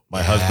do.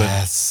 My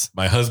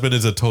husband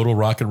is a total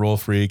rock and roll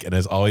freak and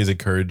has always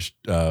encouraged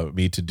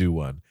me to do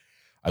one.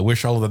 I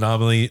wish all of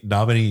the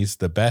nominees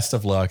the best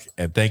of luck,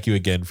 and thank you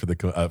again for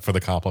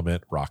the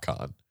compliment. Rock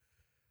on.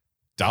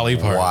 Dolly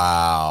Parton.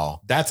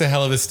 Wow. That's a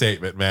hell of a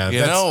statement, man. You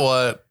know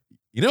what?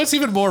 You know what's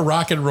even more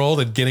rock and roll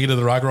than getting into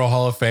the Rock and Roll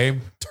Hall of Fame?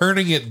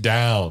 Turning it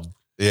down.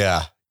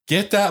 Yeah.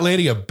 Get that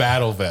lady a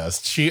battle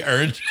vest. She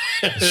earned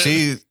it.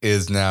 She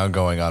is now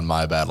going on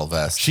my battle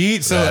vest.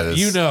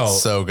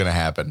 So gonna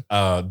happen.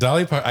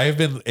 Dolly Parton. I have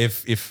been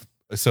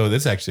so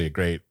this is actually a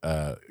great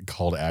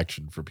call to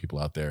action for people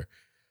out there.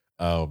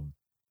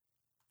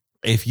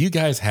 If you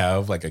guys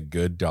have like a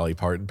good Dolly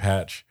Parton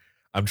patch,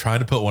 I'm trying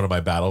to put one of my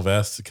battle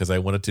vests because I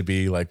want it to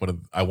be like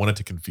I want it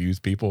to confuse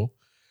people.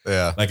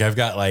 Yeah. Like I've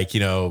got like,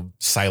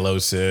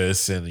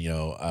 Silosis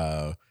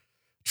and,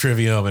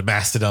 Trivium and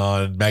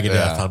Mastodon and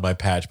Megadeth on my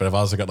patch, but I've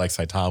also got like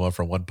Saitama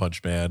from One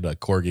Punch Man,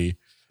 Corgi,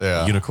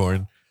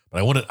 Unicorn.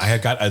 But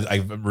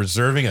I'm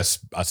reserving a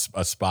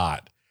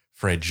spot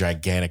for a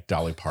gigantic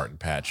Dolly Parton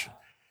patch.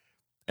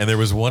 And there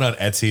was one on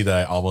Etsy that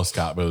I almost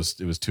got, but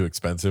it was too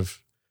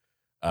expensive.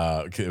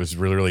 It was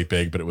really, really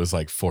big, but it was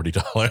like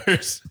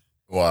 $40.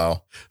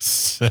 Wow.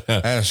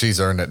 And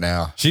she's earned it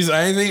now.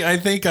 I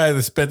think I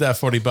spent that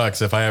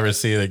 $40 if I ever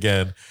see it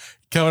again.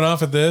 Coming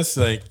off of this,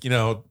 like, you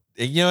know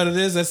what it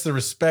is? That's the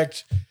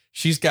respect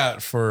she's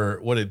got for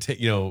what it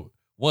takes,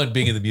 one,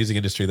 being in the music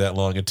industry that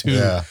long, and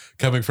two,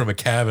 coming from a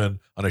cabin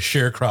on a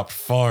sharecropped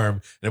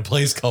farm in a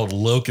place called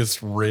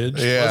Locust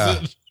Ridge. Yeah.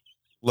 Was it?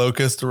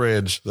 Locust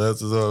Ridge.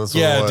 That's what it was.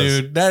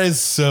 Dude, that is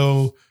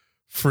so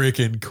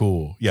freaking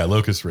cool. Yeah,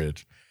 Locust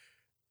Ridge.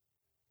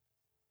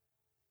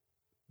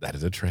 That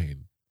is a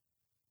train.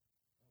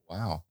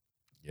 Wow.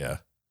 Yeah.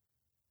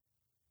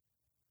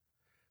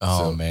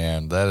 Oh,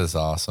 man, that is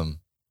awesome.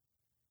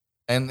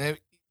 And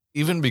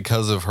even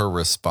because of her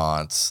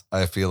response,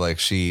 I feel like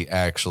she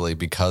actually,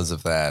 because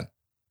of that,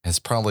 has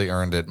probably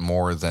earned it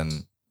more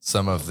than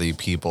some of the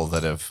people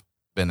that have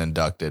been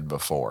inducted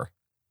before.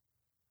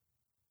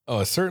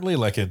 Oh, certainly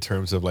like in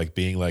terms of like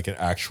being like an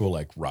actual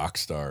like rock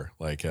star.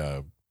 Like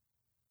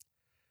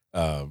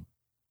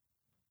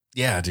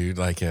yeah, dude,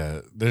 like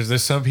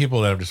there's some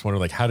people that I'm just wondering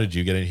like, how did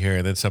you get in here?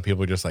 And then some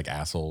people are just like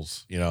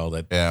assholes, they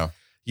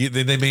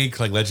make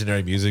like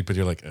legendary music, but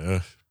you're like,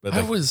 ugh. But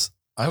like,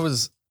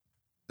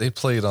 they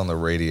played on the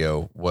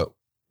radio what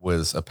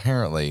was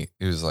apparently,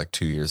 it was like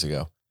 2 years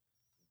ago.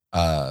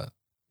 The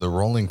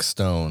Rolling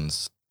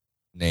Stones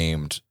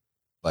named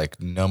like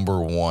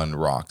 #1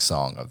 rock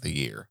song of the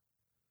year.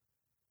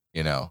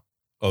 you know.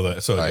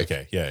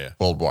 Okay, yeah.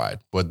 Worldwide,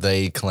 what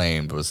they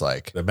claimed was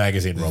like the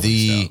magazine Rolling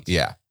Stones.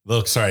 Yeah.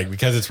 Look, sorry,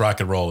 because it's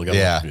rock and roll.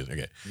 Yeah.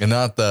 Okay. And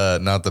not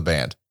the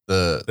band.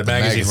 The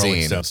magazine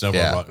Rolling Stones,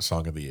 number one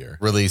song of the year.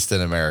 Released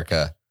in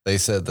America. They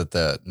said that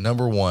the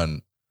number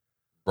one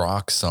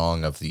rock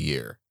song of the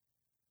year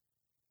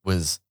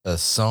was a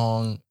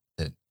song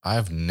that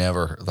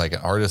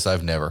an artist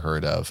I've never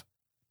heard of.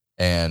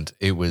 And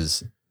it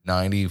was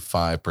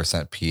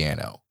 95%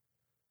 piano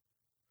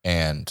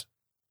and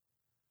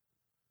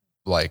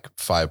like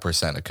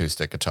 5%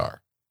 acoustic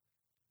guitar.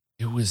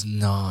 It was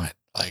not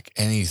like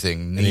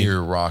anything near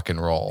rock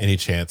and roll. Any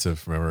chance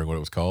of remembering what it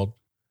was called?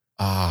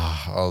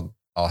 I'll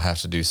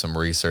have to do some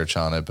research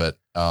on it, but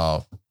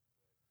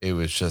it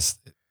was just,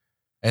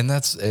 and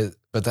that's it.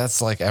 But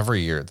that's like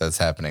every year that's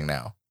happening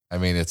now. I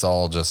mean, it's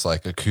all just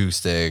like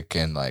acoustic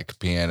and like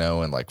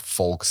piano and like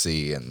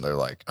folksy, and they're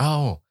like,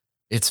 oh,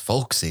 it's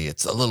folksy,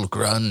 it's a little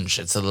grunge,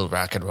 it's a little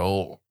rock and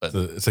roll. But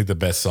it's like the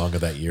best song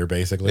of that year,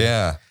 basically.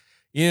 Yeah.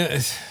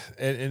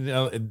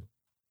 And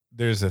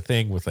there's a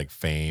thing with like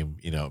fame,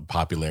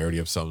 popularity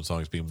of some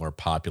songs being more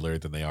popular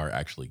than they are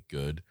actually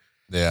good.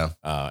 Yeah.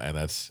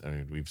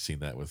 And we've seen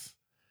that with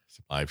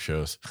some live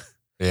shows.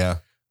 Yeah.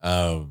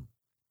 Yeah.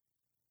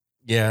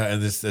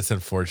 And that's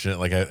unfortunate.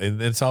 Like,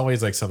 and it's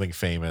always like something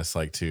famous,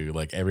 like to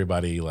like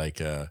everybody, like,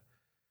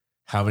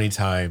 how many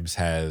times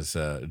has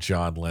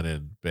John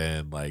Lennon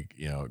been like,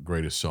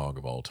 greatest song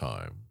of all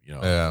time?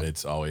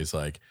 It's always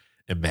like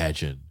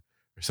Imagine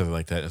or something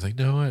like that. It's like,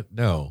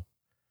 no.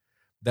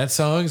 That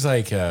song's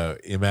like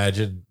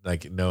Imagine,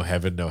 like No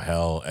Heaven, No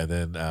Hell, and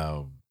then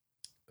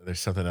there's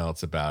something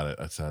else about it.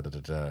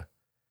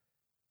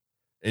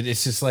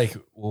 It's just like,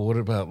 well, what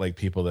about like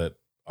people that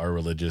are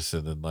religious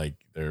and then like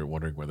they're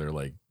wondering where their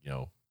like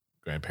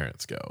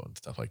grandparents go and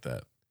stuff like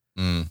that?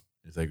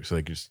 It's like so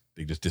they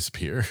just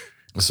disappear.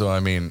 So I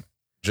mean,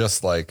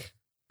 just like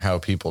how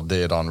people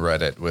did on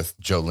Reddit with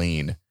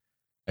Jolene,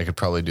 I could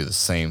probably do the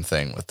same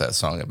thing with that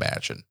song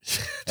Imagine,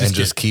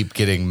 just keep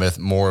getting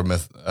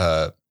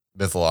mythological.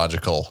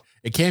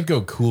 It can't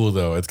go cool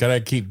though. It's gotta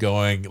keep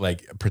going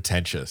like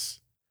pretentious.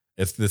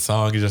 It's the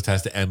song just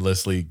has to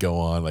endlessly go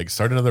on. Like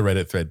start another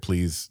Reddit thread,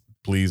 please,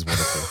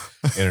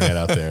 wonderful internet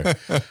out there.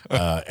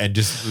 And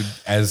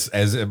just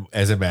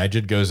as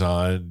Imagine goes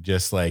on,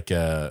 just like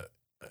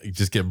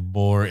just get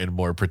more and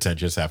more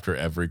pretentious after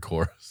every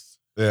chorus.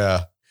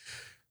 Yeah.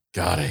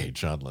 God, I hate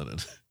John Lennon.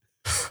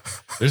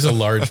 There's a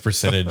large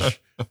percentage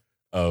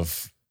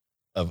of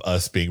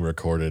us being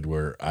recorded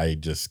where I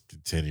just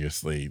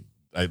continuously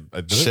I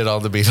shit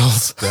on the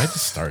Beatles. Did I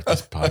just start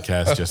this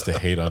podcast just to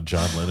hate on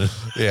John Lennon?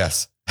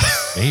 Yes.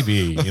 Maybe.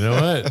 You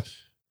know what?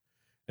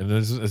 And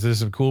there's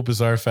some cool,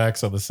 bizarre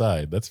facts on the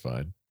side. That's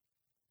fine.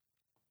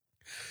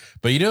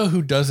 But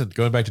who doesn't,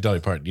 going back to Dolly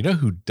Parton,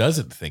 who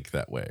doesn't think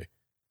that way?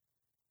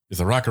 Is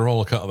the Rock and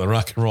Roll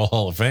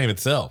Hall of Fame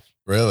itself.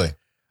 Really?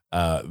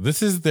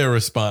 This is their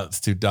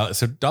response to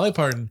Dolly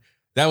Parton.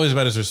 That was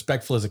about as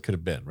respectful as it could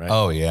have been, right?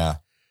 Oh, yeah.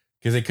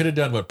 Because they could have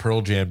done what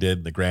Pearl Jam did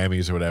in the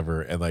Grammys or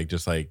whatever and like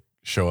just like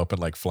show up in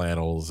like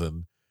flannels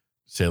and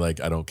say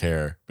like, I don't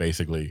care,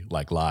 basically,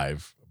 like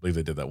live. I believe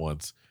they did that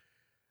once.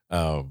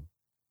 Okay.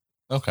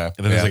 And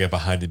then there's like a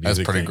behind the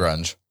music That's pretty thing.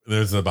 grunge.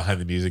 There's the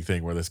behind the music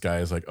thing where this guy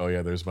is like, oh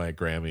yeah, there's my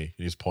Grammy. And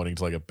he's pointing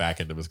to like a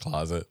back end of his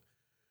closet.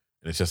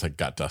 And it's just like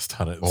got dust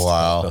on it.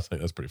 Wow.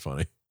 That's pretty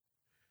funny.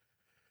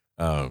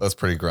 That's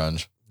pretty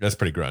grunge. That's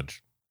pretty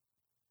grunge.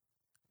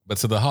 But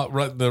so the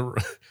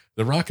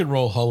Rock and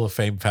Roll Hall of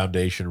Fame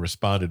Foundation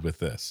responded with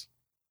this.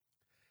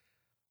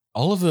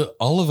 All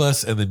of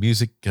us in the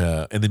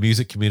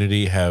music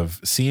community have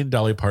seen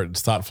Dolly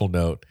Parton's thoughtful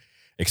note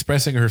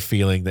expressing her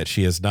feeling that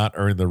she has not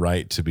earned the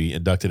right to be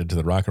inducted into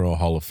the Rock and Roll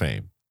Hall of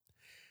Fame.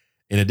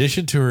 In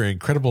addition to her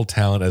incredible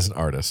talent as an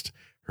artist,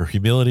 her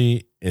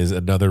humility is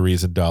another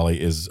reason Dolly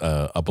is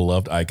a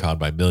beloved icon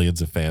by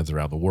millions of fans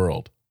around the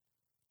world.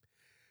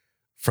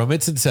 From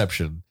its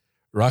inception,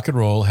 rock and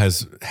roll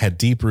has had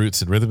deep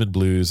roots in rhythm and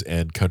blues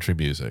and country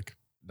music.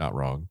 Not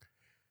wrong.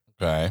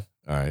 Okay.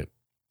 All right.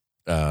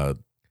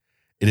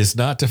 It is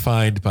not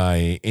defined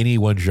by any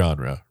one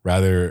genre,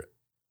 rather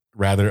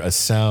a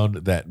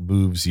sound that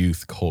moves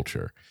youth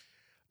culture.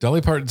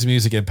 Dolly Parton's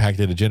music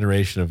impacted a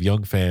generation of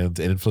young fans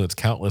and influenced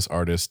countless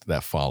artists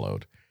that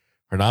followed.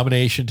 Her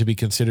nomination to be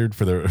considered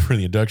for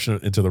the induction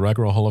into the Rock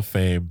and Roll Hall of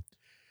Fame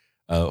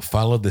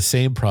followed the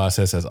same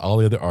process as all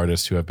the other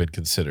artists who have been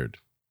considered.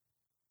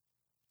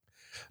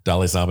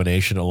 Dolly's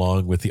nomination,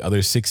 along with the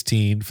other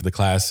 16 for the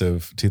class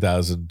of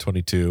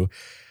 2022,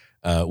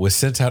 was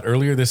sent out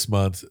earlier this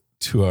month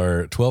to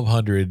our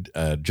 1,200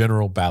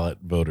 general ballot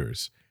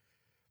voters,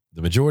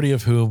 the majority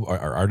of whom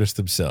are artists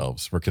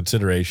themselves, for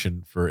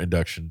consideration for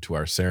induction to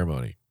our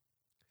ceremony.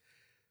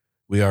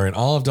 We are in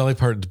awe of Dolly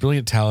Parton's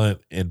brilliant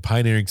talent and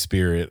pioneering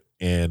spirit,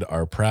 and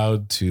are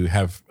proud to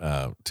have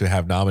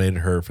nominated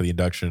her for the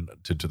induction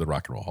to the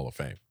Rock and Roll Hall of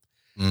Fame.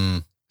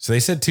 So they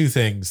said two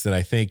things that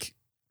I think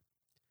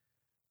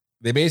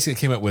they basically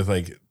came up with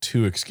like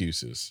two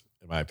excuses,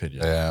 in my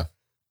opinion. Yeah.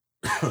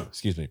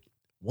 Excuse me.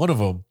 One of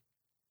them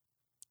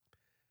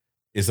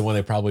is the one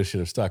they probably should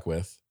have stuck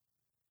with.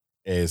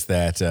 Is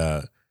that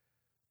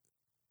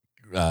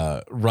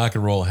rock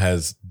and roll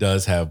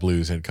does have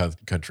blues and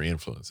country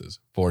influences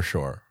for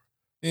sure.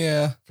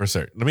 Yeah, for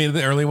certain. I mean,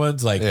 the early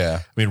ones, like,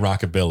 I mean,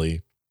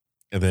 rockabilly,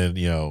 and then,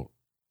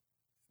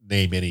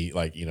 name any,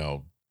 like,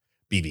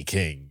 BB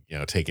King,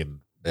 taking,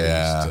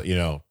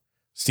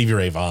 Stevie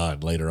Ray Vaughan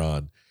later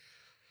on.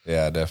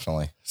 Yeah,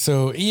 definitely.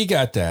 So you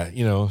got that,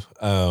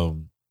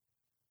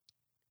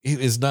 it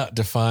is not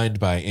defined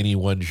by any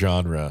one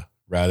genre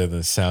rather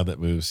than sound that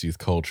moves youth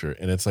culture.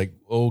 And it's like,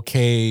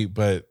 okay,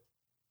 but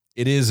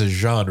it is a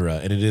genre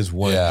and it is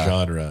one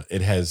genre.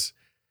 It has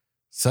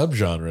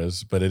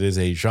subgenres, but it is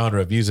a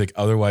genre of music.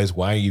 Otherwise,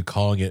 why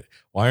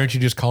aren't you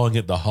just calling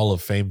it the Hall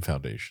of Fame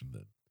Foundation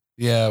then?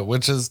 Yeah,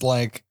 which is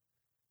like,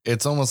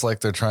 it's almost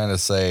like they're trying to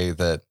say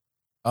that,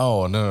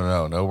 oh,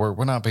 no,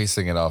 we're not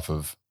basing it off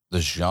of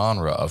the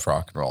genre of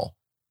rock and roll.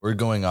 We're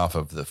going off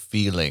of the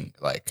feeling,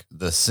 like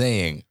the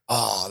saying,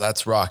 oh,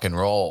 that's rock and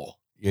roll.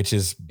 Which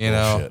is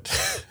bullshit.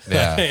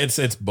 Yeah.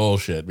 It's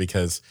bullshit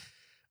because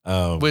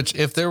which,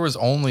 if there was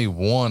only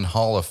one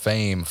Hall of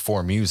Fame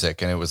for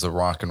music and it was the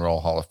Rock and Roll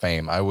Hall of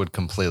Fame, I would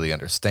completely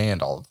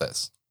understand all of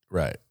this.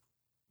 Right.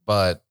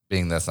 But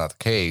being that's not the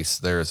case,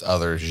 there's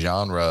other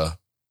genre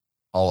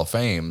Hall of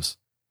Fames.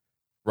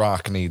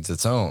 Rock needs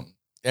its own.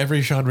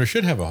 Every genre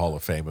should have a Hall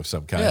of Fame of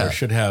some kind, or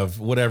should have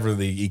whatever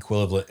the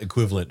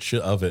equivalent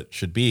of it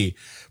should be.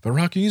 But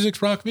rock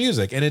music's rock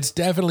music, and it's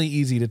definitely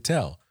easy to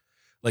tell.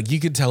 Like, you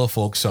can tell a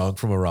folk song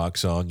from a rock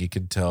song. You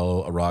can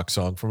tell a rock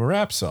song from a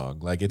rap song.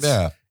 Like,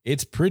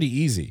 it's pretty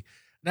easy.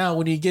 Now,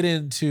 when you get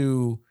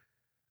into,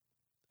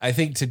 I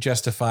think, to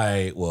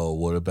justify, well,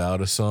 what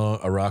about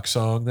a rock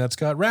song that's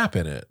got rap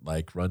in it,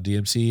 like Run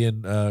DMC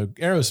and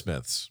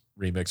Aerosmith's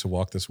remix of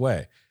Walk This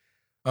Way?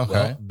 Okay.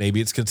 Well,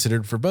 maybe it's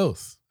considered for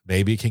both.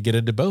 Maybe it can get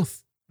into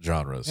both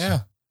genres.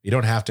 Yeah. You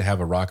don't have to have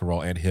a rock and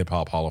roll and hip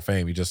hop Hall of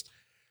Fame. It just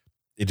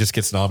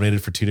gets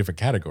nominated for two different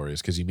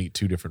categories because you meet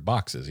two different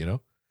boxes,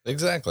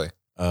 Exactly.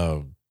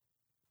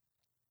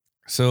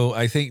 So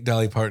I think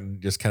Dolly Parton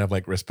just kind of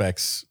like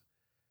respects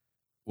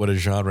what a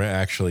genre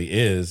actually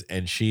is,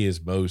 and she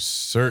is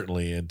most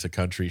certainly into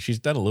country. She's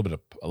done a little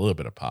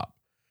bit of pop.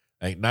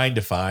 Like 9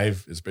 to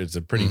 5 is it's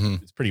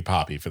pretty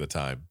poppy for the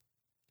time.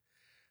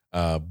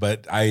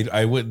 But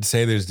I wouldn't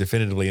say there's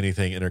definitively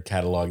anything in her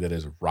catalog that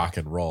is rock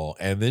and roll.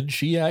 And then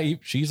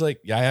she's like,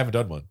 I haven't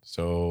done one,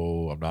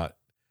 so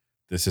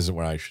this isn't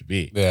where I should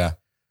be. Yeah.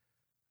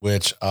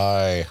 Which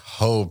I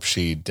hope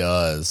she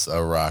does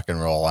a rock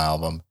and roll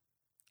album.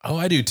 Oh,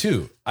 I do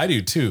too.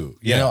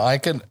 Yeah.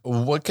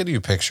 What can you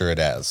picture it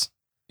as?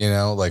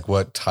 Like,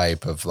 what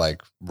type of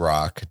like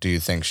rock do you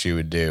think she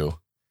would do?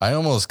 I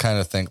almost kind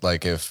of think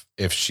like if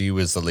she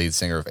was the lead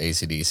singer of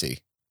AC/DC.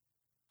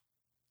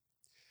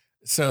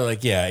 So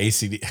like, yeah,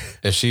 ACD.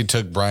 If she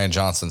took Brian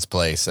Johnson's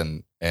place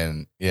and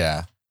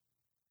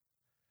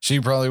she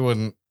probably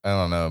wouldn't, I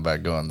don't know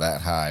about going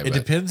that high. It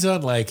depends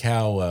on like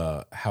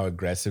how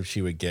aggressive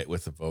she would get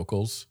with the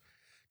vocals.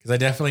 Cause I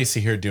definitely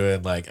see her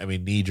doing like, I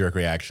mean, knee-jerk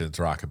reactions,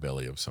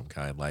 rockabilly of some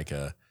kind, like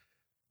a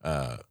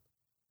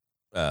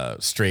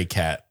Stray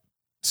Cat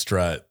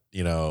strut,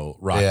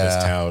 rock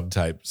this town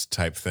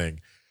type thing.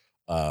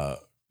 I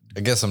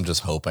guess I'm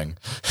just hoping.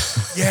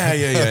 Yeah.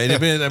 It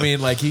depends. I mean,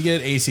 like, you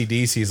get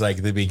AC/DC's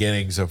like the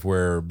beginnings of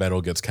where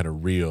metal gets kind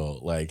of real.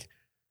 Like,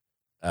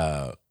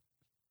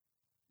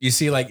 you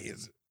see, like,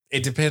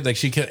 it depends.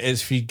 Like, if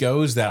she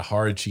goes that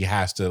hard, she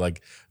has to,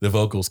 like, the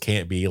vocals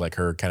can't be like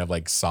her kind of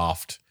like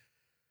soft.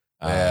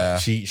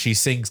 She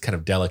sings kind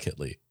of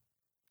delicately,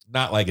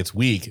 not like it's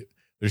weak.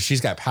 She's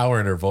got power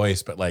in her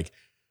voice, but like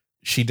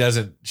she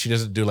doesn't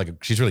do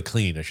like she's really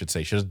clean, I should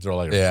say. She doesn't throw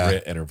like a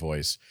grit in her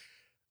voice.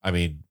 I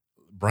mean,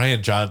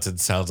 Brian Johnson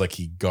sounds like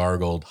he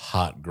gargled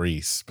hot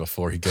grease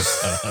before he goes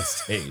out on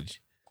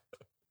stage.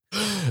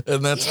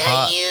 And that's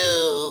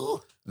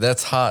hot.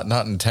 That's hot,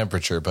 not in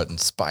temperature, but in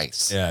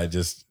spice. Yeah,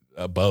 just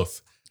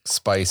both.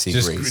 Spicy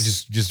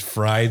grease. Just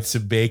fried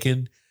some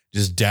bacon,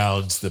 just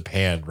downs the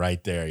pan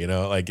right there.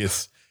 Like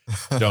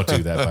don't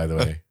do that, by the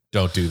way.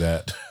 Don't do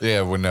that.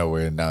 Yeah, we're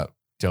not.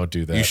 Don't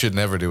do that. You should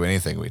never do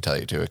anything we tell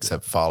you to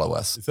except follow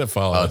us.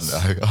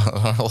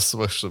 On all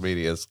social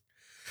medias.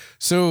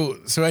 So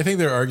I think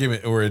their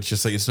argument where it's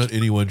just like, it's not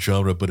any one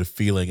genre, but a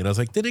feeling. And I was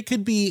like, then it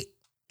could be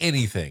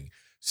anything.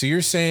 So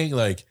you're saying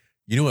like,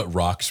 you know what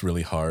rocks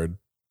really hard?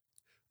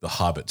 The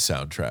Hobbit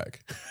soundtrack.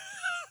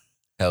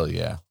 Hell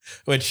yeah.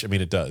 Which, I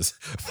mean, it does.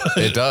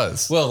 It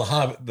does. Well,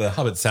 the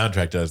Hobbit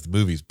soundtrack does. The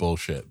movie's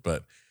bullshit,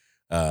 but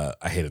I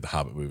hated the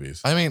Hobbit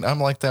movies. I mean, I'm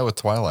like that with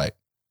Twilight.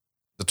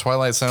 The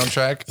Twilight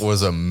soundtrack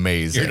was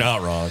amazing. You're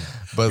not wrong.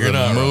 But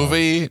the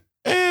movie...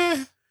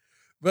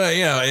 But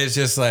yeah, it's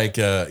just like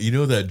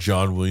that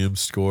John Williams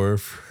score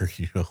for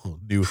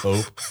New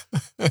Hope,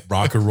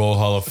 Rock and Roll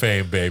Hall of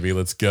Fame, baby,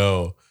 let's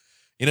go.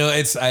 Then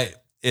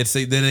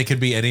it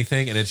could be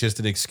anything, and it's just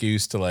an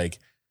excuse to like,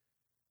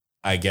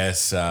 I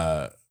guess,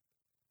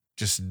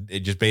 just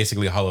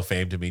basically Hall of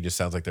Fame to me just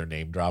sounds like they're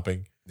name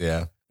dropping.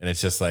 Yeah, and it's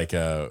just like,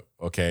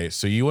 okay,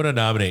 so you want to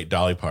nominate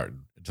Dolly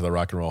Parton? into the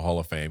Rock and Roll Hall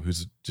of Fame,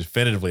 who's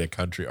definitively a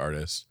country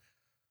artist.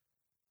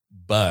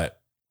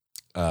 But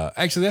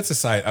actually, that's a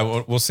side.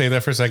 We'll save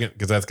that for a second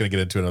because that's going to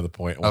get into another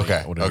point.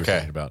 Okay.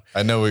 About.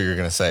 I know what you're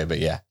going to say, but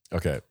yeah.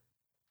 Okay.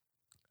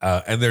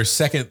 And their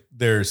second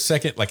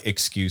like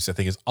excuse, I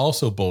think, is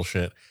also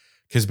bullshit.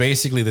 Because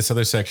basically this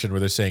other section where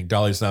they're saying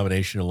Dolly's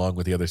nomination along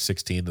with the other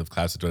 16 of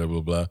class of blah,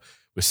 blah, blah,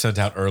 was sent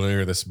out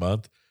earlier this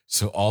month.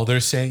 So all they're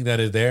saying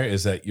that is there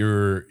is that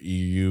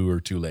you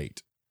are too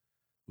late.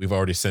 We've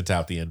already sent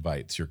out the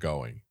invites. You're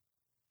going.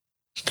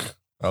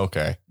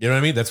 Okay. You know what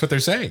I mean? That's what they're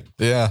saying.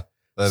 Yeah.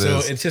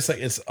 So it's just like,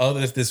 it's all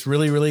this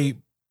really,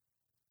 really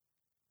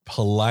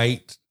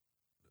polite.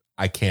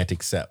 I can't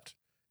accept.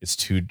 It's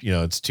too,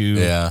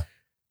 yeah.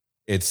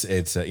 It's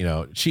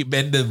she,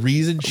 and the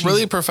reason she's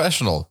really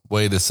professional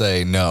way to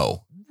say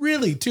no,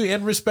 really too,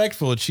 and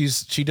respectful. And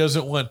she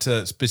doesn't want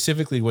to,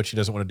 specifically what she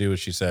doesn't want to do, as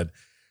she said,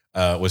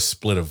 was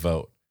split a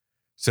vote.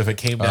 So if it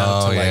came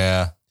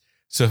down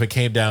so if it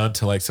came down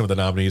to like some of the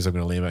nominees, I'm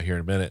going to lay them out here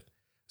in a minute.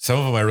 Some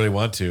of them I really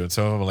want to, and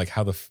some of them are like,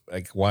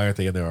 why aren't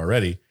they in there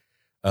already?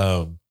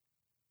 And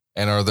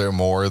are there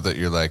more that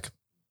you're like,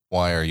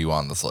 why are you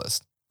on this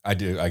list? I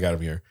do. I got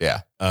him here.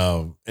 Yeah.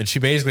 And she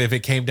basically, if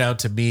it came down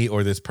to me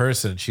or this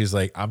person, she's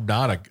like, I'm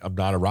not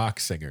a rock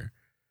singer.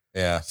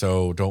 Yeah.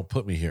 So don't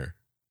put me here.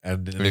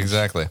 And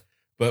exactly.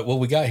 But what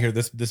we got here,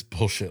 this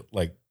bullshit,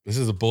 like this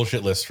is a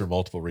bullshit list for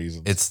multiple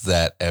reasons. It's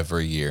that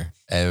every year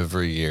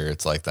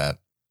it's like that.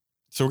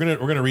 So we're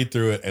gonna read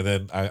through it, and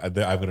then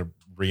I'm gonna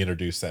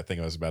reintroduce that thing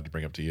I was about to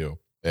bring up to you.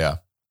 Yeah.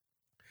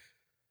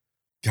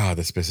 God,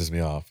 this pisses me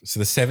off. So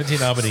the 17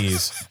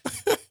 nominees.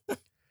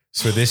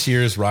 So this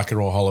year's Rock and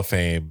Roll Hall of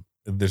Fame,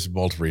 and there's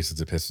multiple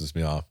reasons it pisses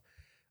me off.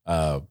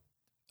 Are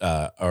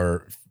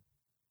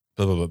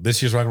blah, blah, blah.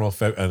 This year's Rock and Roll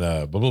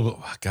blah, blah,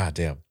 blah. God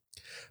damn.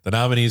 The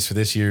nominees for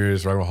this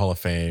year's Rock and Roll Hall of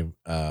Fame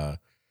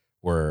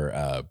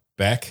were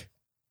Beck,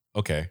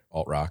 okay,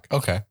 alt rock,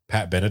 okay,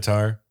 Pat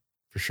Benatar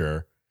for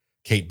sure,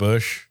 Kate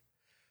Bush.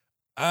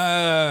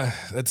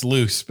 That's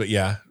loose, but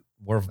yeah,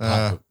 more of a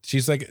pop.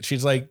 She's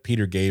like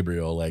Peter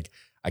Gabriel. Like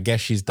I guess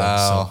she's done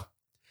some.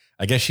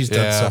 I guess she's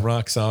done some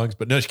rock songs,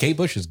 but no, Kate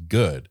Bush is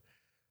good.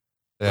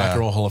 Yeah. Rock and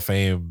Roll Hall of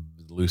Fame,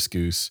 loose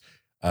goose.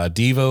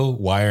 Devo,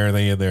 why are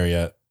they in there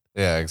yet?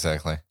 Yeah,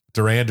 exactly.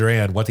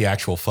 Duran, what the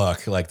actual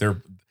fuck? Like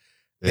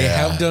they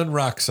have done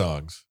rock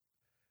songs,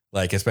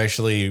 like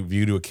especially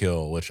View to a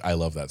Kill, which I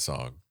love that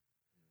song.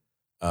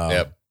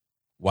 Yep.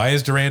 Why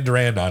is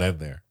Duran not in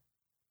there?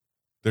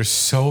 There's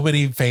so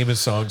many famous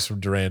songs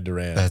from Duran.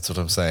 That's what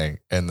I'm saying.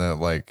 And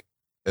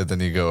then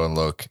you go and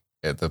look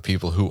at the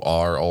people who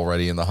are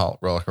already in the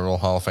Rock and Roll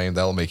Hall of Fame.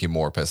 That'll make you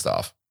more pissed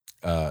off.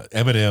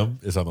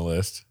 Eminem is on the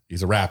list.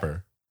 He's a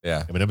rapper.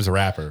 Yeah. Eminem is a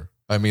rapper.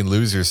 I mean,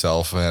 Lose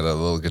Yourself had a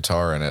little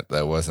guitar in it.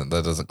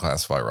 That doesn't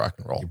classify rock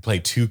and roll. You play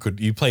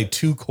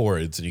two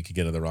chords and you can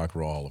get into the Rock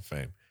and Roll Hall of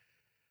Fame.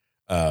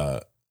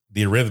 The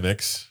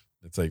Eurythmics,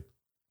 it's like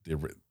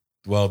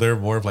they're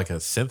more of like a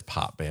synth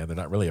pop band. They're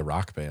not really a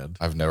rock band.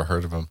 I've never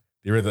heard of them.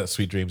 You heard that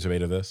Sweet Dreams Are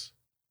Made of This?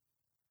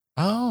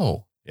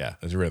 Oh. Yeah,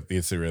 it's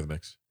the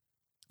Eurythmics.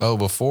 Oh,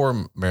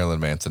 before Marilyn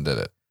Manson did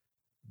it.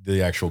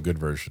 The actual good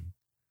version.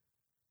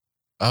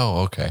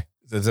 Oh, okay.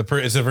 It's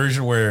a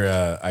version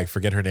where I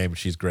forget her name.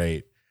 She's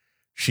great.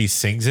 She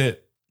sings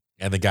it,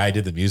 and the guy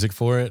did the music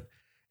for it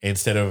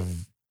instead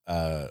of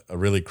a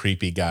really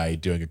creepy guy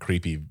doing a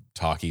creepy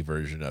talky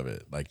version of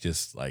it, like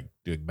just like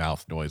doing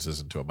mouth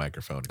noises into a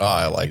microphone. Oh,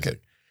 I like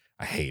it.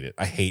 I hate it.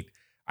 I hate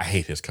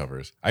his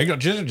covers. I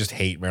just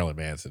hate Marilyn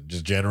Manson.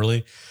 Just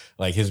generally,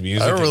 like his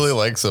music. I really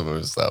like some of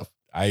his stuff.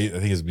 I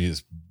think his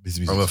music.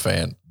 I'm a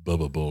fan.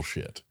 Bubba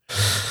bullshit.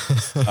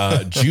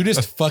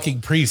 Judas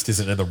fucking Priest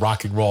isn't in the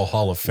Rock and Roll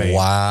Hall of Fame.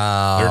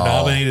 Wow.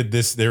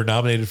 They're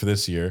nominated for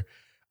this year.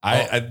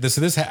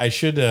 I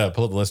should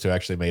pull up the list who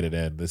actually made it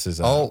in. This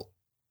is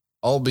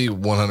I'll be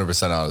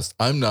 100% honest.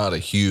 I'm not a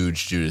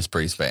huge Judas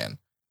Priest fan,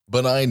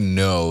 but I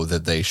know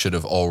that they should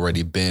have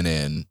already been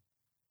in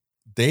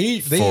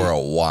for a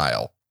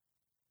while.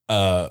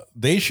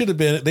 They should have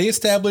been. They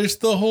established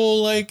the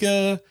whole like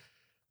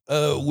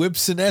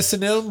whips and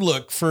S&M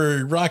look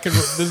for rock and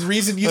roll. The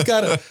reason you've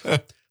got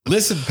a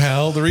listen,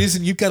 pal. The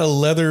reason you've got a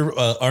leather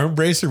arm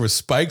bracer with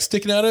spikes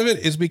sticking out of it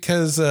is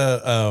because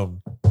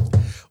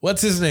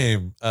what's his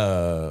name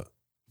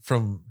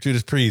from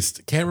Judas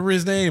Priest? Can't remember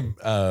his name.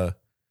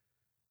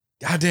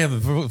 Goddamn,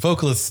 the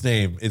vocalist's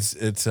name. It's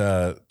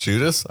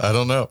Judas. I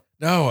don't know.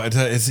 No,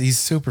 he's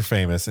super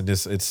famous and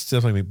it's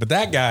definitely me. But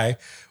that guy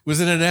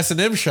was in an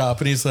S&M shop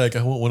and he's like,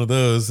 I want one of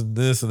those and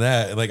this and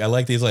that. And like, I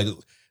like these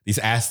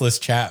assless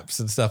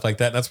chaps and stuff like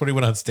that. And that's what he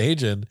went on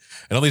stage in.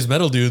 And all these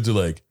metal dudes are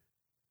like,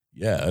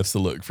 yeah, that's the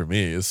look for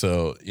me.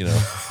 So,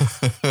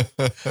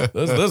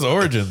 those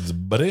origins,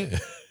 buddy.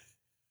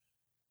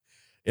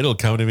 It'll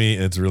come to me.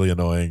 And it's really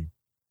annoying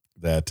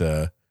that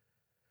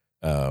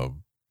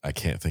I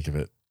can't think of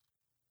it.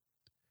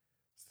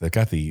 They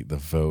got the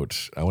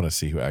vote. I want to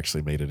see who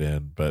actually made it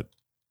in, but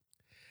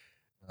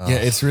yeah,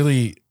 it's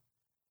really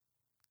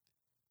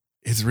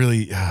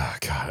God,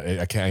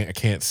 I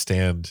can't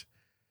stand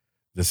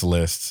this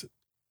list.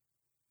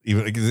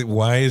 Even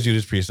why is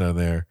Judas Priest on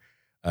there?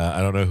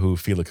 I don't know who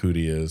Fela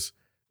Kuti is.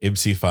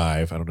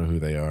 MC5, I don't know who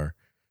they are.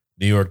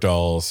 New York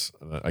Dolls,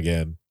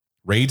 again.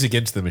 Rage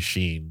Against the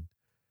Machine.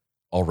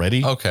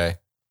 Already? Okay.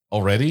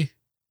 Already?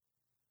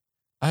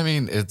 I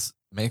mean, it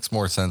makes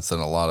more sense than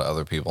a lot of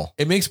other people.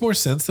 It makes more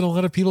sense than a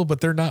lot of people, but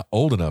they're not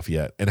old enough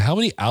yet. And how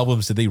many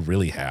albums did they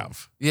really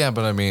have? Yeah,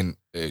 but I mean,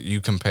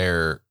 you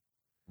compare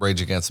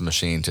Rage Against the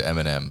Machine to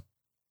Eminem,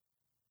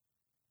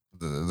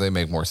 they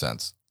make more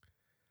sense.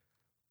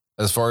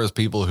 As far as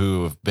people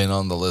who have been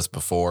on the list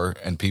before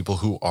and people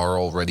who are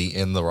already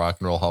in the Rock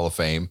and Roll Hall of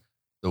Fame,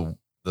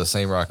 the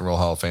same Rock and Roll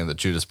Hall of Fame that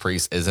Judas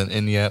Priest isn't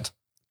in yet.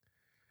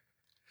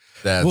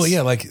 It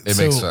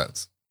makes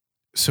sense.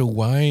 So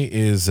why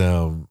is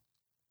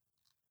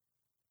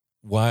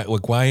why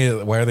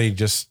are they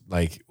just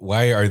like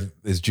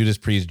is Judas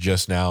Priest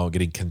just now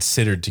getting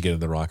considered to get in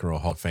the Rock and Roll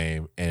Hall of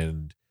Fame,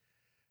 and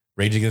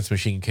Rage Against the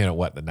Machine came out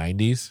what, the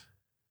 90s?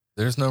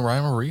 There's no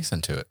rhyme or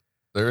reason to it.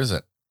 There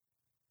isn't.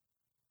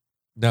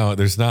 No,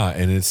 there's not,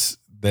 and it's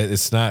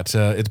not.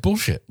 It's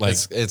bullshit. Like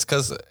it's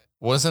because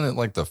wasn't it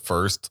like the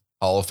first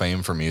Hall of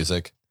Fame for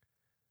music,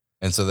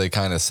 and so they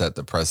kind of set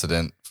the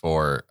precedent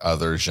for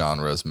other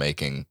genres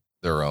making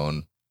their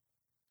own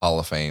Hall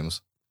of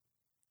Fames.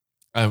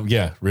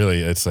 Yeah,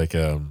 really, it's like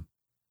God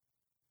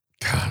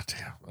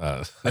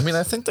damn. I mean,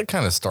 I think they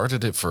kind of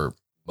started it for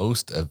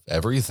most of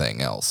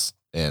everything else,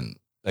 in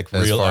like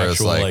real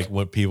actual like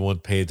what people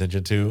would pay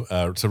attention to.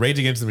 So Rage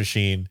Against the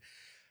Machine.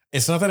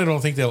 It's not that I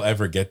don't think they'll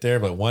ever get there,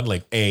 but one,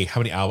 like,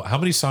 how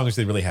many songs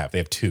do they really have? They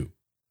have 2.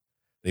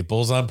 They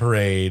Bulls on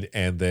Parade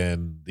and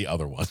then the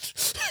other one.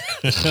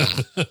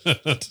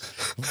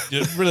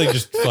 Really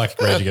just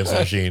fuck Rage Against the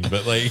Machine,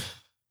 but like,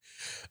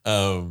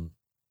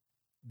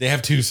 they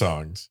have 2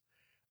 songs.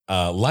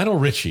 Lionel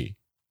Richie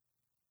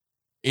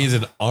is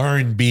an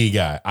R&B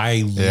guy.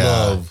 I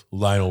love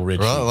Lionel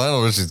Richie. Well,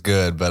 Lionel Richie's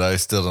good, but I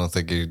still don't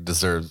think he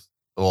deserves.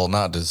 Well,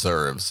 not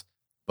deserves,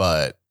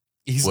 but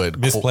he's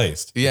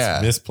misplaced. Yeah,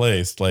 it's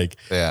misplaced. Like,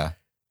 yeah,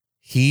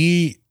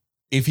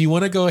 if you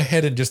want to go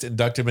ahead and just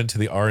induct him into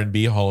the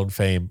R&B Hall of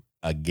Fame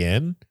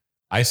again,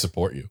 I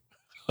support you.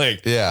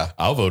 Like, yeah,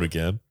 I'll vote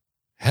again.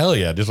 Hell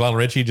yeah. Just Lionel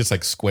Richie just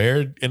like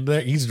squared in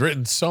there. He's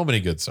written so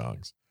many good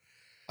songs.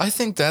 I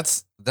think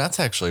that's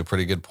actually a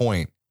pretty good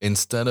point.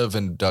 Instead of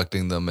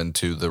inducting them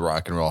into the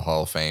Rock and Roll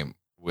Hall of Fame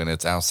when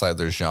it's outside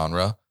their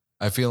genre,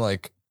 I feel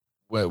like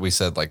what we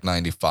said, like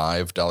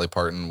 95, Dolly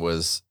Parton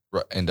was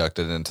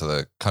inducted into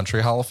the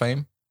Country Hall of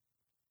Fame.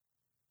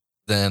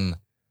 Then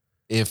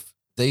if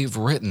they've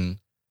written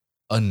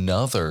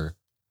another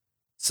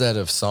set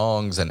of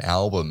songs and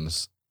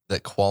albums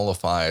that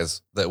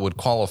would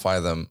qualify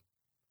them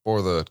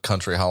for the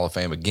Country Hall of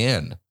Fame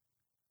again,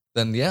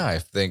 then yeah, I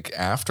think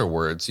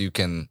afterwards you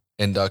can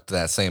induct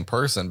that same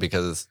person,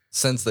 because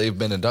since they've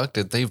been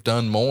inducted, they've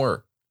done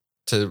more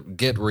to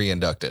get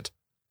reinducted.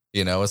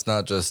 You know, it's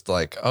not just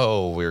like,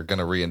 oh, we're going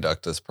to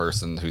reinduct this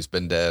person who's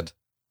been dead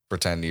for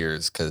 10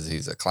 years because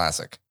he's a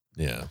classic.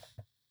 Yeah.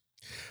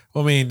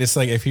 Well, I mean, it's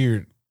like if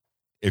you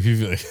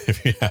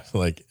have to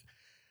like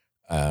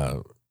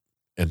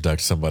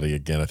induct somebody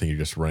again, I think you're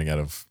just running out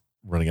of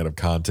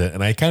content.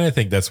 And I kind of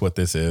think that's what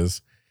this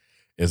is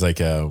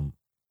like,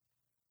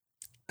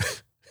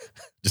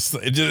 just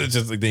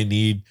like they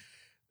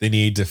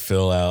need to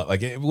fill out,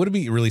 like, it would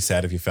be really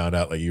sad if you found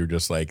out like you were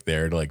just like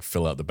there to like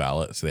fill out the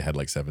ballot. So they had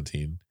like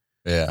 17.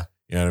 Yeah.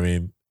 You know what I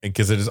mean? And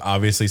because there's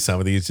obviously some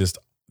of these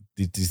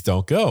these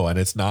don't go. And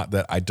it's not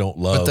that I don't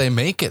love. But they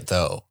make it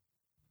though.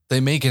 They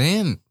make it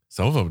in.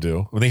 Some of them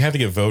do. When they have to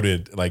get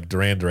voted, like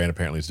Duran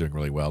apparently is doing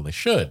really well. And they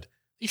should.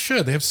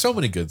 They have so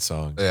many good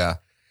songs. Yeah.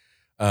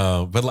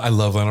 But I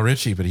love Lionel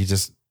Richie, but he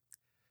just,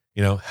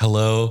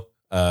 Hello,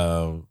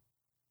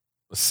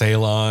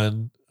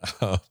 Ceylon,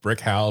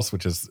 Brick House,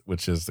 which is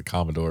the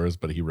Commodores,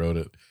 but he wrote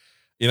it.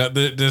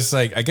 Just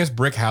like, I guess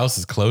Brick House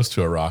is close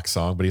to a rock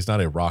song, but he's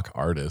not a rock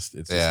artist.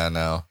 It's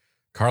no.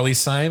 Carly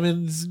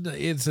Simons,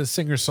 it's a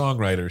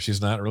singer-songwriter. She's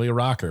not really a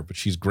rocker, but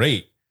she's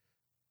great.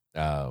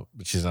 But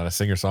she's not a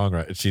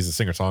singer-songwriter. She's a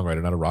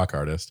singer-songwriter, not a rock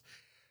artist.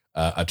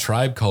 A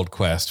Tribe Called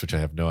Quest, which I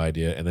have no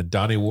idea. And then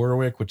Donnie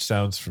Warwick, which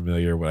sounds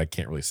familiar, but I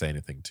can't really say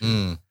anything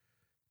to.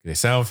 They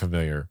sound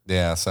familiar.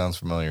 Yeah, sounds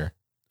familiar.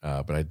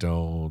 But I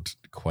don't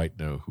quite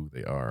know who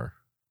they are.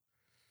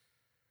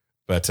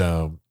 But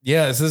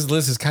this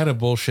list is kind of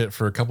bullshit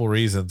for a couple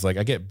reasons. Like,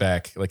 I get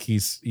Beck, like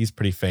he's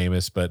pretty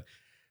famous, but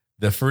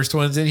the first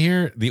ones in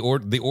here, the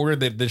order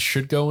that this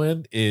should go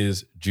in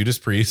is Judas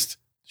Priest,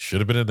 should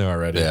have been in there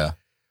already. Yeah.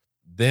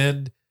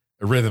 Then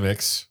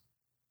Eurythmics,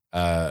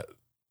 and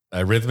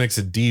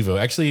Devo.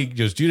 Actually, it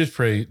goes Judas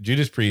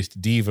Priest,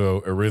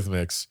 Devo,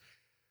 Eurythmics,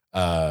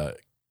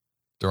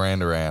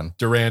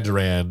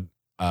 Duran,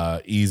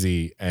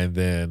 Easy, and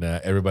then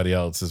everybody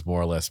else is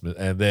more or less.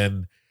 And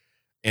then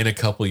in a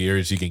couple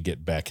years, you can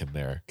get Beck in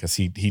there because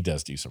he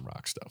does do some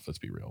rock stuff. Let's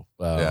be real.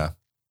 Yeah.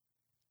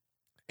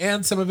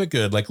 And some of it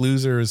good, like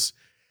Losers,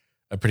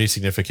 a pretty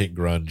significant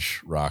grunge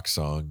rock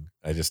song.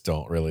 I just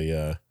don't really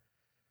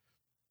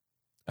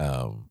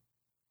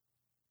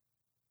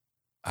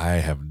I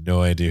have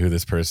no idea who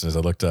this person is. I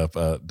looked up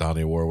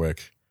Donnie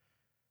Warwick.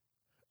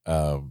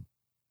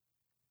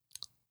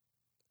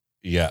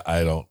 Yeah,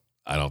 I don't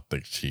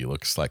think she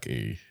looks like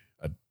I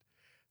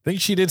think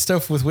she did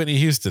stuff with Whitney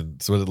Houston.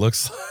 That's what it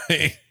looks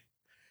like.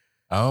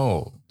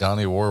 Oh,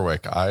 Donnie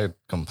Warwick. What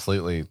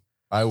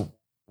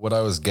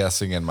I was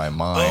guessing in my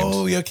mind.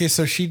 Oh, yeah. Okay.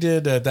 So she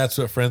did That's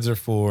What Friends Are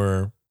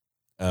For.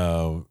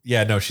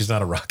 Yeah, no, she's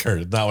not a rocker.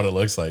 It's not what it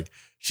looks like.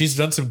 She's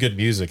done some good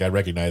music. I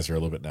recognize her a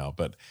little bit now,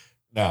 but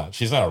no,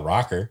 she's not a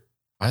rocker.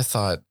 I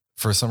thought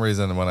for some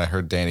reason when I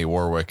heard Danny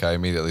Warwick, I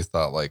immediately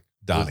thought like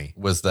Donnie.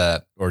 Was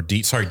that or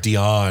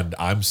Dion?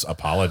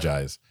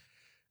 Apologize.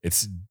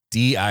 It's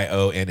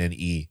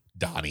Dionne.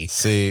 Donnie.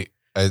 See,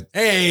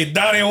 hey,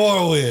 Donnie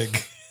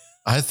Warwick.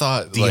 I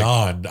thought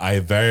Dion. I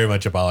very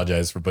much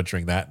apologize for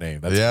butchering that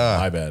name. That's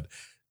my bad.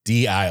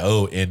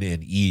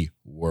 Dionne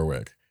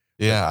Warwick.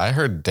 Yeah, I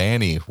heard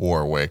Danny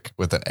Warwick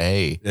with an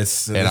A.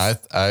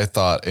 I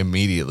thought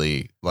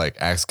immediately like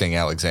Axe King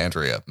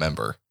Alexandria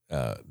member.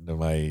 No,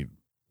 my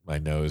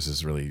nose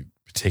is really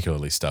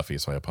particularly stuffy,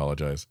 so I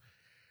apologize.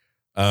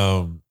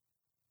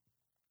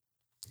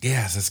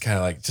 Yes, it's kind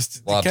of like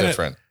just a lot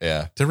different.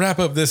 Yeah. To wrap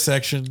up this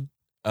section,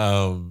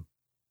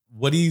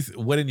 what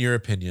in your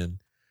opinion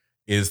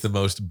is the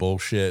most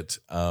bullshit?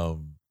 I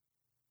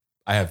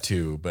have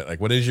two, but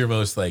like, what is your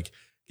most like?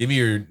 Give me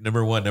your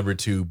number one, number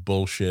two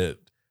bullshit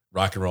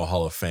Rock and Roll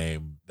Hall of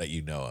Fame that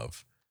you know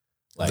of.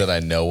 Like, that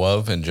I know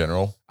of in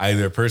general.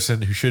 Either a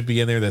person who should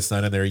be in there that's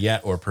not in there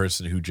yet, or a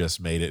person who just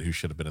made it who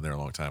should have been in there a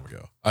long time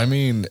ago. I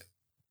mean,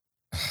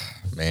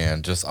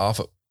 man, just off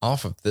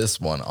of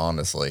this one,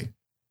 honestly.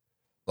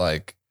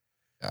 Like,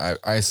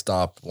 I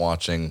stopped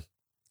watching.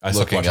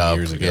 Looking up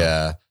years ago.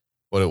 Yeah,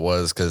 what it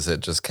was because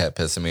it just kept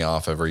pissing me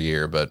off every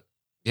year. But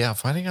yeah,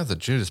 finding out that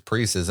Judas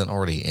Priest isn't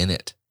already in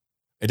it.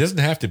 It doesn't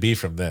have to be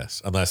from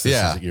this, unless this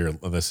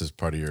is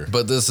part of your.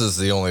 But this is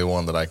the only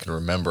one that I can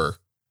remember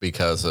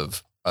because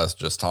of us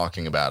just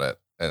talking about it,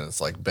 and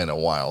it's like been a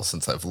while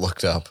since I've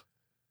looked up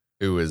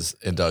who was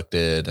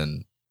inducted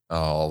and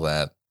all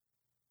that.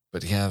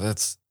 But yeah,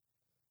 that's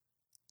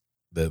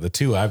the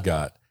two I've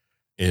got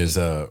is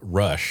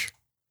Rush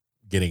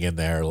getting in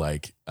there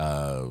like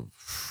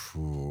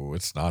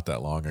it's not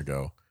that long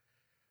ago.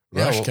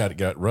 Rush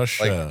got Rush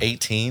like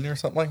 18 or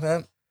something like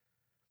that.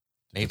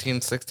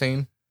 18,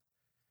 16.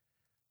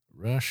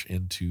 Rush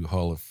into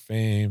Hall of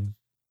Fame.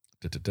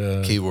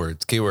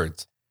 Keywords.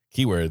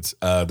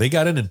 They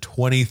got in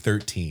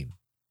 2013.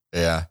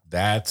 Yeah.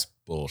 That's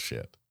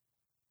bullshit.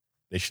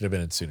 They should have been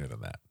in sooner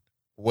than that.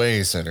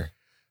 Way sooner.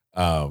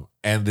 And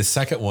the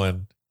second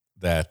one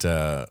that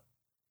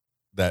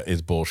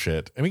is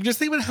bullshit. I mean, just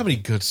think about how many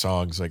good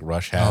songs like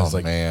Rush has.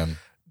 Man.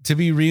 To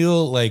be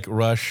real, like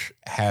Rush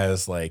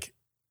has like,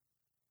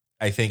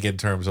 I think in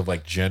terms of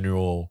like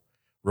general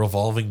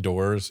Revolving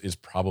Doors is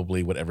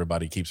probably what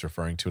everybody keeps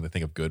referring to when they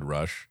think of good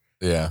Rush.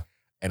 Yeah.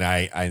 And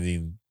I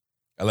mean,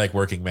 I like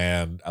Working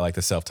Man. I like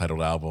the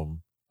self-titled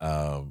album.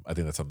 I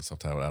think that's on the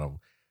self-titled album.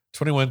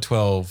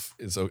 2112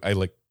 is, I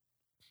like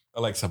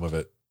some of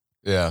it.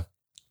 Yeah.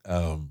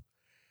 But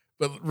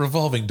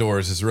Revolving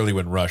Doors is really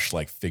when Rush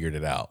like figured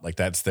it out. Like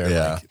that's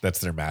their that's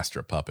their Master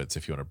of Puppets,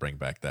 if you want to bring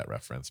back that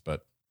reference.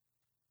 But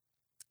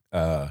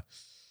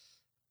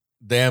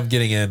them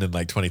getting in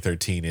like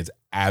 2013 is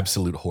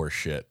absolute horse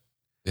shit.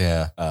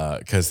 Yeah.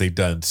 Because they've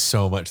done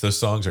so much. Those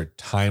songs are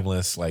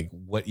timeless. Like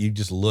what you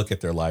just look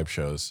at their live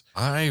shows.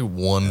 I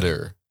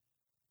wonder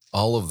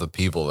all of the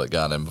people that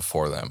got in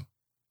before them.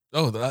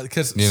 Oh,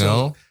 because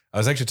know, I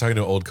was actually talking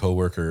to an old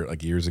coworker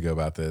like years ago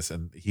about this,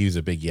 and he was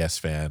a big Yes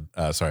fan.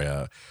 Rush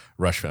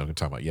fan. I'm going to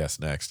talk about Yes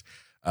next.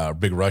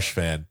 Big Rush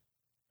fan.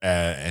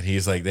 And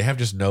he's like, they have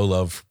just no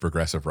love for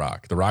progressive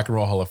rock. The Rock and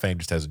Roll Hall of Fame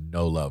just has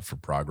no love for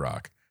prog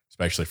rock,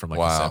 especially from like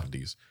the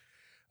 70s.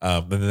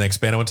 Then the next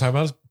band I want to talk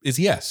about is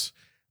Yes.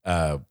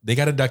 They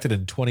got inducted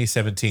in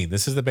 2017.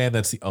 This is the band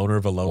that's the owner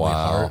of A Lonely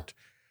Heart.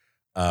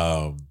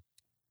 Owner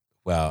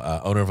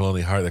of A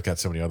Lonely Heart. They've got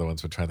so many other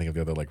ones, but trying to think of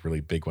the other like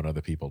really big one other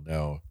people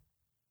know.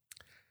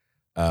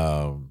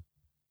 I'm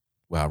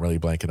really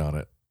blanking on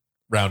it.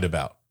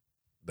 Roundabout.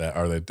 That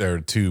are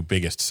their two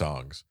biggest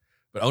songs.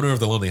 But Owner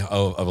of A Lonely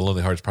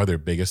Heart is probably their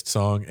biggest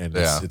song, and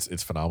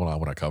it's phenomenal. I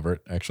want to cover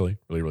it actually,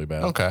 really, really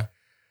bad. Okay.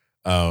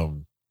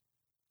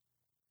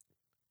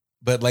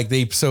 But like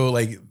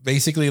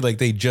basically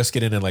they just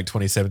get in like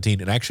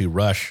 2017, and actually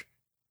Rush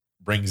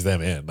brings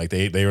them in. Like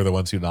they were the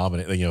ones who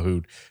nominated,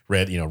 who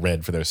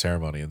read for their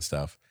ceremony and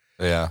stuff.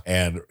 Yeah.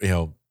 And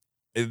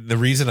the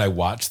reason I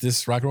watched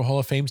this Rock and Roll Hall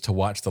of Fame is to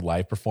watch the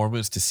live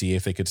performance to see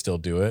if they could still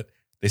do it.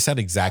 They sound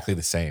exactly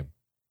the same.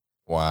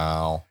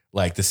 Wow.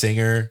 Like the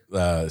singer,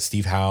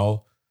 Steve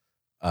Howe,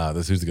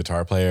 who's the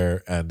guitar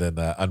player, and then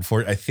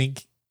I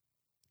think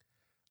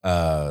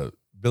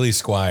Billy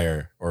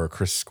Squire or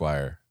Chris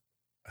Squire.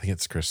 I think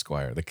it's Chris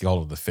Squire. They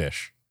called him the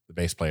Fish, the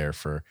bass player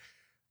for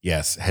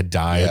Yes, had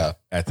died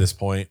at this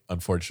point.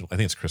 Unfortunately, I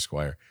think it's Chris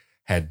Squire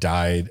had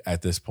died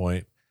at this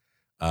point,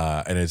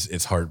 and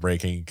it's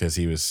heartbreaking because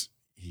it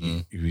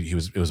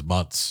was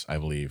months, I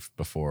believe,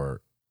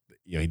 before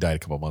he died a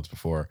couple of months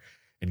before.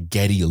 and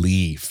Geddy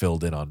Lee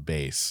filled in on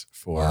bass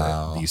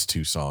for these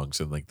two songs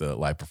and like the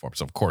live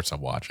performance. Of course,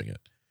 I'm watching it.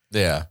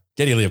 Yeah.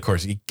 Geddy Lee, of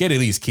course, Geddy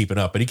Lee's keeping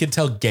up, but you can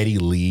tell Geddy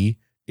Lee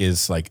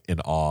is like in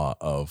awe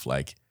of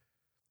like,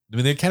 I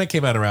mean, they kind of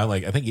came out around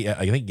like, I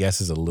think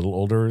Yes is a little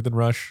older than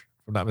Rush,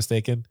 if I'm not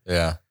mistaken.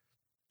 Yeah.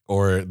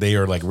 Or they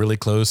are like really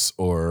close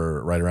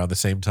or right around the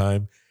same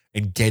time.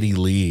 And Geddy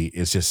Lee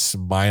is just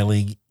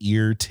smiling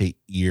ear to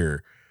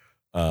ear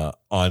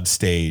on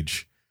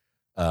stage,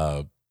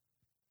 like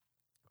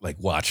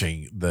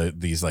watching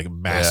these like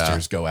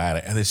masters go at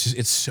it. And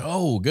it's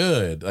so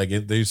good.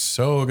 Like they're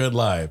so good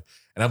live.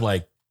 And I'm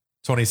like,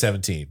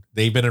 2017,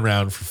 they've been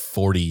around for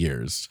 40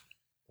 years.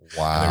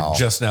 Wow. And they're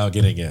just now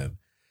getting in.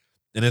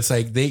 And it's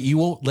like you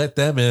won't let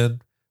them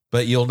in,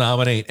 but you'll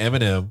nominate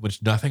Eminem,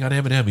 which nothing on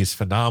Eminem. He's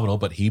phenomenal,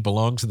 but he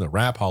belongs in the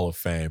Rap Hall of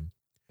Fame.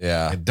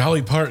 Yeah. And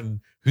Dolly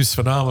Parton, who's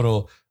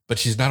phenomenal, but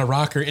she's not a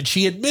rocker. And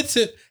she admits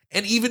it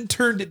and even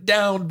turned it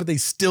down, but they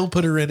still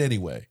put her in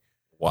anyway.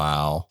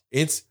 Wow.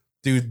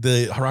 Dude,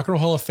 the Rock and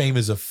Roll Hall of Fame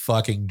is a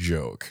fucking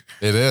joke.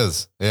 It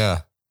is.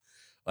 Yeah.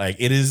 Like,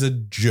 it is a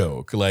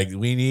joke. Like,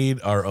 we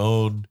need our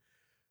own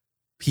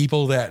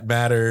people that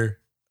matter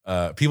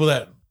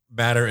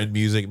in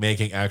music,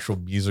 making actual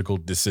musical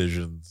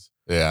decisions.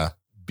 Yeah.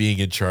 Being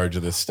in charge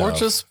of this stuff. Or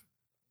just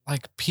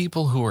like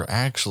people who are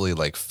actually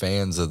like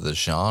fans of the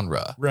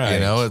genre. Right. You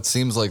know, it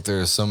seems like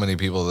there's so many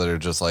people that are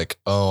just like,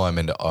 oh, I'm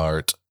into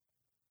art.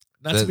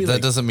 That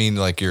doesn't mean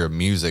like you're a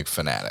music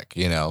fanatic,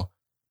 you know?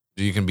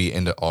 You can be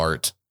into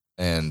art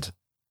and,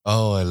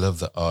 oh, I love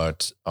the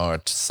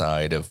art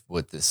side of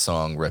what this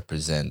song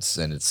represents.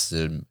 And it's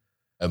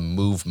a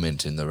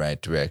movement in the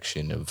right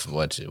direction of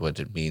what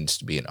it means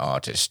to be an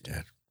artist.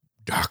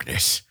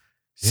 Darkness,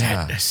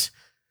 sadness.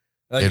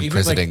 Like,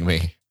 imprisoning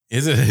me.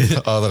 Is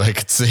it all that I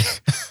could see?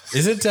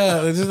 Isn't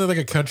there like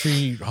a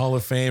country hall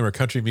of fame or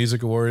country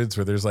music awards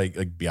where there's like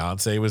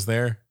Beyonce was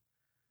there?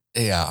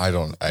 Yeah, I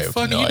have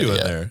fuck no you idea.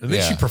 doing there? I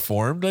think she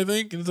performed, I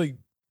think. And it's like,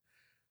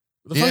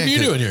 what the fuck are you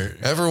doing here?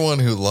 Everyone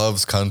who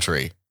loves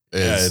country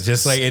is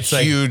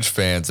huge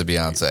fans of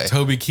Beyonce.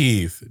 Toby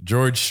Keith,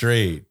 George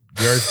Strait,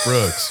 Garth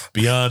Brooks,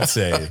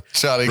 Beyonce,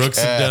 Johnny Brooks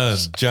Cash. and Dunn,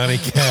 Johnny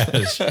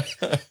Cash,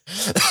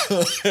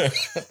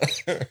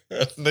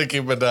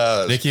 Nicki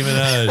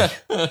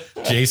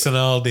Minaj, Jason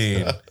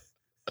Aldean,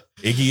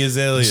 Iggy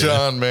Azalea,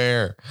 John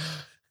Mayer,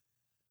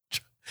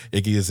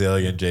 Iggy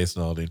Azalea and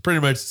Jason Aldean.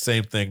 Pretty much the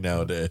same thing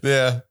nowadays.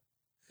 Yeah.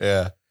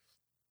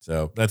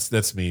 So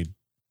that's me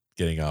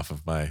getting off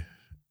of my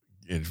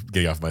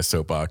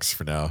soapbox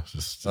for now.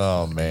 Just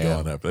oh man, go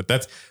on that. But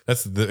that's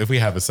if we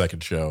have a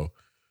second show,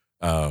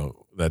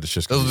 that is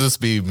just it'll just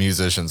be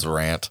musicians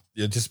rant.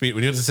 It's just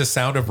the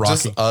sound of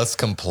rocking, just us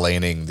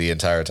complaining the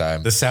entire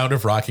time. The sound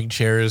of rocking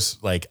chairs,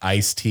 like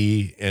iced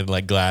tea and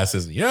like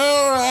glasses.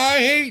 I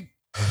hate.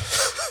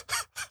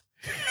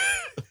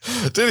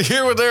 Did you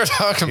hear what they were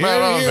talking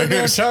about?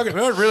 They were talking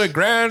about. It really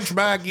grinds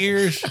my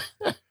gears.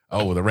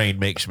 Oh, the rain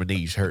makes my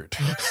knees hurt.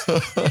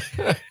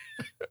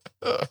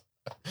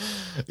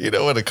 You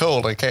know, in the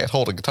cold, I can't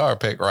hold a guitar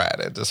pick right.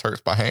 It just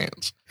hurts my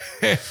hands.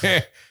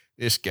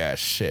 This guy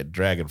said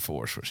Dragon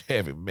Force was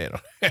heavy metal.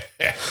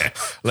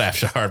 Laughed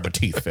so hard my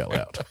teeth fell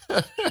out.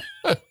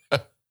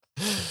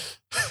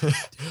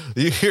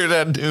 You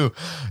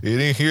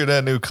didn't hear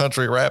that new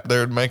country rap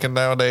they're making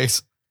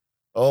nowadays?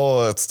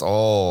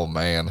 Oh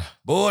man.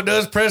 Boy, it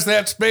does press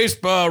that space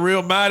bar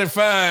real mighty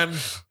fine.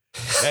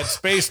 That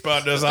space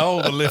bar does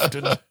all the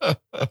lifting.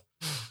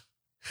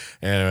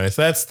 Anyways,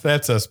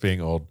 that's us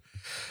being old.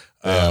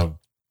 Yeah.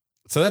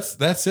 So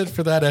that's it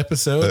for that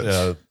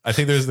episode. I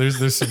think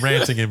there's some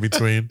ranting in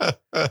between, but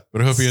I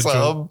hope you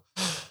enjoy.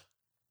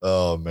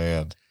 Oh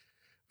man!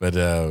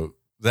 But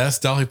that's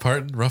Dolly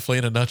Parton, roughly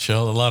in a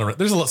nutshell.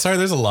 There's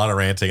a lot of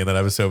ranting in that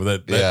episode.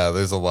 But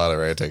there's a lot of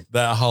ranting.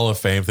 That Hall of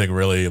Fame thing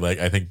really, like,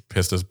 I think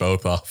pissed us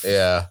both off.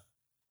 Yeah.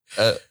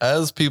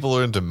 As people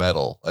are into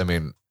metal, I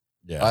mean,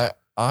 yeah,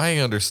 I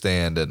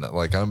understand, and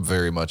like I'm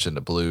very much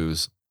into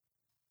blues,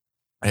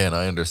 and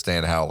I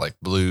understand how like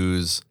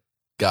blues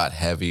got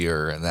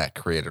heavier and that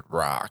created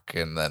rock,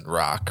 and then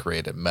rock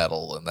created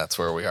metal, and that's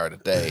where we are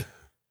today.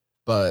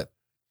 But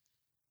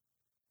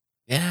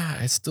yeah,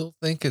 I still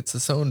think it's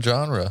its own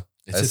genre.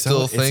 I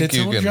still think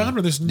you can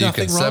genre. There's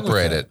nothing wrong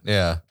separate with it.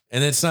 Yeah.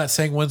 And it's not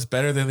saying one's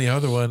better than the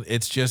other one.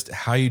 It's just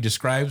how you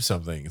describe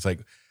something. It's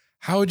like,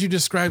 how would you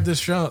describe this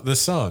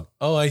song?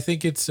 Oh, I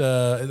think it's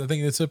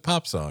a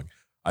pop song.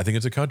 I think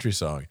it's a country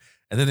song.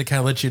 And then it kind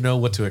of lets you know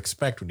what to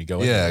expect when you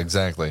go in. Yeah,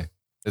 exactly.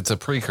 It's a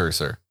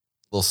precursor.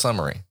 Little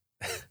summary.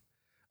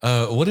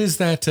 What is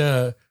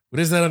that? What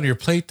is that on your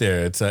plate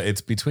there?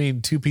 It's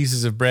between two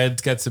pieces of bread.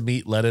 It's got some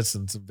meat, lettuce,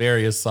 and some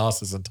various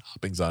sauces and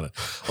toppings on it.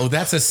 Oh,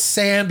 that's a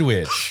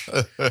sandwich.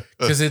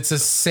 Because it's a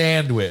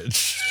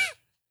sandwich.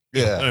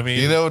 Yeah. You know what I mean?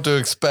 You know what to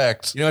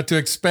expect. You know what to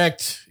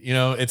expect. You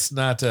know, it's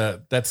not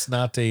that's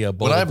not a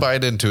bowl. When I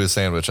bite into a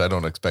sandwich, I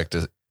don't expect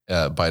to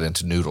bite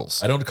into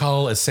noodles. I don't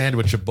call a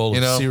sandwich a bowl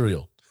of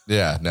cereal.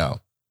 Yeah, no.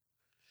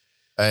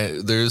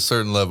 There's a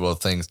certain level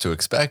of things to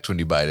expect when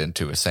you bite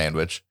into a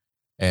sandwich.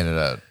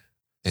 And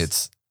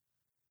it's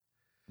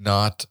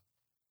not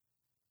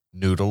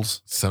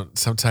noodles.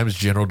 Sometimes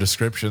general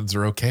descriptions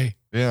are okay.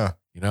 Yeah.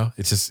 You know,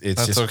 it's just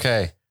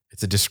okay.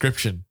 It's a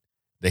description.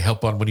 They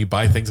help on when you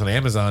buy things on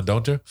Amazon,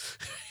 don't you?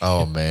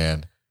 Oh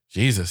man.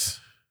 Jesus.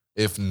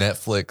 If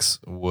Netflix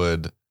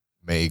would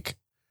make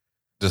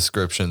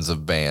descriptions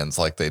of bands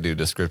like they do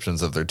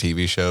descriptions of their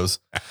TV shows,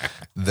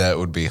 that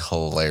would be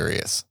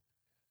hilarious.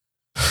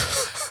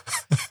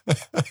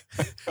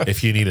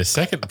 If you need a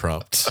second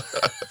prompt.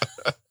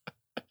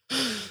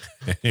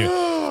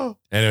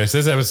 Anyways,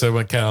 this episode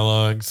went kind of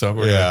long, so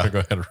we're going to go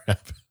ahead and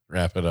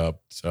wrap it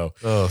up. So,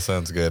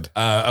 sounds good.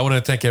 I want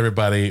to thank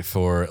everybody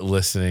for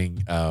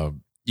listening.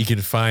 You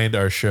can find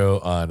our show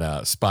on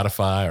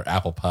Spotify or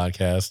Apple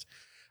Podcast.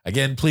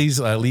 Again, please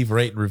leave a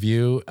rate and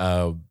review.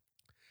 I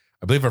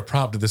believe our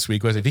prompt this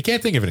week was, if you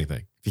can't think of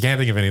anything,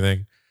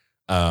 the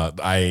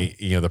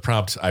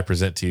prompt I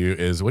present to you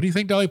is, what do you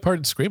think Dolly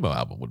Parton's Screamo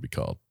album would be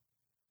called?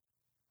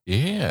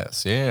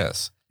 Yes.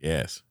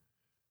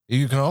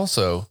 You can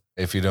also,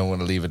 if you don't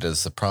want to leave it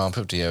as the prompt,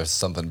 if you have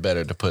something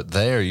better to put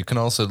there, you can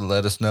also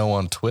let us know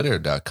on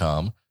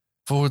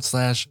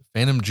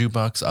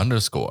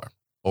twitter.com/PhantomJukebox_,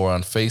 or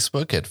on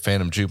Facebook at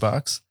Phantom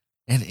Jukebox,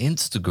 and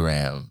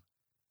Instagram.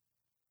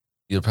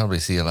 You'll probably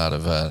see a lot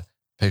of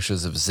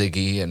pictures of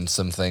Ziggy and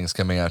some things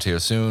coming out here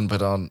soon,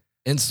 but on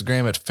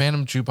Instagram at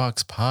Phantom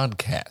Jukebox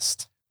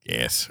Podcast.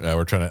 Yes.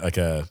 We're trying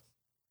to,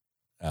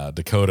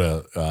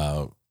 Dakota,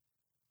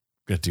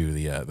 going to do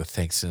the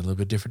thanks in a little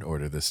bit different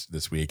order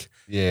this week.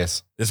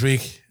 Yes. This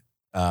week,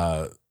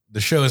 the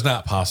show is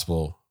not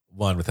possible,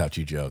 one, without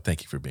you, Joe.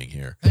 Thank you for being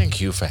here. Thank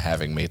you for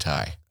having me,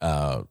 Ty.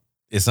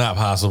 It's not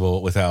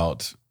possible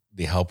without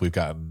the help we've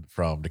gotten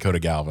from Dakota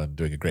Galvin,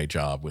 doing a great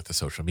job with the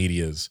social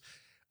medias.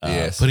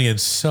 Putting in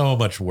so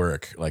much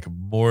work, like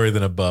more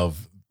than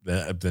above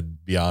than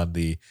beyond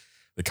the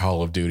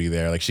Call of Duty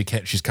there. Like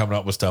she's coming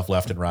up with stuff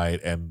left and right,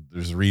 and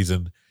there's a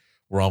reason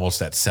we're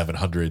almost at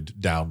 700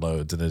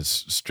 downloads, and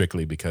it's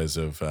strictly because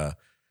of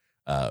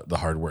the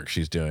hard work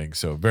she's doing.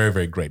 So very,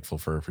 very grateful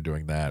for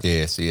doing that.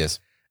 Yes.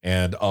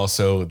 And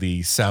also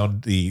the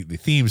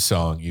theme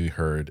song you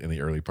heard in the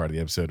early part of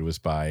the episode was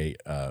by,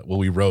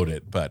 we wrote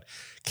it, but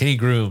Kenny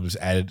Grooms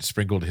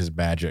sprinkled his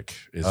magic,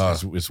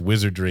 his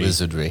wizardry,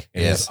 and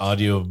his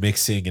audio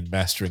mixing and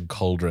mastering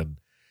cauldron,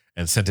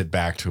 and sent it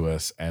back to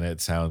us. And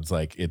it sounds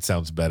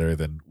better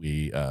than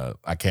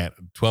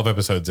 12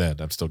 episodes in,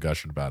 I'm still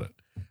gushing about it.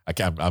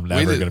 I'm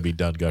never going to be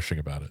done gushing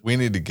about it. We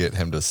need to get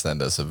him to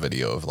send us a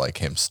video of like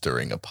him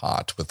stirring a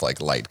pot with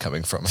like light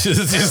coming from it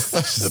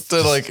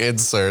to like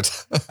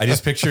insert. I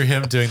just picture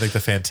him doing like the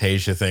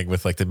Fantasia thing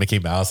with like the Mickey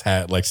Mouse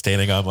hat, like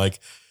standing on like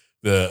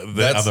the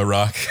on the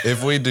rock.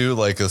 If we do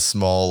like a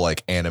small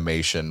like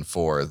animation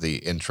for the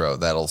intro,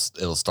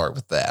 it'll start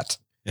with that.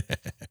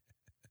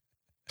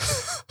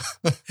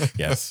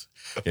 Yes.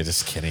 Yeah,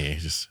 just Kenny,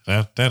 just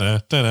but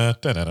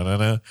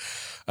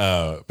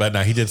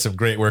no, he did some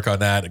great work on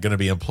that. Going to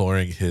be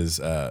employing his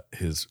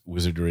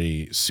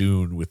wizardry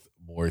soon, with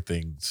more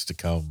things to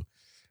come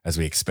as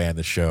we expand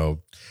the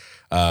show.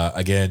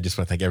 Again, just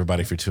want to thank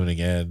everybody for tuning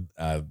in.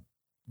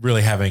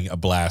 Really having a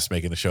blast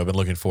making the show. I've been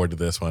looking forward to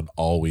this one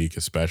all week,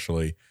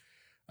 especially.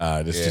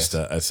 It's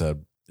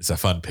a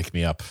fun pick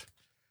me up.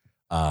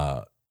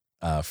 For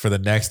the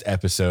next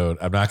episode,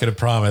 I'm not going to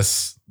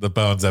promise the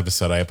Bones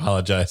episode. I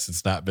apologize.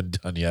 It's not been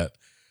done yet.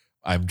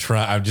 I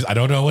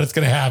don't know when it's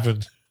going to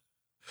happen,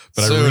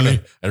 but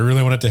soon. I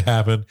really want it to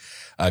happen.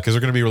 Cause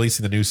we're going to be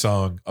releasing the new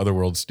song,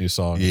 Otherworld's new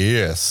song.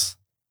 Yes.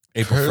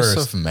 April 1st.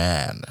 Curse of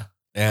Man.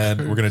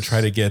 And we're going to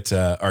try to get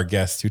our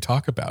guests to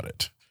talk about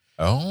it.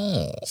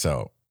 Oh,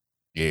 so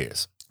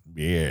yes.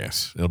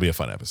 It'll be a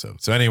fun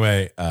episode. So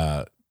anyway,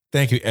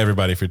 thank you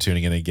everybody for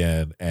tuning in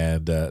again,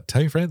 and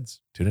tell your friends,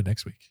 tune in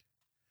next week.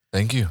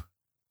 Thank you.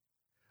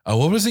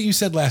 What was it you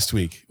said last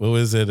week? What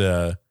was it?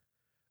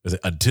 Was it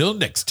until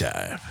next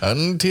time?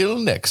 Until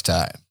next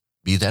time.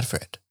 Be that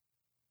friend.